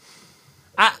couldn't.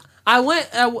 I went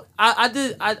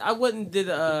and did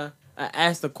I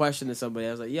asked a question to somebody.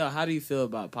 I was like, yo, how do you feel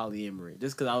about polyamory?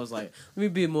 Just because I was like, let me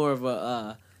be more of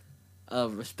a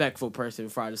respectful person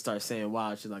before I just start saying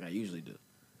wild shit like I usually do.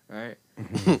 Right?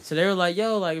 So they were like,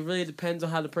 yo, like, it really depends on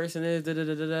how the person is,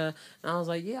 da-da-da-da-da. And I was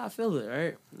like, yeah, I feel it,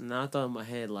 right? And I thought in my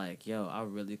head, like, yo, I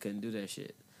really couldn't do that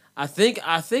shit. I think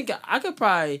I could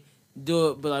probably do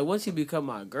it, but, like, once you become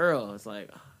my girl, it's like,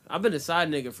 I've been a side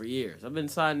nigga for years. I've been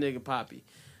side nigga poppy,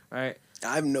 right?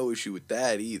 I have no issue with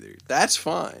that either. That's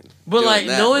fine. But, like,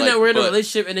 knowing that we're in a but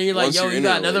relationship and then you're like, once yo, you're you in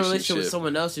got a another relationship with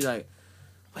someone else, you're like,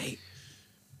 wait.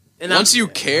 And once you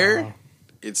care,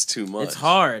 it's too much. It's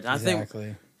hard.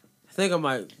 Exactly. I think I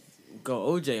might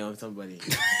go OJ on somebody.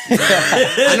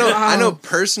 I know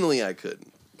personally I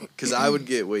couldn't, because I would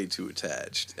get way too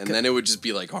attached, and then it would just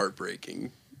be like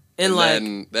heartbreaking, and like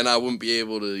then I wouldn't be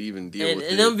able to even deal with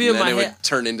it. And then it would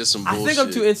turn into some bullshit. I think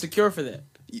I'm too insecure for that.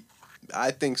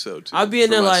 I think so too. I'd be in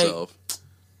there myself. like,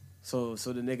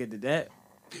 so the nigga did that,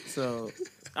 so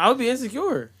I would be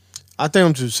insecure. I think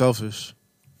I'm too selfish.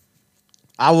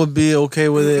 I would be okay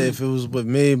with it if it was with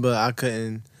me, but I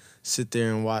couldn't sit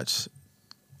there and watch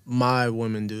my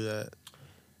women do that.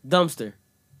 Dumpster.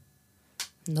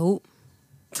 Nope.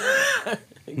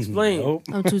 Explain. Nope.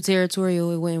 I'm too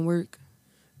territorial. It wouldn't work.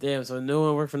 Damn. So no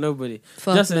one work for nobody.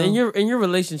 Fuck Justin, no. in your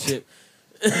relationship,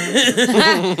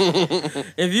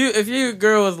 if your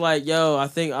girl was like, "Yo, I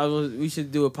think we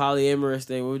should do a polyamorous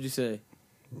thing," what would you say?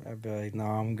 I'd be like, no,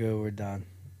 I'm good. We're done.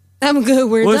 I'm good.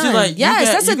 We're What if done. she's like,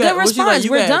 yes, that's a good response.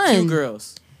 We're done. 2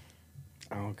 girls.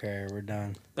 I don't care. We're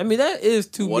done. I mean, that is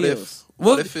 2 meals.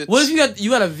 What if you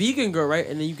got a vegan girl, right?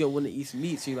 And then you get one that eats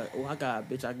meat, so you're like, oh, I got a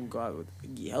bitch I can go out with,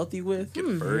 get healthy with.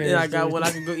 And I got one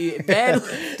I can go eat bad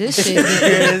with. This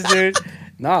shit. Dude.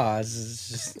 Nah, it's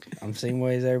just I'm same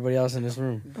way as everybody else in this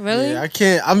room. Really? Yeah, I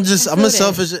can't. I'm a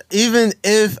selfish. Even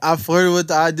if I flirted with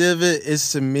the idea of it,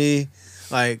 it's to me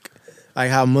like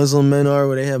how Muslim men are,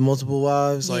 where they have multiple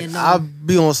wives. Like I'll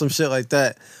be on some shit like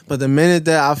that. But the minute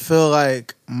that I feel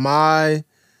like nah.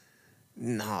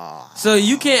 So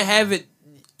you can't have it.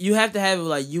 you have to have it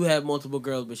like you have multiple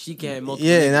girls, but she can't have multiple.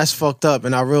 Yeah, niggas. and that's fucked up,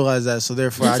 and I realize that, so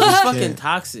therefore I He's just fucking can't.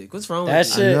 toxic. What's wrong with That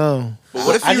you? shit. I know. But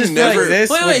what if I you just never? feel like this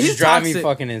Wait, would he's just drive me toxic.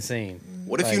 fucking insane.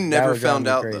 What if Like, you that never would drive found me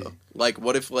out crazy. though? Like,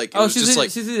 what if like it Oh, was just like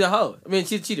she's a hoe. I mean,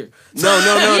 she's a cheater.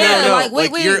 no, Yeah, no.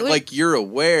 like, wait, you're wait. like you're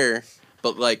aware,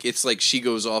 but like it's like she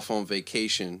goes off on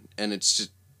vacation and it's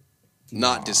just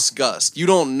not discussed. You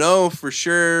don't know for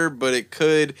sure, but it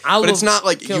could. But it's not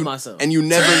like kill you myself. and you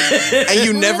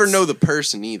never never know the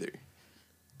person either.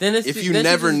 Then it's If you then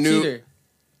she's never just a knew- cheater.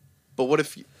 But what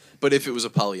if? But if it was a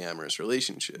polyamorous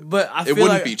relationship, But I it feel wouldn't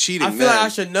like, be cheating. I feel then. like I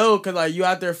should know because like you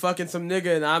out there fucking some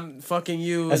nigga and I'm fucking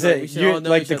you. That's and, like, we it. should You all know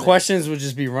like each the other. questions would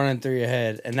just be running through your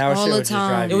head, and now All shit the would just time.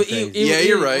 drive It you would crazy. eat- yeah,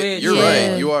 you're right. wait, You're yeah.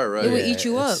 right. You are right. It would eat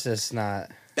you up. It's just not.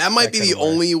 That might be the couldn't work.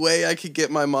 only way I could get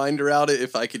my mind around it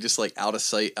if I could just like out of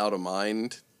sight, out of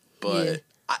mind. But Yeah.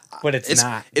 But it's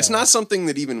not. It's though. not something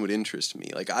that even would interest me.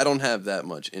 Like I don't have that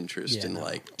much interest Yeah, in no.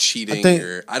 like cheating think-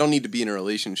 or I don't need to be in a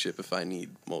relationship if I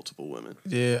need multiple women.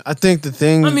 Yeah, I think the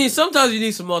thing. I mean, sometimes you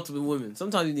need some multiple women.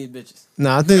 Sometimes you need bitches.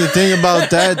 No, I think the thing about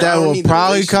that I don't will need the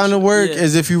probably kind of work relationship.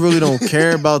 is if you really don't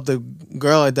care about the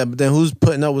girl like that. But then who's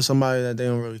putting up with somebody that they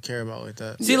don't really care about like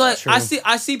that? See, Yeah, like true.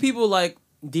 I see people like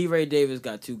D. Ray Davis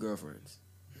got 2 girlfriends,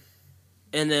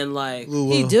 and then like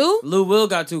Lou He Will. do? Lou Will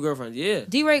got 2 girlfriends. Yeah,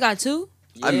 D-Ray got 2?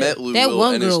 I Yeah. met Lou That Will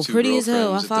one and his girl, 2 pretty as hell. I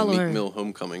girlfriends follow at the her. Meek Mill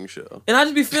homecoming show. and I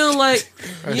just be feeling like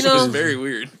you It know, was very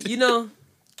weird. you know,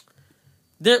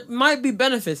 there might be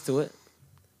benefits to it,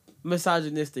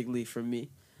 misogynistically for me.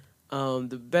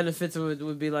 The benefits of it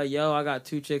would be like, yo, I got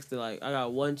 2 chicks that like, I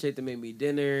got one chick that made me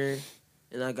dinner,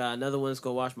 and I got another one that's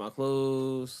gonna wash my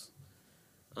clothes.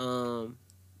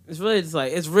 It's really just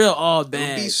like it's real all It would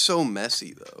bad. be so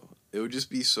messy though. It would just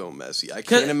be so messy. I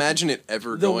 'Cause can't imagine it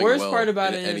ever The going worst well part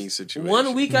about in it any is situation.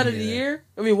 1 week out of the year.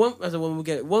 I mean, one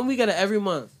week out of every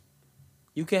month,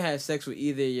 you can have sex with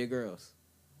either of your girls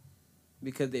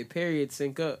because their periods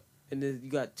sync up, and then you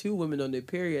got 2 women on their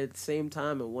period at the same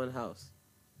time in one house.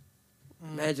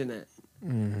 Imagine that.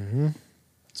 Mm-hmm.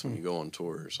 It's when you go on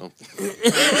tour or something.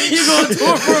 You go on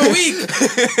tour for a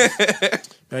week.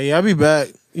 Hey, I'll be back.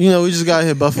 You know, we just got to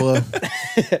hit Buffalo.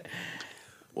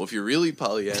 Well, if you're really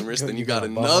polyamorous, then you got got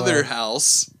another Buffalo.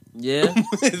 house Yeah,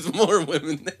 with more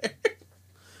women there.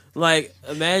 like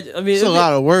imagine. I mean, It's a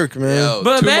lot of work, man. Yo,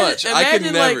 But too imagine, much. I could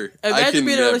imagine never. like, I imagine could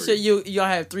being in a never. relationship. Y'all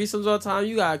have threesomes all the time.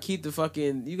 You gotta keep the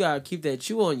fucking. You gotta keep that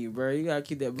chew on you, bro. You gotta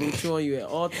keep that blue chew on you at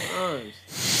all times.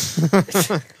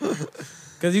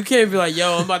 Cause you can't be like,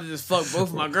 yo, I'm about to just fuck both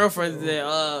of my girlfriends today.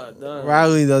 Done.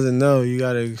 Riley doesn't know. You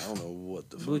got to. I don't know what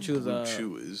the Blue fuck chew is blue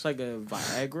chew is. It's like a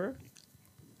Viagra.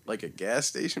 Like a gas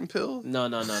station pill? No.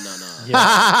 Like a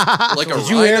Did rhino?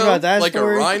 you hear about that Like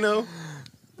story? a rhino?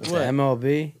 The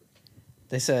MLB.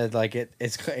 They said like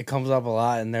it comes up a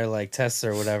lot in their like tests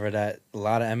or whatever that a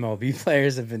lot of MLB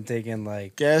players have been taking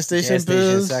like Gas station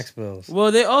pills? sex pills.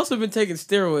 Well, they also been taking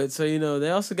steroids, so you know they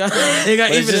also got they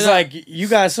got But it's even just like you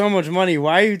got so much money.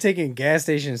 Why are you taking gas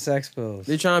station sex pills?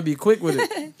 they're trying to be quick with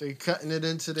it. They cutting it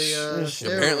into the.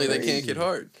 Apparently they can't get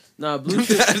hard. Nah, blue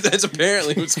chew. That's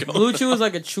apparently what's going Blue on. chew is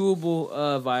like a chewable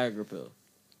Viagra pill.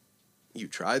 You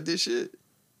tried this shit?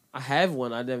 I have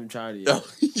one. I never tried it yet. No,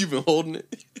 you've been holding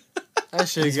it. That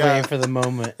shit He's waiting got. for the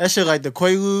moment. That shit like the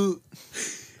Quaalude.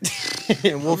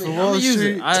 and Wolf of I'm Wall gonna use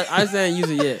Street. it. I just ain't use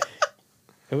it yet.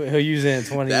 He'll use it in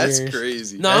 20 That's years.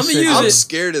 crazy. No, That I'm gonna shit- use I'm it.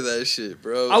 scared of that shit,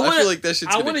 bro. I I feel like that shit's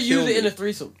I gonna want to kill use it me. in a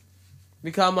threesome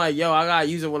because I'm like, yo, I gotta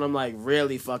use it when I'm like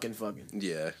really fucking.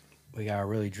 Yeah. We gotta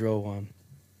really drill one.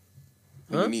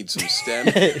 You need some stem.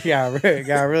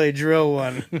 gotta really drill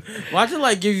one. Watch it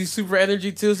like give you super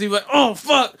energy too. So you're like, oh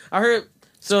fuck, I heard.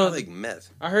 So like meth.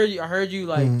 I heard you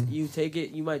like you take it.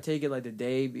 You might take it like the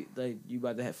day like you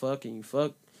about to have fuck and you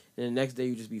fuck, and the next day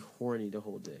you just be horny the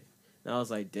whole day. And I was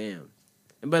like, damn.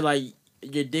 But like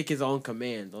your dick is on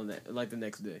command on that like the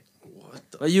next day. What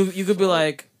the? Like you could be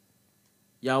like,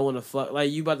 y'all want to fuck? Like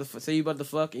you about to say you about to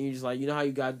fuck, and you just like you know how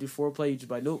you gotta do foreplay. You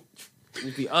just like nope, you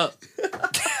just be up,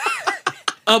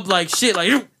 up like shit, like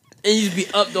and you just be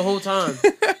up the whole time.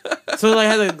 So it like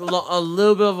has a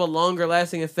little bit of a longer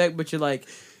lasting effect, but you're like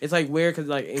it's like weird because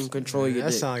like in control of your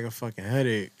That dick. sounds like a fucking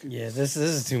headache. Yeah, this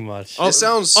is too much. It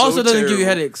sounds so also doesn't give you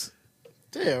terrible. headaches.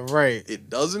 Yeah, right. It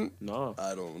doesn't? No.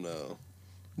 I don't know.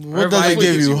 What does it Everybody give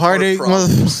gives you? you heart Heartache,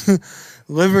 problems. motherfucker?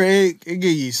 Liver ache? It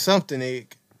give you something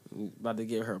ache. About to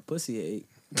give her a pussy ache.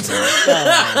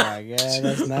 Oh my god,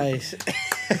 that's nice.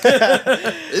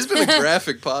 It's been a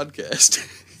graphic podcast.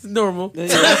 It's normal.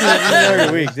 This is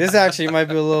every week. This actually might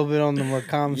be a little bit on the more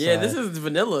calm Yeah, side. this is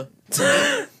vanilla.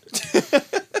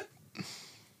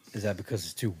 Is that because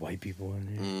it's 2 white people in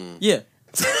here?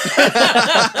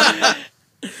 Yeah.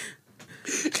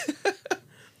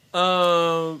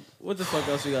 What the fuck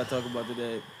else we gotta talk about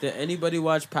today? Did anybody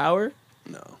watch Power?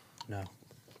 No.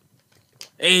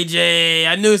 AJ,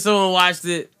 I knew someone watched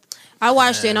it. I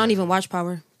watched it and I don't even watch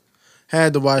Power.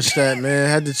 Had to watch that, man.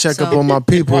 Had to check up on my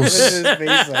peoples.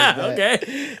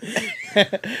 Okay.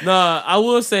 No, I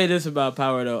will say this about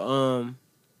Power though.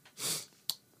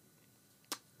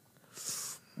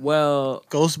 Well,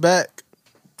 Ghost back.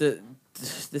 The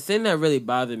thing that really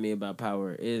bothered me about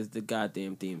Power is the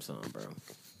goddamn theme song, bro.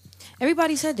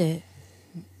 Everybody said that.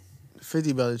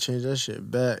 50 about to change that shit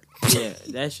back. Yeah,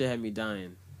 that shit had me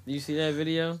dying. Did you see that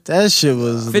video? That shit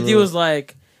was 50 was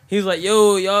like, he was like,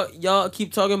 yo, y'all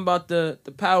keep talking about the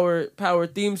power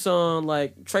theme song.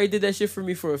 Like, Trey did that shit for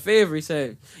me for a favor. He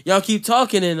said, y'all keep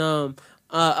talking and I'm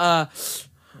gonna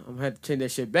have to change that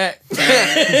shit back.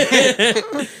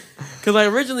 Cause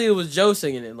like originally it was Joe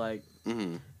singing it, like,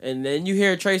 and then you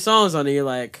hear Trey songs on it, you're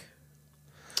like,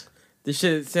 this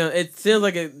shit sounds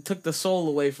like it took the soul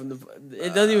away from the.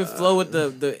 It doesn't even flow with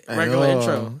the regular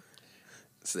intro.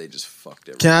 So they just fucked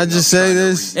everything. Can I just say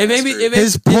this?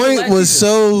 His point was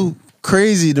so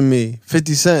crazy to me.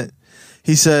 50 Cent.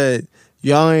 He said,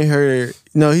 y'all ain't heard.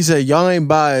 No, he said, y'all ain't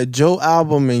buy a Joe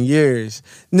album in years.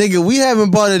 Nigga, we haven't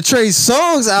bought a Trey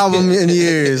Songz album in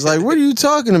years. Like, what are you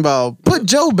talking about? Put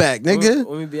Joe back, nigga.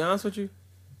 Let me be honest with you.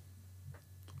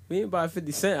 We didn't buy a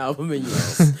 50 Cent album in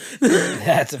years.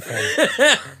 That's a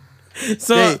fact.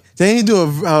 So didn't he do a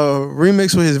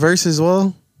remix with his verse as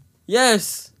well?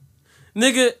 Yes.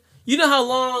 Nigga, you know how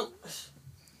long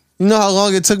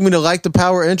it took me to like the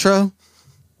Power intro?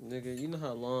 Nigga, you know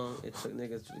how long it took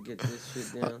niggas to get this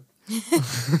shit down?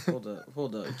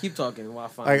 Hold up. Keep talking while I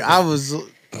find it.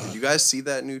 Did you guys see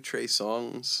that new Trey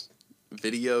Songz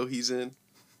video he's in?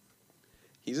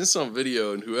 He's in some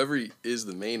video, and whoever is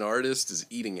the main artist is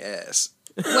eating ass.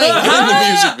 Wait, in the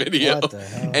music video. What the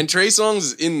hell? And Trey Songz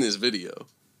is in this video.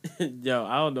 Yo,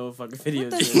 I don't know what fucking video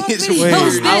What the it is. fuck It's video weird.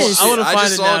 is this? I want to I find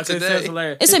just it saw now it because it today. sounds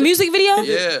hilarious. It's a music video?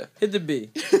 Yeah. Hit the B.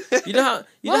 You know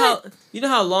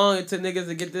how long it took niggas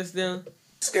to get this down?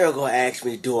 This girl gonna ask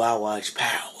me, do I watch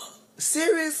Power?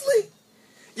 Seriously?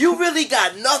 You really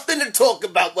got nothing to talk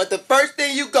about, but the first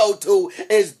thing you go to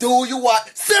is, do you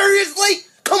watch? Seriously?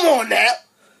 Come on now.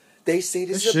 They say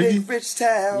this is a big rich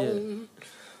town. Yeah.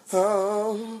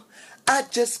 Oh, I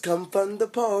just come from the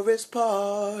poorest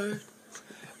part.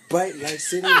 Bright light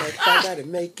city, like I gotta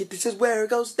make it. This is where it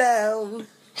goes down.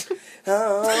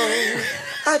 Oh,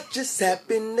 I just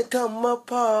happen to come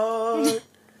apart.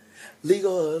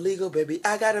 Legal or illegal, baby,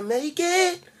 I gotta make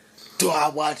it. Do I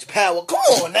watch Power? Come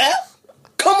on now.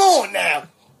 Come on now.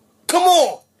 Come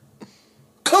on.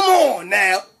 Come on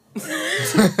now.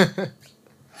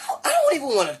 I don't even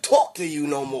want to talk to you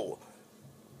no more.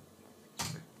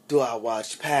 Do I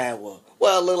watch Power?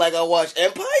 Well, it look like I watch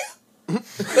Empire.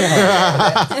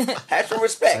 Have some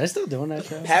respect. Are they still doing that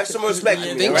show? Have some respect. I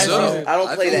for me, think right? so. I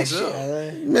don't play I that think so.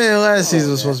 shit. Man, last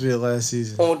season was supposed to be the last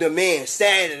season. On demand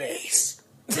Saturdays.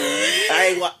 I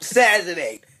ain't watch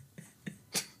Saturday.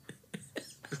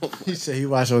 He said he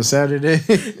watched on Saturday.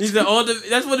 He said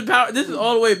that's what the Power. This is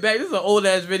all the way back. This is an old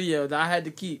ass video that I had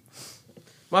to keep.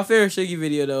 My favorite Shiggy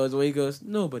video though is when he goes,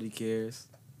 "Nobody cares.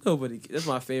 Nobody." That's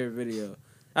my favorite video.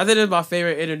 I think it's my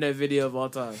favorite internet video of all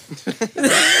time.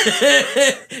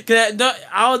 I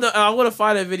don't know. I want to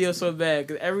find that video so bad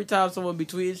because every time someone be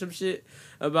tweeting some shit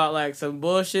about like some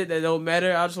bullshit that don't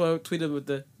matter, I just want to tweet them with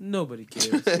the "Nobody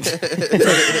cares."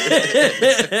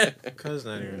 Cause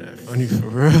not even that funny for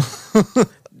real.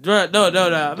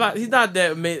 No. He's not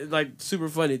that like super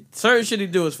funny. Certain shit he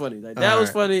do is funny. Like that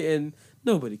was funny, and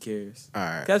nobody cares. All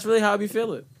right, that's really how I be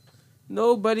feeling.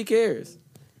 Nobody cares.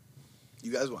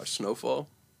 You guys watch Snowfall?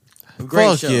 Great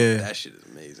Fuck show. yeah. That shit is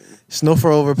amazing.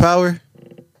 Snowfall over Power?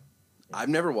 I've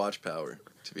never watched Power,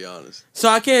 to be honest. So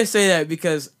I can't say that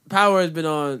because Power has been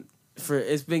on for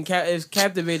it's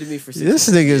captivated me for 6 This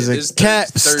months. nigga is a cap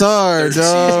star,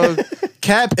 dog.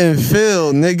 Cap and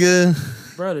Phil, nigga.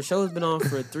 Bro, the show has been on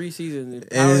for 3 seasons.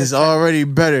 And it's already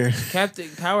better.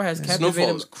 Power has Snowfall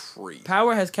captivated. is crazy.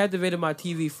 Power has captivated my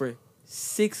TV for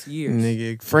 6 years.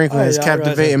 Nigga, Franklin has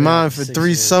captivated mine for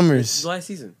 3 summers. Last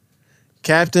season.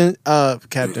 Captain,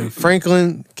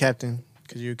 Franklin,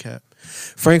 cause you cap.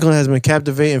 Franklin has been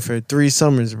captivating for 3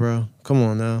 summers, bro. Come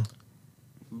on now.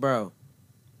 Bro,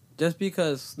 just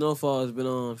because Snowfall has been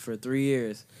on for 3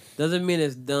 years doesn't mean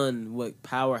it's done what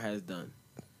Power has done.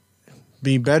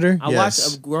 Be better? I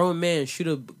watched a grown man shoot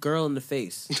a girl in the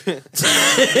face.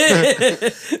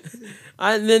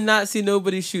 I did not see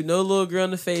nobody shoot no little girl in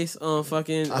the face on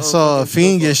fucking. I saw a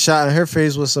fiend get shot in her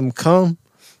face with some cum.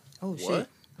 Oh shit.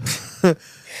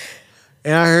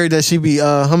 And I heard that she be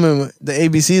humming the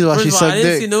ABCs while First she of all, sucked I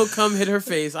didn't dick. see no cum hit her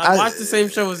face. I watched the same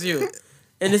show as you.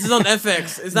 And this is on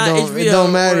FX. It's not HBO. It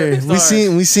don't matter.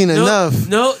 We seen enough.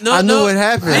 No. I knew what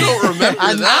happened. I don't remember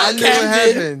that. I knew what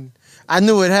happened. I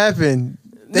knew what happened.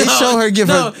 They show her give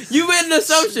her. No, you made an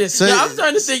assumption. So- I'm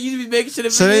starting to think you be making shit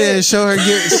up. So they didn't show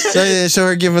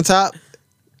her giving top.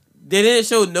 They didn't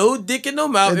show no dick in no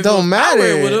mouth. It If don't was matter. Power,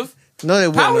 it would have. No, they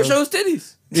wouldn't. Power have. shows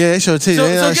titties. Yeah, they show titties. So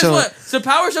They not guess showing- what? So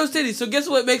Power shows titties. So guess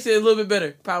what makes it a little bit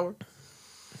better? Power.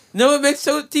 You know what makes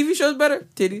TV shows better?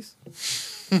 Titties.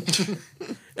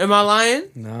 Am I lying?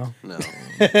 No.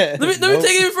 Let me take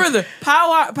it even further.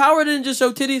 Power didn't just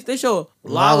show titties. They show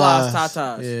Lala's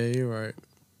tatas. Yeah, you're right.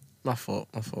 My fault.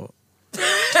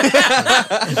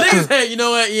 Niggas said, you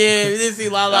know what? Yeah, we didn't see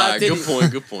Lala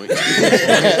titties. Good point.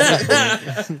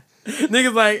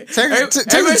 Niggas like Take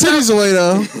the titties away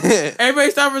though.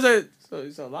 Everybody stop and say, so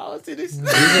you saw Lala's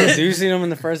titties? Do you see them in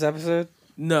the first episode?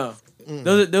 No.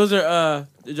 Those are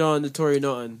the John, the Tori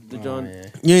Norton, the John. Yeah.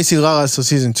 You ain't see Lala till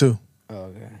season 2. Oh,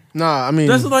 okay. Nah, I mean,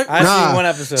 That's like I seen one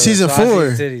episode. Season so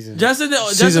 4. Justin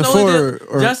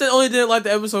only didn't like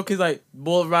the episode because like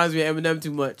Bull reminds me of Eminem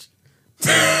too much.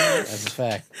 That's a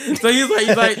fact. So he's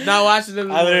like not watching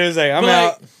them. I literally was like, I'm But,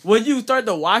 out. When you start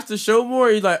to watch the show more,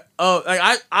 you're like, oh,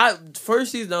 like I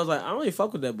first season I was like, I don't really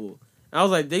fuck with that bull. And I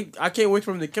was like, I can't wait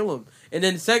for him to kill him. And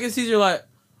then second season, you're like,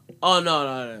 oh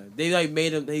no. They like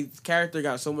made him. His character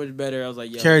got so much better. I was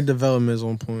like, yeah. Character development is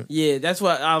on point. Yeah, that's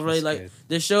what I really like. good.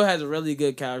 This show has a really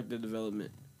good character development.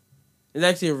 It's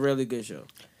actually a really good show.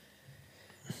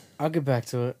 I'll get back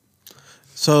to it.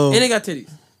 So And it got titties.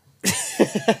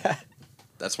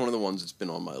 That's one of the ones that's been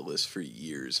on my list for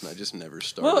years, and I just never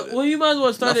started it. Well, you might as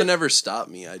well start Nothing it. ever stopped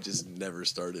me. I just never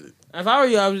started it. If I were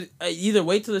you, I would either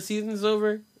wait till the season's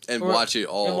over And watch it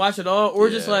all. or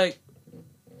just Yeah. like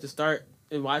just start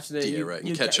and watching it. Yeah, right.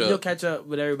 And catch You'll up. catch up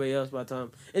with everybody else by the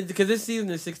time. Because this season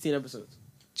is 16 episodes.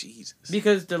 Jesus.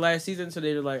 Because the last season, so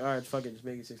they're like, all right, fuck it, just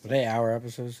make it 16. Were they hour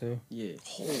episodes too? Yeah.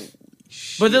 Holy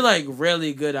shit. But they're like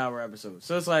really good hour episodes.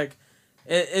 So it's like,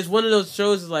 it's one of those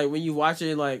shows. Is like when you watch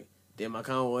it, like, damn, I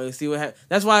kind of want to see what happens.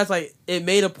 That's why it's like it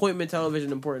made appointment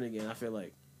television important again. I feel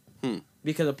like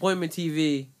because appointment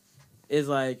TV is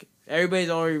like everybody's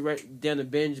already down to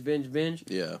binge.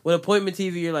 Yeah. With appointment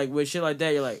TV, you're like with shit like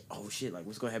that. You're like, oh shit, like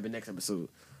what's gonna happen next episode?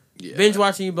 Yeah. Binge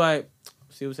watching, you be like,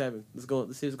 see what's happening. Let's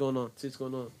see what's going on.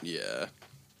 Yeah.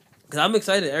 Cause I'm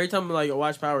excited every time I like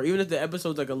watch Power, even if the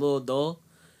episode's like a little dull.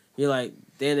 You're like,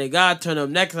 damn, they gotta turn up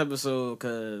next episode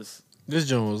because this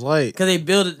joint was light. Cause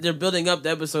they're building up the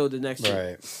episode the next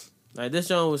year. Right. Like this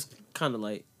joint was kind of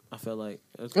light. I felt like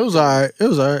It was alright.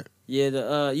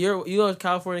 Yeah, you know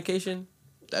Californication.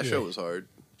 That show was hard.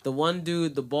 The one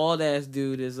dude, the bald ass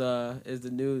dude, is the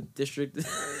new district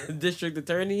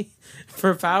attorney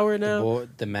for Power now.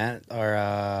 The man or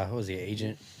what was he,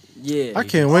 agent? Yeah, I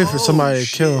can't wait for somebody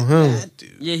to kill him.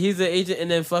 Yeah, he's the agent,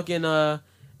 and then fucking and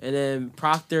then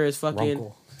Proctor is fucking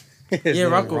Runkle. Yeah,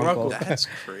 Runkle. That's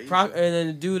crazy.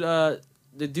 And then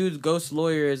the dude's ghost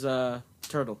lawyer is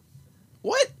Turtle.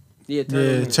 What? Yeah,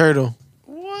 Turtle. Yeah, Turtle.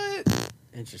 What?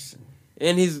 Interesting.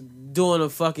 And he's doing a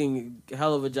fucking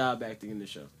hell of a job acting in the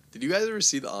show. Did you guys ever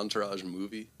see the Entourage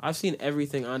movie? I've seen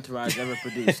everything Entourage ever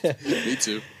produced. Me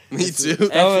too. Me too.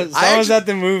 I was at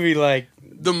the movie like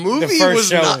the movie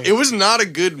was not a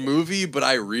good movie, but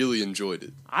I really enjoyed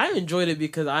it. I enjoyed it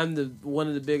because I'm one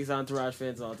of the biggest Entourage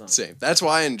fans of all time. Same. That's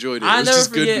why I enjoyed it. I It was never just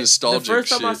forget good nostalgic the first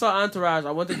time shit. I saw Entourage.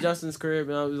 I went to Justin's crib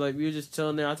and I was like, we were just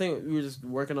chilling there. I think we were just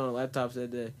working on laptops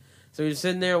that day. So we were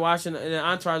sitting there watching, and then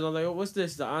Entourage. I was like, oh, what's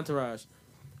this? The Entourage.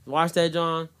 Watch that,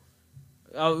 John.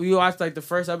 We watched like the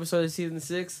first episode of season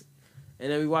 6,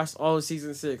 and then we watched all of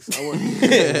season 6.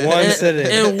 In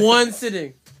one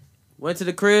sitting. Went to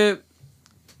the crib,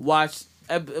 watched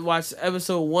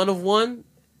episode 1 of 1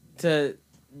 to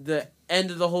the end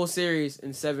of the whole series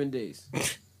in 7 days.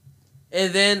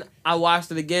 And then I watched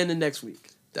it again the next week.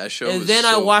 That show. And then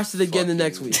I watched it again the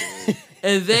next week.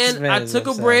 And then I took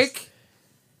a break,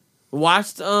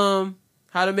 watched How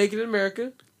to Make It in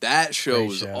America. That show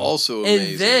was also amazing.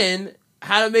 And then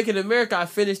How to Make It in America, I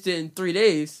finished it in 3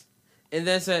 days, and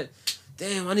then said,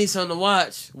 "Damn, I need something to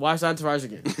watch." Watched Entourage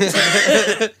again.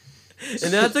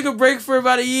 And then I took a break for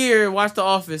about a year and watched The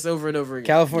Office over and over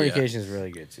again. Californication is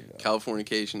really good too.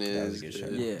 Californication is a good show.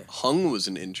 Yeah. Hung was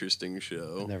an interesting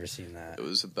show. I've never seen that. It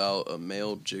was about a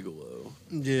male gigolo.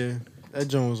 Yeah, that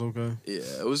joint was okay.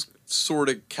 Yeah, it was sort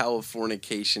of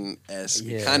Californication-esque.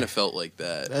 It Yeah. kind of felt like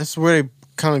that. That's where they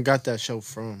kind of got that show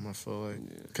from. I feel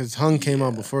like because Hung came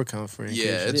out before California.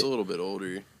 Yeah, it's a little bit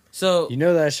older. So you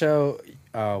know that show?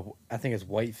 I think it's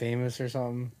White Famous or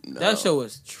something. That show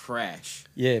was trash.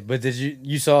 Yeah, but did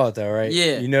you saw it though, right?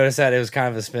 Yeah. You noticed that it was kind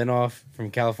of a spinoff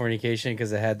from Californication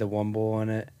because it had the one bull in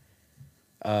it.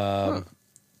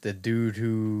 The dude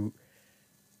who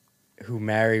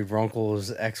married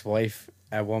Runkle's ex-wife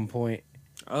at one point.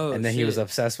 Oh, and then shit. he was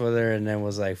obsessed with her, and then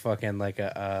was like fucking like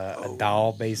a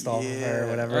doll based off of her or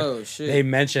whatever. Oh, shit. They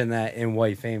mentioned that in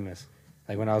White Famous.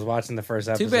 Like when I was watching the first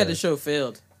episode. Too bad the show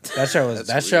failed.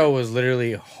 That show was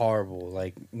literally horrible.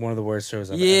 Like one of the worst shows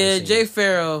I've ever seen. Jay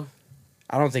Farrow.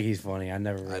 I don't think he's funny. I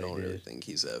don't really think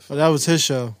he's that funny. Well, that was his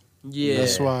show. Yeah.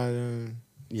 That's why.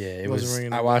 Yeah, it was.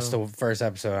 ringing I a watched bell. the first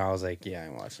episode. And I was like, yeah, I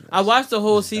ain't watching it. I watched the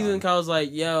whole season because I was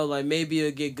like, yo, like maybe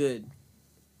it'll get good.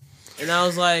 And I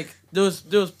was like, there was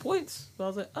points. But I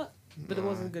was like, but it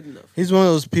wasn't good enough. He's one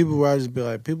of those people where I just be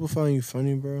like, people find you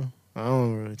funny, bro. I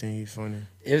don't really think he's funny.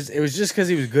 It was just because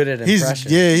he was good at impressions.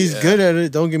 He's good at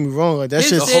it. Don't get me wrong. Like that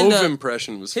shit. The Hove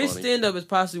impression was His funny. stand up is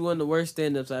possibly one of the worst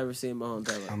stand ups I ever seen in my whole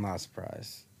entire life. I'm not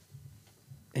surprised.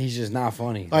 He's just not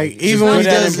funny. Like he's even when he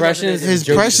good at does impressions,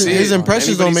 his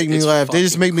impressions don't make me laugh. They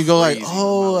just make me go like,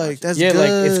 oh, like that's good. Like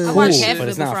it's I cool, watched half but of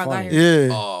it's it not before I got funny. here.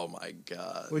 Yeah. Oh my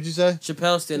god. What'd you say?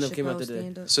 Chappelle's stand up came out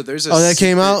today. So there's a that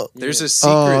came out? There's a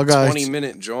Oh, I secret got it.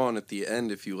 20-minute John at the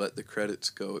end. If you let the credits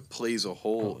go, it plays a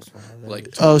whole like.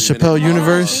 Oh, 20-minute Chappelle monologue.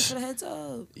 Universe? Heads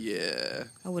up. Yeah.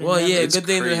 Well, yeah, It's good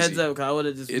thing the crazy. heads up because I would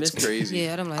have just It's missed crazy. it.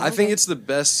 Yeah, I'm like, I think it's the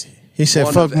best. He said,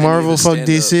 one "Fuck of any of Marvel, the fuck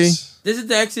DC." stand-ups. This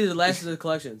is actually the last of the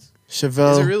collections.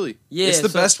 Chevelle. Is it really? Yeah, It's the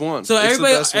so- best one. So It's the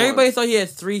everybody, best one. everybody thought he had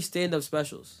 3 stand-up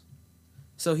specials.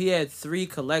 So he had 3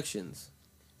 collections.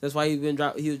 That's why he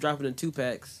was dropping in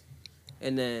 2-packs,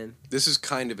 and then This is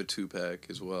kind of a 2-pack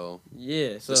as well.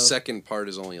 yeah. So The second part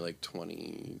is only like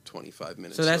 20, 25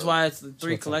 minutes. so that's though. why it's the 3 So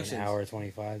it's like collections. an hour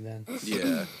 25 then.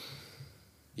 Yeah.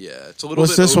 Yeah, it's a little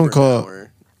What's bit this one over an called?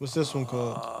 hour. What's this one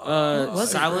called?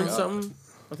 What's it Silence called? something.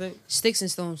 I think. Sticks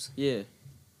and Stones. Yeah.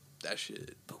 That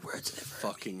shit. But words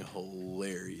fucking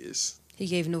hilarious. He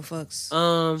gave no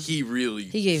fucks. He really.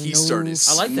 He gave no started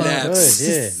fucks. I like that.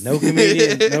 snaps.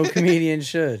 Good, yeah. No comedian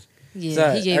should. Yeah,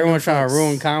 So, he gave everyone's no trying to fucks.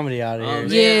 ruin comedy out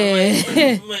of here.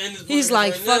 Yeah. He's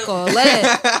like, fuck all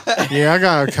that. Yeah, I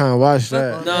gotta kind of watch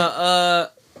that. No,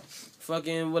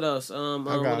 fucking what else? What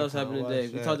gotta else happened kinda today?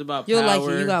 watch We that. talked about You'll Power. like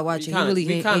it. You gotta watch it. You Kinda- really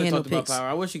we ain't kind of had no talked about picks. Power.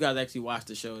 I wish you guys actually watched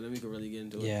the show, then we could really get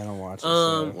into it. Yeah, I don't watch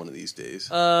it. One of these days.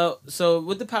 So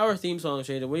with the Power theme song,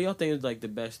 Shada, what do y'all think is like the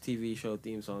best TV show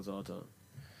theme songs of all time?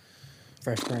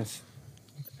 Fresh Prince.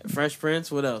 Fresh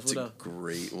Prince. What else? It's What a else?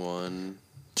 great one.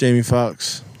 Jamie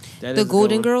Foxx. That The is a good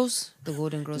Golden one. Girls. The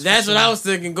Golden Girls. That's for what sure. I was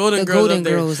thinking. Golden The Girls. Golden up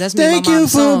there. Girls. That's me. Thank and my you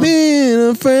mom's for song. being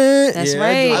a friend. That's Yeah,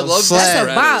 right. I love the That's a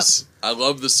bop. Sopranos. I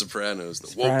love the Sopranos. The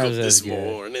woke Sopranos up this is good.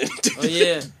 morning. Oh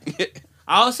yeah.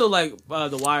 I also like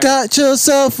The Wire. Got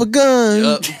yourself a gun.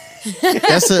 Yup.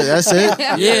 That's it. That's it.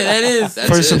 Yeah, that is. That's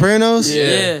For it. Sopranos.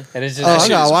 Yeah. And it's just Oh, I shit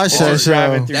gotta is watch that hard.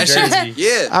 driving show. through That Jersey. shit,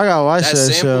 yeah. I gotta watch That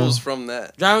that show. samples from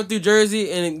that. Driving through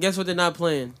Jersey, and guess what? They're not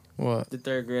playing What? the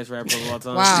third greatest rapper of all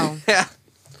time. Wow. Yeah.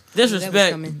 That was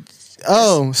Disrespect. coming.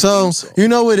 Oh, so you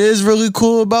know what is really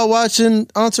cool about watching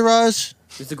Entourage?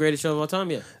 It's the greatest show of all time.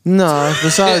 Yeah. No,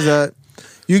 besides that,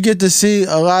 you get to see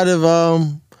a lot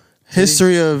of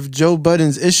history of Joe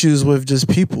Budden's issues with just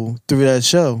people through that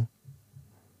show.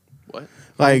 What?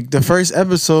 Like the first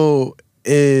episode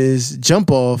is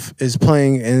Jump Off is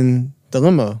playing in the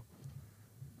limo.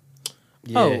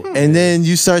 Yeah. Oh. And then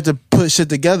you start to put shit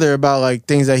together about like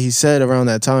things that he said around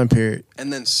that time period.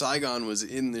 And then Saigon was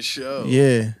in the show.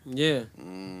 Yeah. Yeah.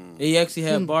 He actually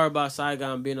had a bar about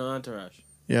Saigon being on Entourage.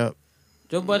 Yep.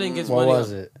 Joe Budden gets What money.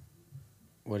 was it?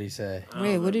 What'd he say? I don't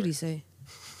Wait, what did remember. he say?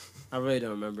 I really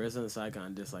don't remember. It's in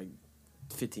Saigon just like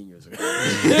 15 years ago.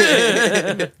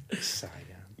 Saigon.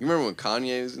 You remember when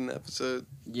Kanye was in the episode?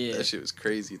 Yeah. That shit was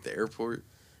crazy at the airport.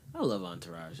 I love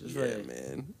Entourage. It's Yeah, really...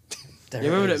 man. You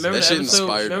remember that? Remember That the shit episode?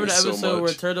 inspired Remember me the so episode where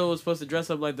much. Turtle was supposed to dress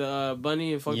up like the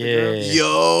bunny and fuck the Yeah. girl?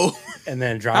 Yo. And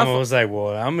then Drama was like, well,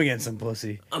 I'm gonna get some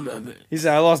pussy. I'm He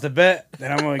said, I lost a bet,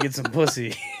 then I'm gonna get some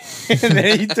pussy. And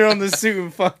then he threw on the suit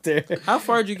and fucked her. How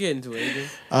far did you get into it, Adrian?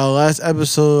 Last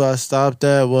episode I stopped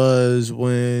at was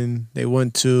when they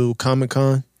went to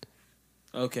Comic-Con.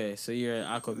 Okay, so you're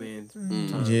at Aquaman.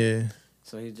 Yeah.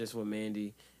 So he's just with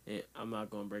Mandy, and I'm not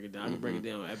gonna break it down. I can break it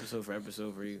down episode for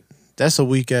episode for you. That's a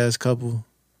weak ass couple.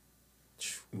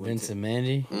 Vince and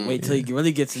Mandy. Wait till he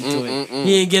really gets into it.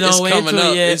 He ain't get It's all the way coming into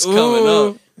up. it yet. It's coming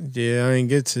up. Yeah, I ain't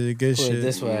get to the good Put it shit.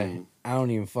 this way, I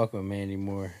don't even fuck with Mandy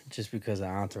more just because of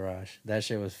Entourage. That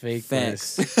shit was fake. but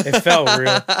Facts. It felt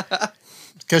real.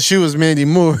 Cause she was Mandy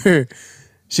Moore.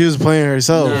 She was playing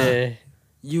herself. Nah. Yeah.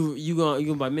 You gonna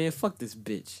be like, man, fuck this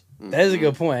bitch. That is a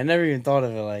good point. I never even thought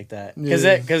of it like that.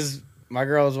 Because my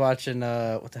girl was watching,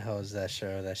 what the hell is that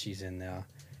show that she's in now?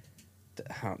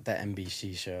 That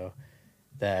NBC show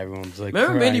that everyone's like.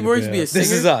 Remember Mandy Moore used to be a singer?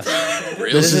 This Is Us.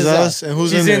 Really? This Is Us? And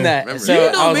who's She's in that. Remember So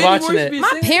You know I was Mandy Moore watching used to it. be a My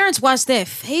singer? parents watched that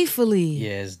faithfully. Yeah,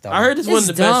 it's dumb. I heard it's one of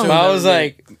the It's best dumb. shows. But I ever was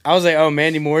made. like, oh,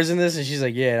 Mandy Moore's in this, and she's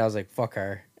like, yeah, and I was like, fuck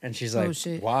her, and she's like,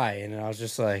 shit. why? And I was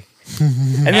just like,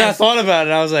 and then I thought about it,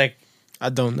 and I was like, I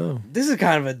don't know. this is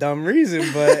kind of a dumb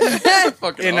reason, but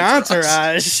Fucking in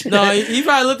Entourage, No, he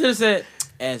probably looked at her and said,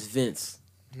 "Ask Vince."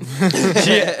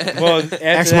 well, after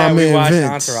Ask my that we man watched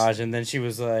Vince. Entourage, and then she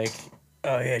was like,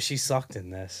 oh yeah, she sucked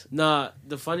in this. Nah,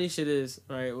 the funny shit is,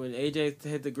 right, when AJ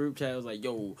hit the group chat, it was like,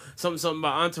 yo, something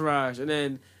about Entourage. And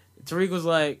then Tariq was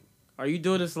like, are you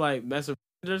doing this to, like, mess with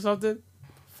or something?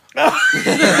 How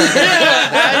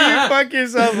you fuck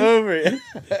yourself over?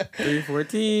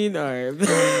 314, all right.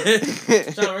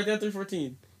 Sean, write down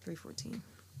 314. 314.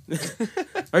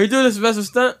 Are you doing this to mess with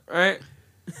stunt, right?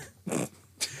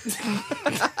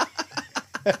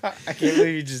 I can't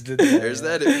believe you just did that. There's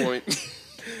that at point.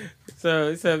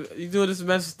 So he said, you doing this to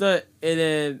mess with stunt, and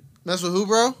then Mess with who,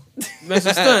 bro? mess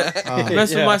with stunt. Mess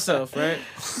with Yeah. myself, right?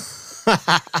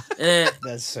 And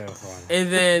That's so funny.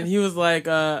 And then he was like,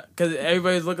 because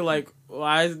everybody's looking like,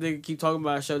 why does this nigga keep talking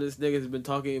about a show this nigga's been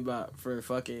talking about for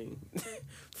fucking,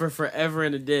 for forever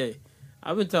and a day?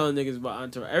 I've been telling niggas about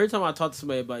Entourage. Every time I talk to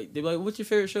somebody, they be like, what's your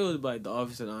favorite show? It's like The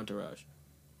Office and Entourage.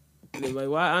 And they be like,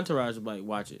 why Entourage? I'm like,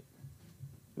 watch it.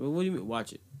 Well, what do you mean,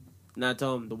 watch it? And I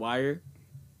tell them, The Wire,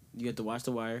 you have to watch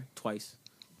The Wire twice.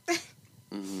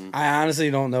 I honestly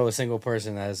don't know a single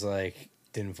person that's like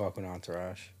didn't fuck with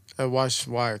Entourage. I watched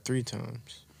Wire 3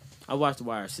 times. I watched The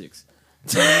Wire 6.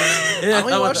 I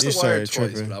only watched You The Wire started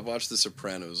twice, tripping. but I've watched The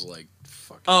Sopranos like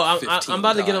fucking. Oh, 15 I'm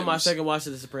about to get on my times. second watch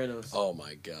of The Sopranos. Oh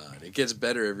my god, it gets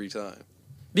better every time.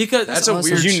 Because That's a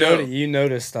weird you show. You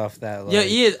notice stuff that like, yeah,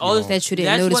 he is. All this That you didn't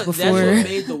that's notice what, before. That's what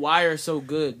made The Wire so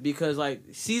good because like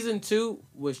season 2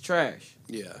 was trash,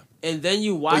 Yeah, and then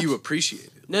you watch. but you appreciate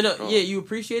it. No, Oh. yeah, you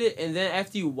appreciate it, and then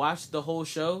after you watch the whole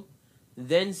show,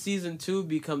 then season 2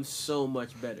 becomes so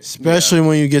much better. Especially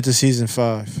when you get to season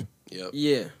 5. Yep.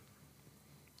 Yeah,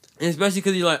 and especially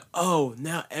because you're like, oh,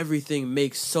 now everything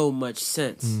makes so much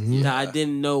sense that I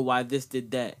didn't know why this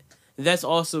did that. And that's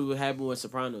also what happened with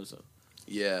Sopranos, though.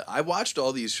 Yeah, I watched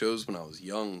all these shows when I was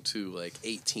young too, like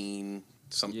 18.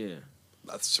 Yeah.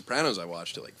 Sopranos I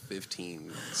watched at like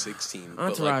 15, 16. but,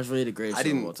 Entourage like, really the greatest I show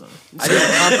of didn't, all time. I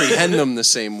didn't comprehend them the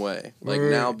same way. Like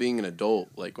Right. now being an adult,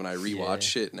 like when I rewatch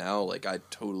shit now, like I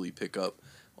totally pick up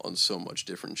on so much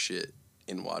different shit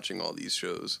in watching all these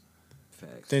shows. I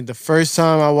think the first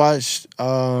time I watched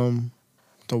The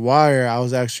Wire, I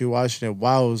was actually watching it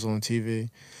while it was on TV.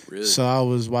 Really? So I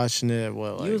was watching it at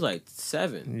what, like, You was like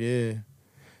 7. yeah.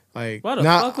 Like, Why the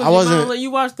not, fuck was I your wasn't, mom let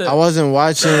you watch that? I wasn't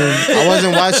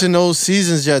watching those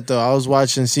seasons yet though. I was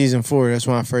watching season 4. That's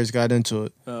when I first got into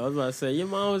it. I was about to say, your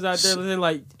mom was out there listening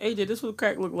like, AJ, this what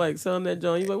crack look like, selling that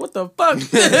joint. You like, what the fuck?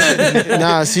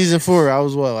 Nah, season 4, I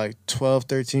was what, like 12,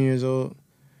 13 years old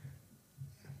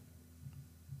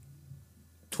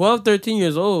 12, 13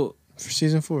 years old. for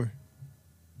season 4.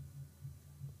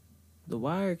 The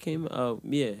Wire came out. Oh,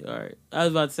 yeah, all right. I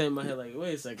was about to say in my head, like,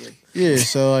 wait a second. Yeah,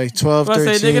 so like 12, I was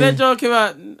about to 13. say, nigga, that joint came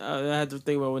out. I had to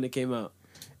think about when it came out.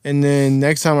 And then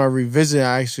next time I revisit,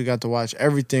 I actually got to watch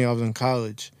everything. I was in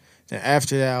college. Then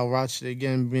after that, I watched it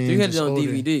again. Being So you had it just on older.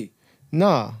 DVD.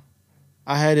 Nah,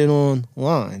 I had it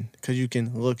online because you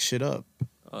can look shit up.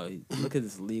 Oh, look at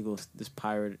this legal, this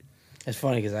pirate. It's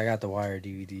funny because I got the Wire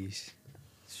DVDs.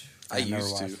 I never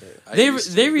used to. watched it. I They used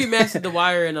to. they remastered The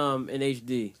Wire in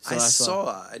HD. So I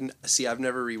saw. See, I've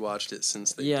never rewatched it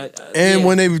since they did that. And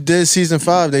when they did season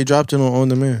 5, they dropped it on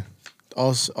demand.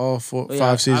 All 4, But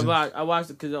 5 seasons. I watched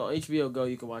it because on HBO Go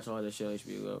you can watch all that shit on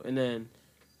HBO Go, and then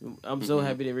I'm so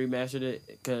happy they remastered it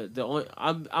because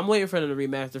I'm waiting for them to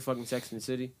remaster fucking Sex and the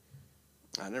City.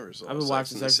 I never saw. I've been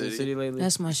watching Sex and the City lately.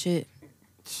 That's my shit.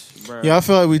 Bruh. Yeah, I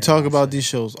feel like we talk about these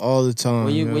shows all the time.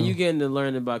 When you yo. when you get into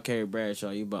learning about Carrie Bradshaw,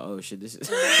 you about oh shit this is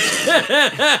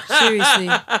Seriously.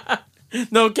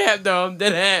 No cap though, I'm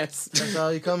dead ass. That's how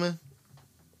you coming?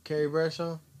 Carrie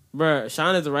Bradshaw? Bruh,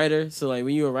 Sean is a writer, so like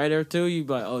when you a writer too, you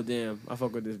be like, oh damn, I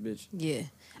fuck with this bitch. Yeah.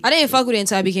 I didn't fuck with it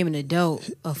until I became an adult,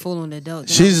 a full-on adult.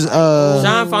 Then She's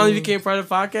Sean finally became part of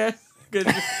the podcast. Good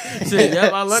shit,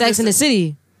 yep, I love Sex in the this.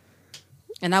 City.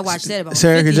 And I watched that about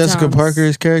Sarah 50 Jessica times.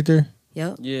 Parker's character?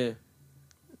 Yep. Yeah.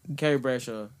 Carrie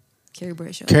Bradshaw. Carrie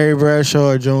Bradshaw. Carrie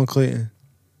Bradshaw or Joan Clayton?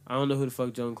 I don't know who the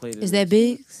fuck Joan Clayton Is that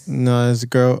big? No, it's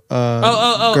girl.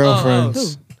 Oh,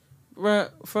 Girlfriends. Bruh,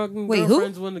 fucking Wait, who?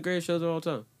 Girlfriends one of the greatest shows of all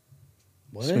time.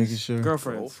 What Just is? making sure.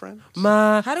 Girlfriends.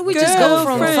 My How do we just go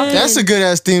from fucking? That's a good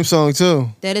ass theme song too.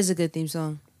 That is a good theme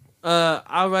song.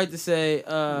 I would like to say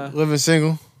Living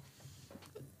Single.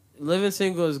 Living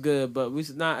Single is good, but we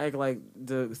should not act like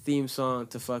the theme song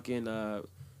to fucking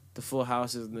the Full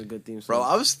House isn't a good theme song. Bro,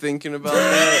 I was thinking about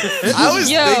that. I was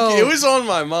thinking, it was on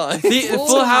my mind. The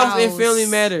Full House and Family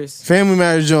Matters. Family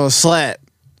Matters Jones slap.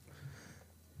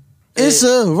 It's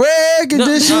a rare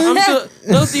condition.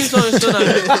 No theme song is still not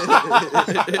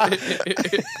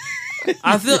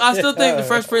I still think the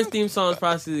Fresh Prince theme song is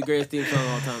probably the greatest theme song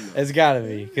of all time. Though. It's gotta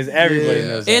be because everybody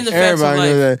knows that. And the Facts of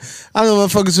Everybody know Life. that. I know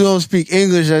motherfuckers who don't speak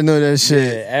English. I know that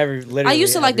shit. I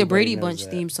used to like the Brady Bunch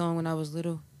theme song when I was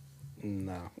little.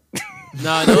 No.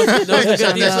 No, those are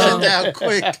good theme songs. Down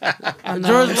quick.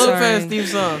 George Lopez theme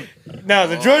song. No,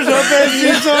 the George Lopez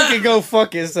theme song can go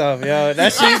fuck itself, yo.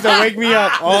 That shit used to wake me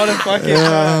up all the fucking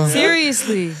time.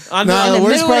 Seriously. I Nah, in the the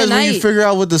worst middle part of is the when you night. figure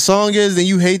out what the song is, then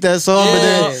you hate that song, but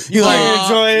then you like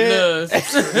enjoy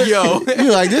it. Yo.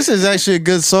 you're like, this is actually a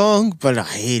good song, but I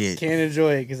hate it. Can't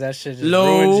enjoy it because that shit just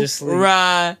Low ruins your sleep.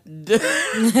 ride.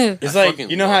 It's like,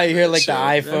 you know how you hear like the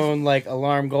iPhone like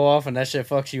alarm go off and that shit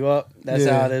fucks you up? That's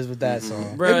Yeah. how it is with that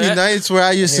song. It'd be nights where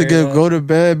I used to Hear it go to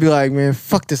bed, be like, man,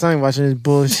 fuck this, I ain't watching this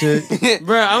bullshit.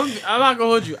 Bro, I'm not gonna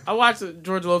hold you. I watch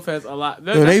George Lopez a lot.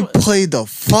 Yo, they played the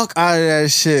fuck out of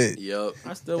that shit. Yup.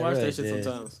 I still watch that shit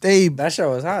sometimes. That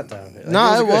show was hot though. Like,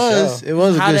 Nah, it was. It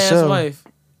was a Hot good ass show. wife.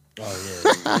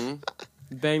 Oh yeah.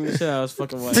 Bang the shit out of his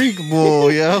fucking wife. Freak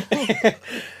bull, yo.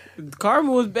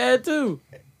 Karma was bad too.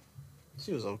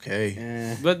 She was okay.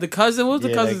 Yeah. But the cousin, what was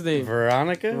the cousin's name?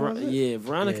 Veronica? was it? Yeah,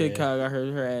 Veronica Yeah. got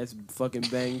her ass fucking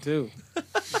banged too.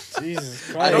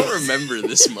 Jesus Christ. I don't remember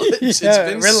this much. It's Yeah,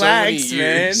 been relax, so many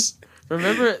years.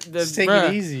 Remember the Just take bruh,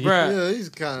 it easy. bruh, Yeah, he's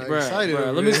kind of bruh, excited. bruh.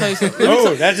 over Let me there. tell you something.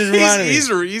 Oh, that just reminded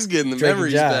me. He's getting the Drake and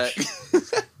memories Josh.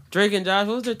 back. Drake and Josh,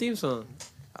 what was their theme song?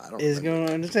 I don't It's remember.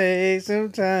 going to take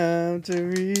some time to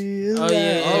realize. Oh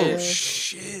yeah. Oh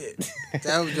shit!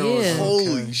 That was Yeah.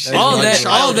 Holy shit! All My that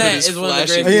childhood is one of the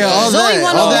flashing greatest. Yeah, all There's only that.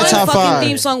 one All that one top fucking five.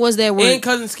 theme song was that And word.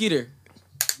 Cousin Skeeter.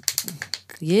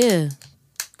 Yeah.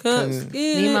 Cousin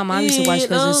Me and my mom used to watch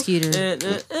Cousin Skeeter. Yeah,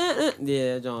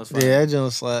 that John was fine. Yeah, that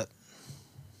Jones slap.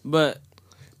 But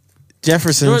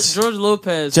Jefferson's. George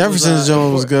Lopez. Jefferson's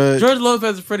Jones was good. George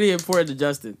Lopez is pretty important to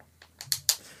Justin.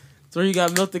 That's where you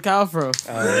got Milk the Cow from.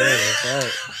 Oh, yeah,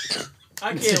 that's right.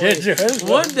 I can't wait. George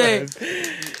One day, Lopez.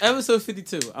 episode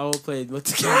 52, I will play Milk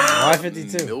the Cow. Why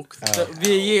 52? Milk.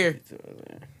 Be a year.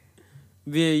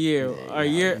 Be a year. Our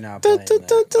year. Not playing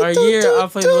that. Our year, I'll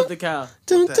play Milk the Cow. What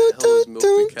the hell is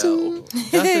Milk the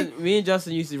Cow? Justin, me and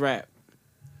Justin used to rap.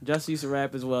 Justin used to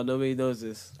rap as well. Nobody knows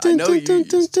this. I know you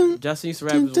used to. Justin used to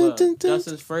rap as well.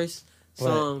 Justin's first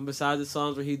song, besides the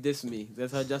songs where he dissed me.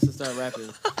 That's how Justin started rapping.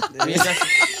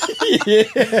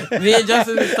 Me and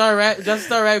Justin started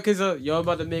rapping because yo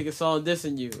about to make a song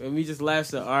dissing you, and we just laughed.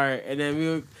 So all right, and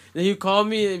then he called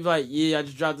me and be like, yeah, I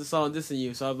just dropped the song dissing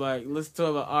you. So I'm like, listen to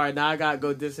him. Like, all right, now I gotta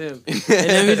go diss him, and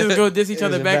then we just go diss each It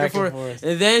was other a back and forth.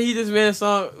 And then he just made a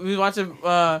song. We was watching.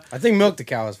 I think Milk the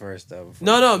Cow was first though. before-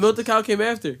 No, Milk the Cow came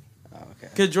after. Oh, okay.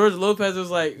 Cause George Lopez was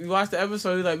like, we watched the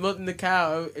episode. He was like milking the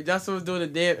cow. And Justin was doing the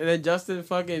dance, and then Justin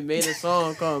fucking made a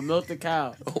song called "Milk the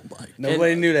Cow." Oh my!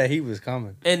 Nobody knew that he was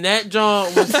coming. And that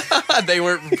John was They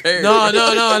weren't prepared.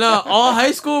 no. All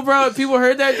high school, bro. People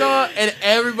heard that John, and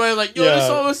everybody like, yo, this Yeah.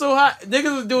 song was so hot.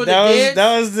 Niggas was doing the That dance.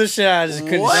 that was the shit I just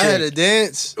couldn't What? I had shake. a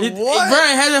dance. Bro, it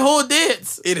had a whole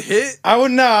dance. It hit. I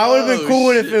would have Oh, been cool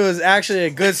with it if shit. it was actually a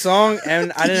good song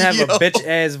and I didn't have Yo. a bitch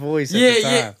ass voice at Yeah, the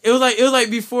time. yeah. It was like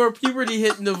before puberty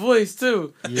hitting the voice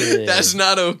too. Yeah. That's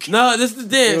not okay. No, this is the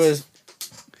dance.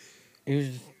 It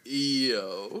was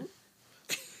Yo.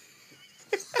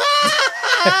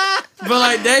 But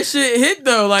like that shit hit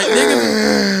though. Like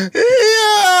niggas,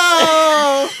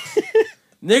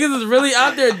 niggas is really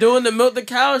out there doing the Milk the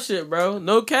Cow shit, bro.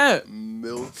 No cap.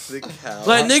 Milk the Cow.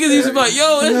 Like niggas used to be like,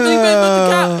 yo, this nigga made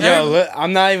Milk the Cow. Yo, look,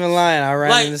 I'm not even lying. I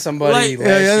ran Like- into somebody like- last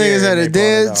Yeah, y'all year niggas had and a they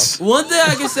brought it dance. One thing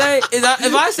I can say is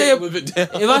if I say a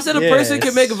person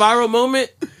can make a viral moment,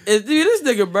 it's this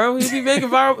nigga, bro. He be making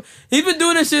viral. He been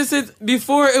doing this shit since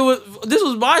before it was. This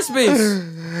was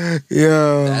MySpace.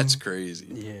 Yo, That's crazy.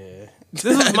 Yeah. This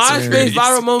was MySpace crazy.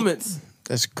 viral moments.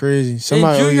 that's crazy.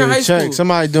 Somebody owe junior you high a check. school.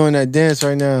 Somebody doing that dance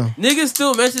right now. Niggas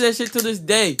still mention that shit to this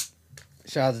day.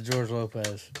 Shout out to George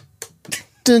Lopez.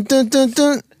 Dun, dun, dun,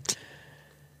 dun.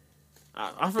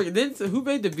 I forget. Who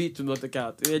made the beat to Milk the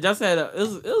Cow? Yeah, just had a. It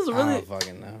was I really. don't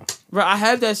fucking know. Bro, I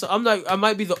have that song. I'm like, I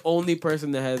might be the only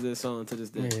person that has this song to this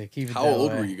day. Yeah, keep it How that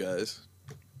old way. were you guys?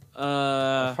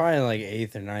 Probably in like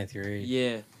 8th or 9th grade.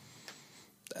 Yeah.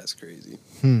 That's crazy.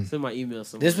 It's in my email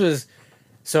somewhere. This was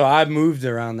So I moved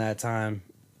around that time,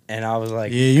 and I was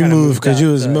like, Yeah, you moved because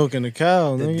you was milking the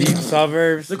cow. The nigga. deep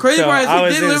suburbs. The crazy part is I he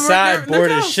was did live inside right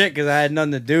bored there- as shit because I had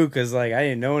nothing to do because like I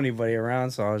didn't know anybody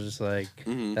around, so I was just like,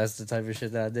 that's the type of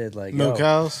shit that I did. Like, Milk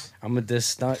cows? I'm gonna just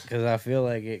stunt because I feel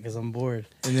like it because I'm bored.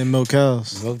 And then milk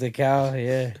cows. Milk the cow,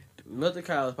 yeah. Milk the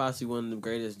Cow is possibly one of the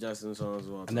greatest Justin songs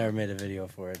of all I time. never made a video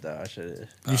for it though. I should have.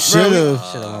 You should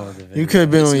have. You could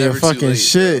have been on your fucking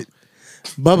shit.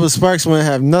 Bubba Sparks wouldn't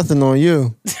have nothing on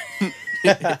you.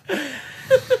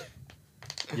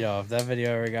 Yo, if that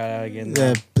video ever got out again,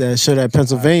 That show, that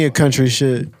Pennsylvania country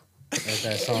shit. that's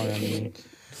that song. I mean,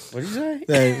 what did you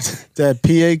say? That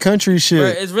PA country shit.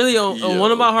 Bro, it's really on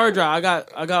one of my hard drives.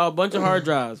 I got a bunch of hard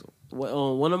drives.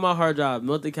 On one of my hard drives,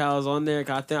 Milk the Cow is on there.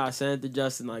 I think I sent it to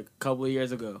Justin like a couple of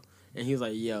years ago, and he was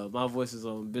like, "Yo, my voice is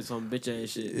on bitch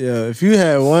ass shit." Yeah, if you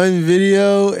had one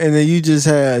video and then you just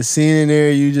had a scene in there,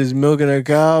 you just milking a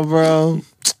cow, bro,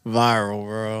 viral,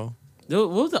 bro. What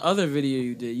was the other video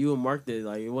you did? You and Mark did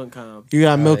like it wasn't kind of. You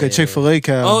got milk a Chick-fil-A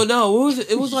cow. Oh no, what was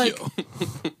it? It was like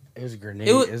It was a grenade.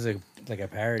 It was- It was like a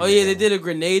parody. oh yeah, though. they did a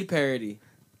grenade parody,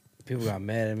 People got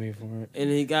mad at me for it. and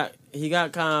he got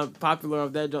kind of popular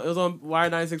off that joint. It was on Wire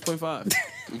 96.5.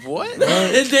 What?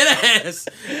 It did ass,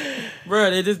 bro.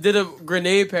 They just did a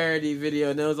grenade parody video,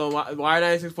 and it was on Wire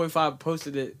 96.5.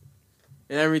 Posted it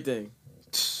and everything.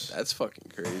 That's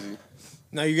fucking crazy.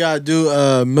 Now you gotta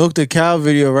do milk the cow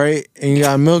video, right? And you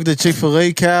gotta milk the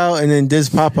Chick-fil-A cow and then diss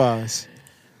Popeyes.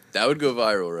 That would go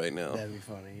viral right now. That'd be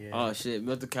funny. Yeah. Oh shit,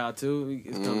 Milk the Cow too.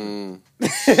 It's coming.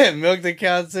 Milk the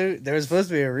cow too. There was supposed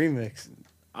to be a remix.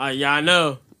 Yeah, I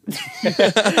know.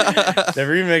 The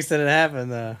remix didn't happen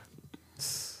though.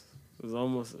 It was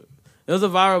almost. It was a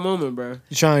viral moment, bro.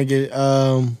 You trying to get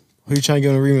who you trying to get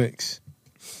on a remix?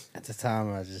 At the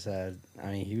time, I just had.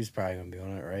 I mean, he was probably gonna be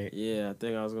on it, right? Yeah, I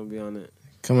think I was gonna be on it.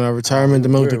 Coming out of retirement to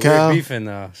milk the cow. We're beefing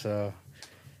though, so.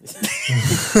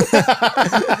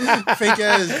 Fake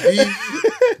ass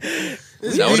beef.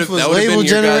 This That beef would've was been label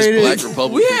your guys' generated. Black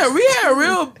Republic. We had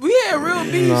real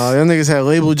beefs. Nah, them niggas had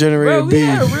label generated Bro, we beef.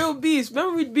 had real beefs.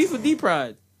 Remember we beef with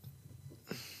D-Pride?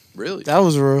 Really? That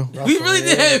was real. We really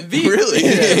did have beef. Really?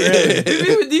 We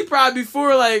beef with D-Pride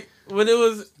before, like, when it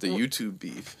was... The YouTube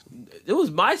beef. It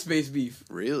was MySpace beef.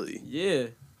 Really? Yeah.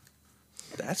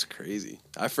 That's crazy.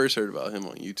 I first heard about him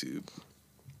on YouTube.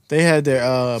 They had their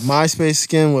MySpace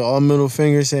skin with all middle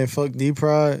fingers saying "fuck D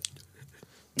Pride."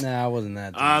 Nah, I wasn't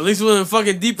that. At least it wasn't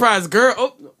fucking D-Pride's girl.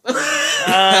 Oh.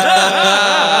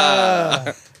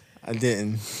 I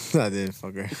didn't. I didn't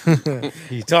fuck her.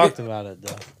 You talked about it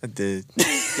though. I did.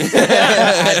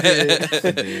 I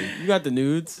did. You got the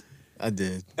nudes? I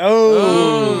did.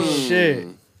 Oh, shit.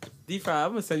 D-Pride,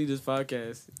 I'm gonna send you this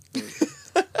podcast.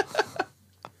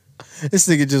 This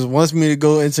nigga just wants me to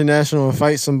go international and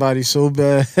fight somebody so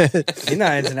bad. He's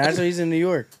not international. He's in New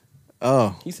York.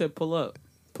 Oh, He said, "Pull up,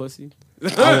 pussy."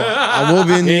 I will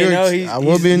be in New You York. know, I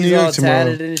will be in New he's York all tomorrow.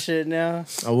 tatted and shit now.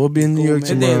 I will be in New York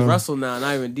His name's tomorrow. Russell now,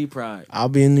 not even D-Pride. I'll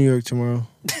be in New York tomorrow.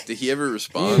 Did he ever You in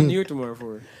respond? New York tomorrow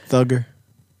for it. Thugger,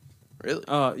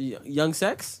 Really? Young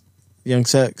Sex? Young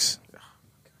Sex,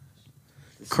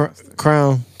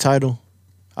 Crown title.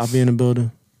 I'll be in the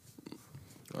building.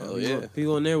 Hell yeah. Who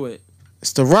you on there with?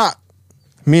 It's The Rock.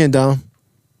 Me and Dom.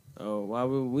 Oh, why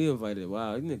were we invited?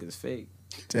 Wow, you niggas fake.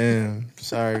 Damn.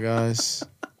 Sorry, guys.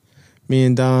 Me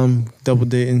and Dom double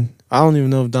dating. I don't even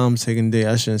know if Dom's taking a date.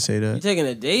 I shouldn't say You that. taking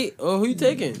a date? Oh, who you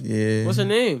taking? Yeah. What's her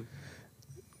name?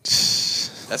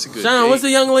 That's a good Sean, date. what's the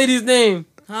young lady's name?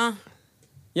 Huh?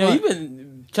 Yo, What? you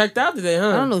been checked out today, huh?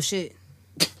 I don't know shit.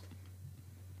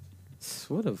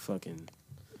 What a fucking...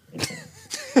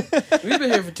 We've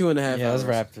been here for 2.5 hours. Yeah, let's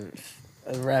wrap it.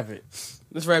 Let's wrap it.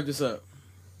 Let's wrap this up.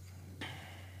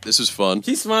 This was fun.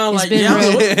 She's smiling It's like, been yeah, I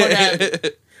don't know real. what the fuck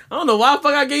happened. I don't know why the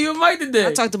fuck I gave you a mic today.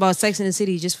 I talked about Sex in the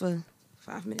City just for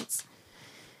 5 minutes.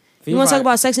 Can You want to talk find-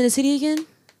 about Sex in the City again?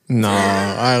 No. All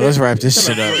right, let's wrap this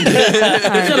shit up.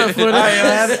 Shut up, Florida.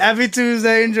 Happy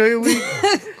Tuesday. Enjoy your week.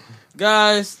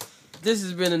 Guys, this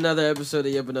has been another episode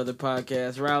of Yep Another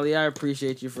Podcast. Riley, I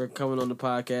appreciate you for coming on the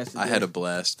podcast today. I had a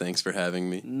blast. Thanks for having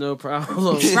me. No problem.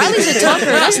 Riley's a talker.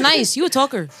 That's nice. You a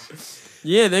talker.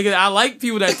 Yeah, nigga, I like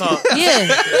people that talk. Yeah.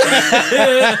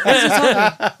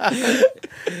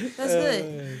 That's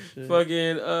good.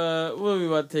 Fucking, what are we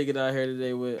about to take it out here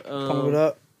today with? Pump it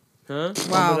up. Huh?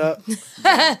 Wow. Pump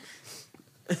it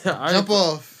up. Jump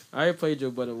off. I already played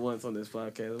Joe Budden once on this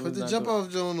podcast. Put the jump off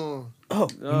joint on. Oh,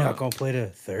 you're not gonna play the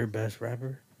third best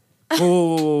rapper?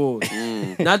 Whoa.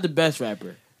 Not the best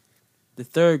rapper. The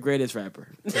third greatest rapper.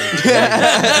 My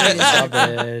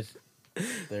bad.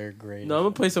 Third greatest. No, I'm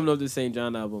gonna play something off the St.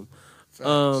 John album.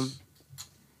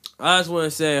 I just want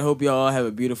to say I hope y'all all have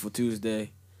a beautiful Tuesday.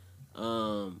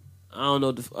 I don't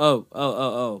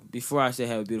know. Before I say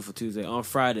have a beautiful Tuesday, on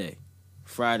Friday.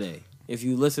 If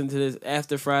you listen to this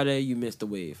after Friday, you missed the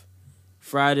wave.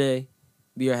 Friday,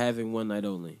 we are having one night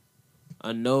only.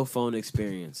 A no phone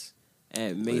experience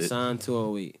at Mason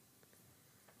 208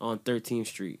 on 13th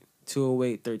Street.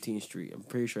 208 13th Street. I'm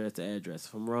pretty sure that's the address.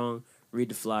 If I'm wrong, read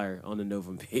the flyer on the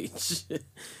Novum page.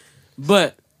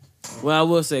 But what I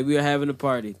will say, we are having a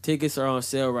party. Tickets are on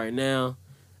sale right now.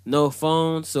 No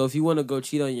phone. So if you want to go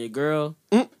cheat on your girl,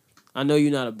 I know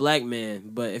you're not a black man,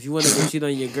 but if you want to go cheat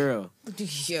on your girl,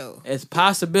 it's a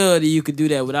possibility you could do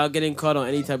that without getting caught on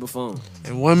any type of phone.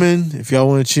 And women, if y'all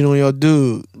want to cheat on your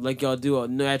dude, like y'all do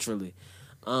naturally.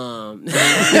 Yo,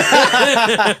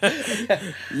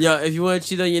 if you want to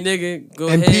cheat on your nigga, go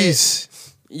ahead. In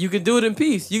peace. You can do it in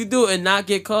peace. You can do it and not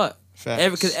get caught.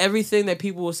 Because everything that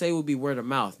people will say will be word of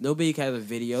mouth. Nobody can have a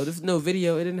video. There's no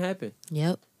video. It didn't happen.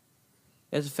 Yep.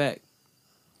 That's a fact.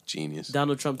 Genius.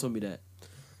 Donald Trump told me that.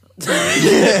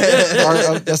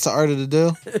 That's the art of the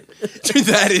deal.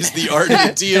 That is the art of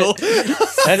the deal.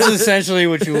 That's essentially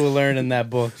what you will learn in that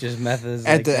book. Just methods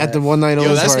at the one night only.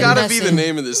 Yo, that's gotta be the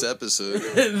name of this episode.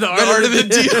 the art of the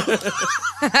deal.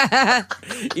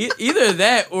 Either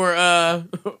that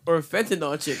or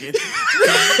fentanyl chicken.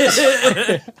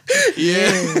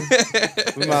 Yeah.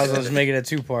 We might as well just make it a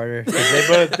two-parter.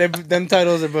 Them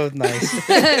titles are both nice.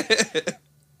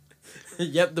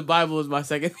 Yep, the Bible is my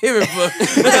second favorite book.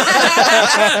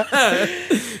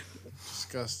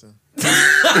 Disgusting.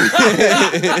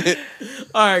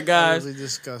 All right, guys. Totally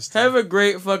disgusting. Have a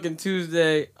great fucking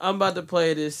Tuesday. I'm about to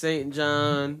play this St.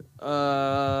 John.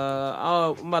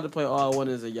 I'm about to play All I Want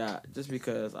Is a Yacht just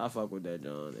because I fuck with that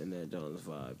John and that John's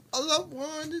vibe. All I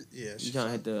Want Is... Yeah. You trying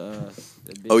to hit the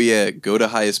oh, yeah. Go to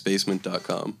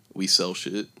highestbasement.com. We sell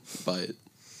shit. Buy it.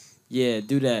 Yeah,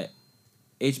 do that.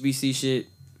 HBC shit.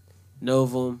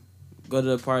 Novum. Go to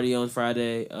the party on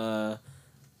Friday.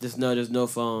 Just know there's no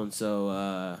phone,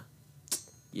 so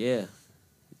yeah.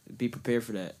 Be prepared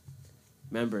for that.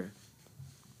 Remember,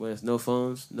 when there's no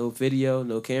phones, no video,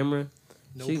 no camera,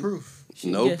 no proof.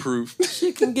 Proof.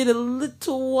 Shit can get a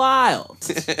little wild.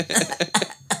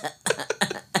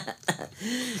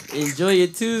 Enjoy your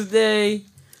Tuesday.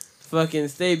 Fucking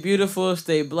stay beautiful,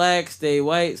 stay black, stay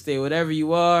white, stay whatever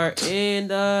you are,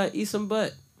 and eat some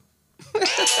butt.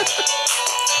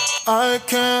 I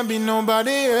can't be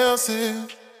nobody else's.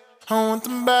 I want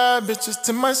them bad bitches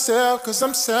to myself, cause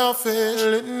I'm selfish.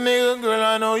 Little nigga, girl,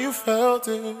 I know you felt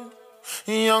it.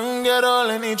 Young ghetto,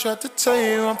 and he tried to tell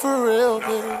you I'm for real,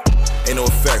 bitch. Ain't no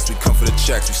effects, we come for the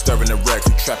checks. We stirring the wrecks,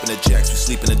 we trapping the jacks. We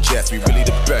sleeping the jets, we really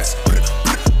the best.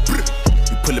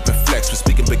 We pull up and flex, we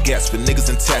speaking baguettes. With niggas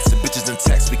in text and bitches in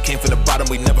text. We came from the bottom,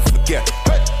 we never forget.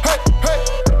 Hey, hey, hey.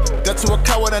 Got to a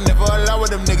coward, I never allow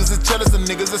it. Them niggas is jealous, them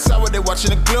niggas is sour. They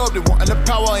watching the globe, they wanting the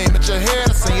power. Aim at your head,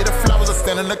 I send you the flowers. I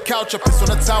stand on the couch, I piss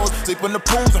on the towers. Sleep in the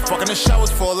pools, I fuck in the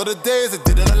showers. For all of the days, it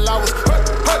didn't allow us. Hey,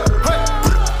 hey, hey.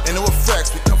 Ain't no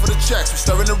effects, we come for the checks. We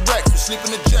stirring the wrecks, we sleep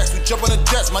in the jacks. We jump on the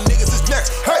jets, my niggas is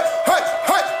next. Hey, hey,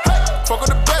 hey, hey. Fuck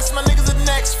with the best, my niggas are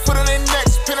next. Foot on their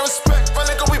necks, pin of respect, my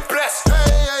nigga, we blessed. Hey,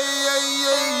 hey, hey,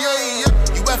 hey, hey,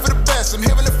 hey. You out for the best, I'm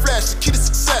here in the flesh. The key to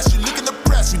success, you look in the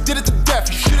press. We did it to death,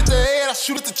 you shoot at the head, I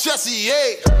shoot at the chest,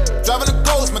 yeah. Driving a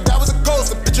ghost, my dad was a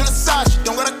ghost. A bitch on the side, she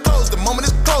don't gotta close. The moment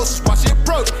is close, just watch it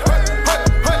approach. Hey, hey,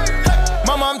 hey, hey.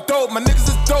 Mama, I'm dope, my niggas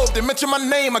is dope. They mention my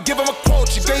name, I give them a quote.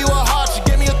 She gave you a heart, she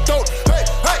gave me a throat. Hey,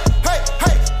 hey, hey,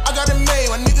 hey. I got it made,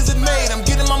 my niggas is made. I'm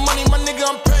getting my money, my nigga,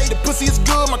 I'm paid. The pussy is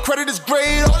good, my credit is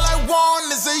great. All I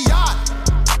want is a yacht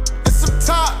and some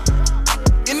top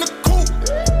in the coupe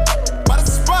by the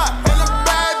spot. And a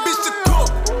bad bitch to cook.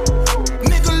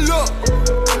 Nigga, look,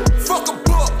 fuck a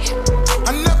book.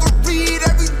 I never read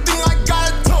everything I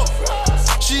gotta talk.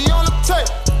 She on the tape,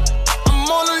 I'm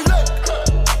on the lake.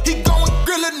 He going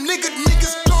grill a nigga,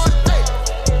 niggas going hey.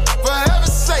 For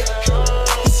heaven's sake,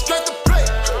 he's straight to play.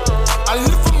 I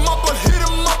lift him up, I hit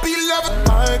him up, he level.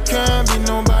 I can't be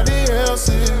nobody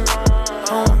else's.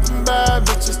 I want them bad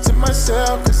bitches to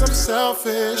myself, cause I'm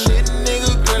selfish. Little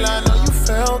nigga, girl, I know you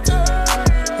felt it.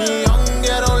 Young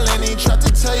ghetto Lenny tried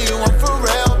to tell you I'm for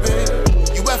real,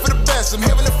 bitch. You out for the best, I'm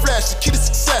here in the flesh. The key to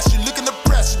success, you look in the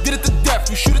press. You did it to death,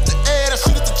 you shoot at the head, I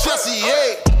shoot at the chest,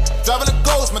 yeah. Driving a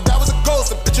ghost, my dad was a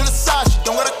ghost. A bitch on the side, she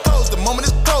don't gotta close. The moment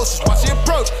is close, just watch it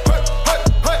approach. Hey, hey,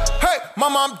 hey, hey.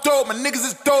 Mama, I'm dope, my niggas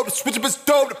is dope. The switch up is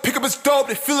dope, the pick up is dope.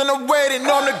 They feeling the way, they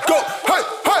know I'm the GOAT. Hey,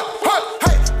 hey, hey.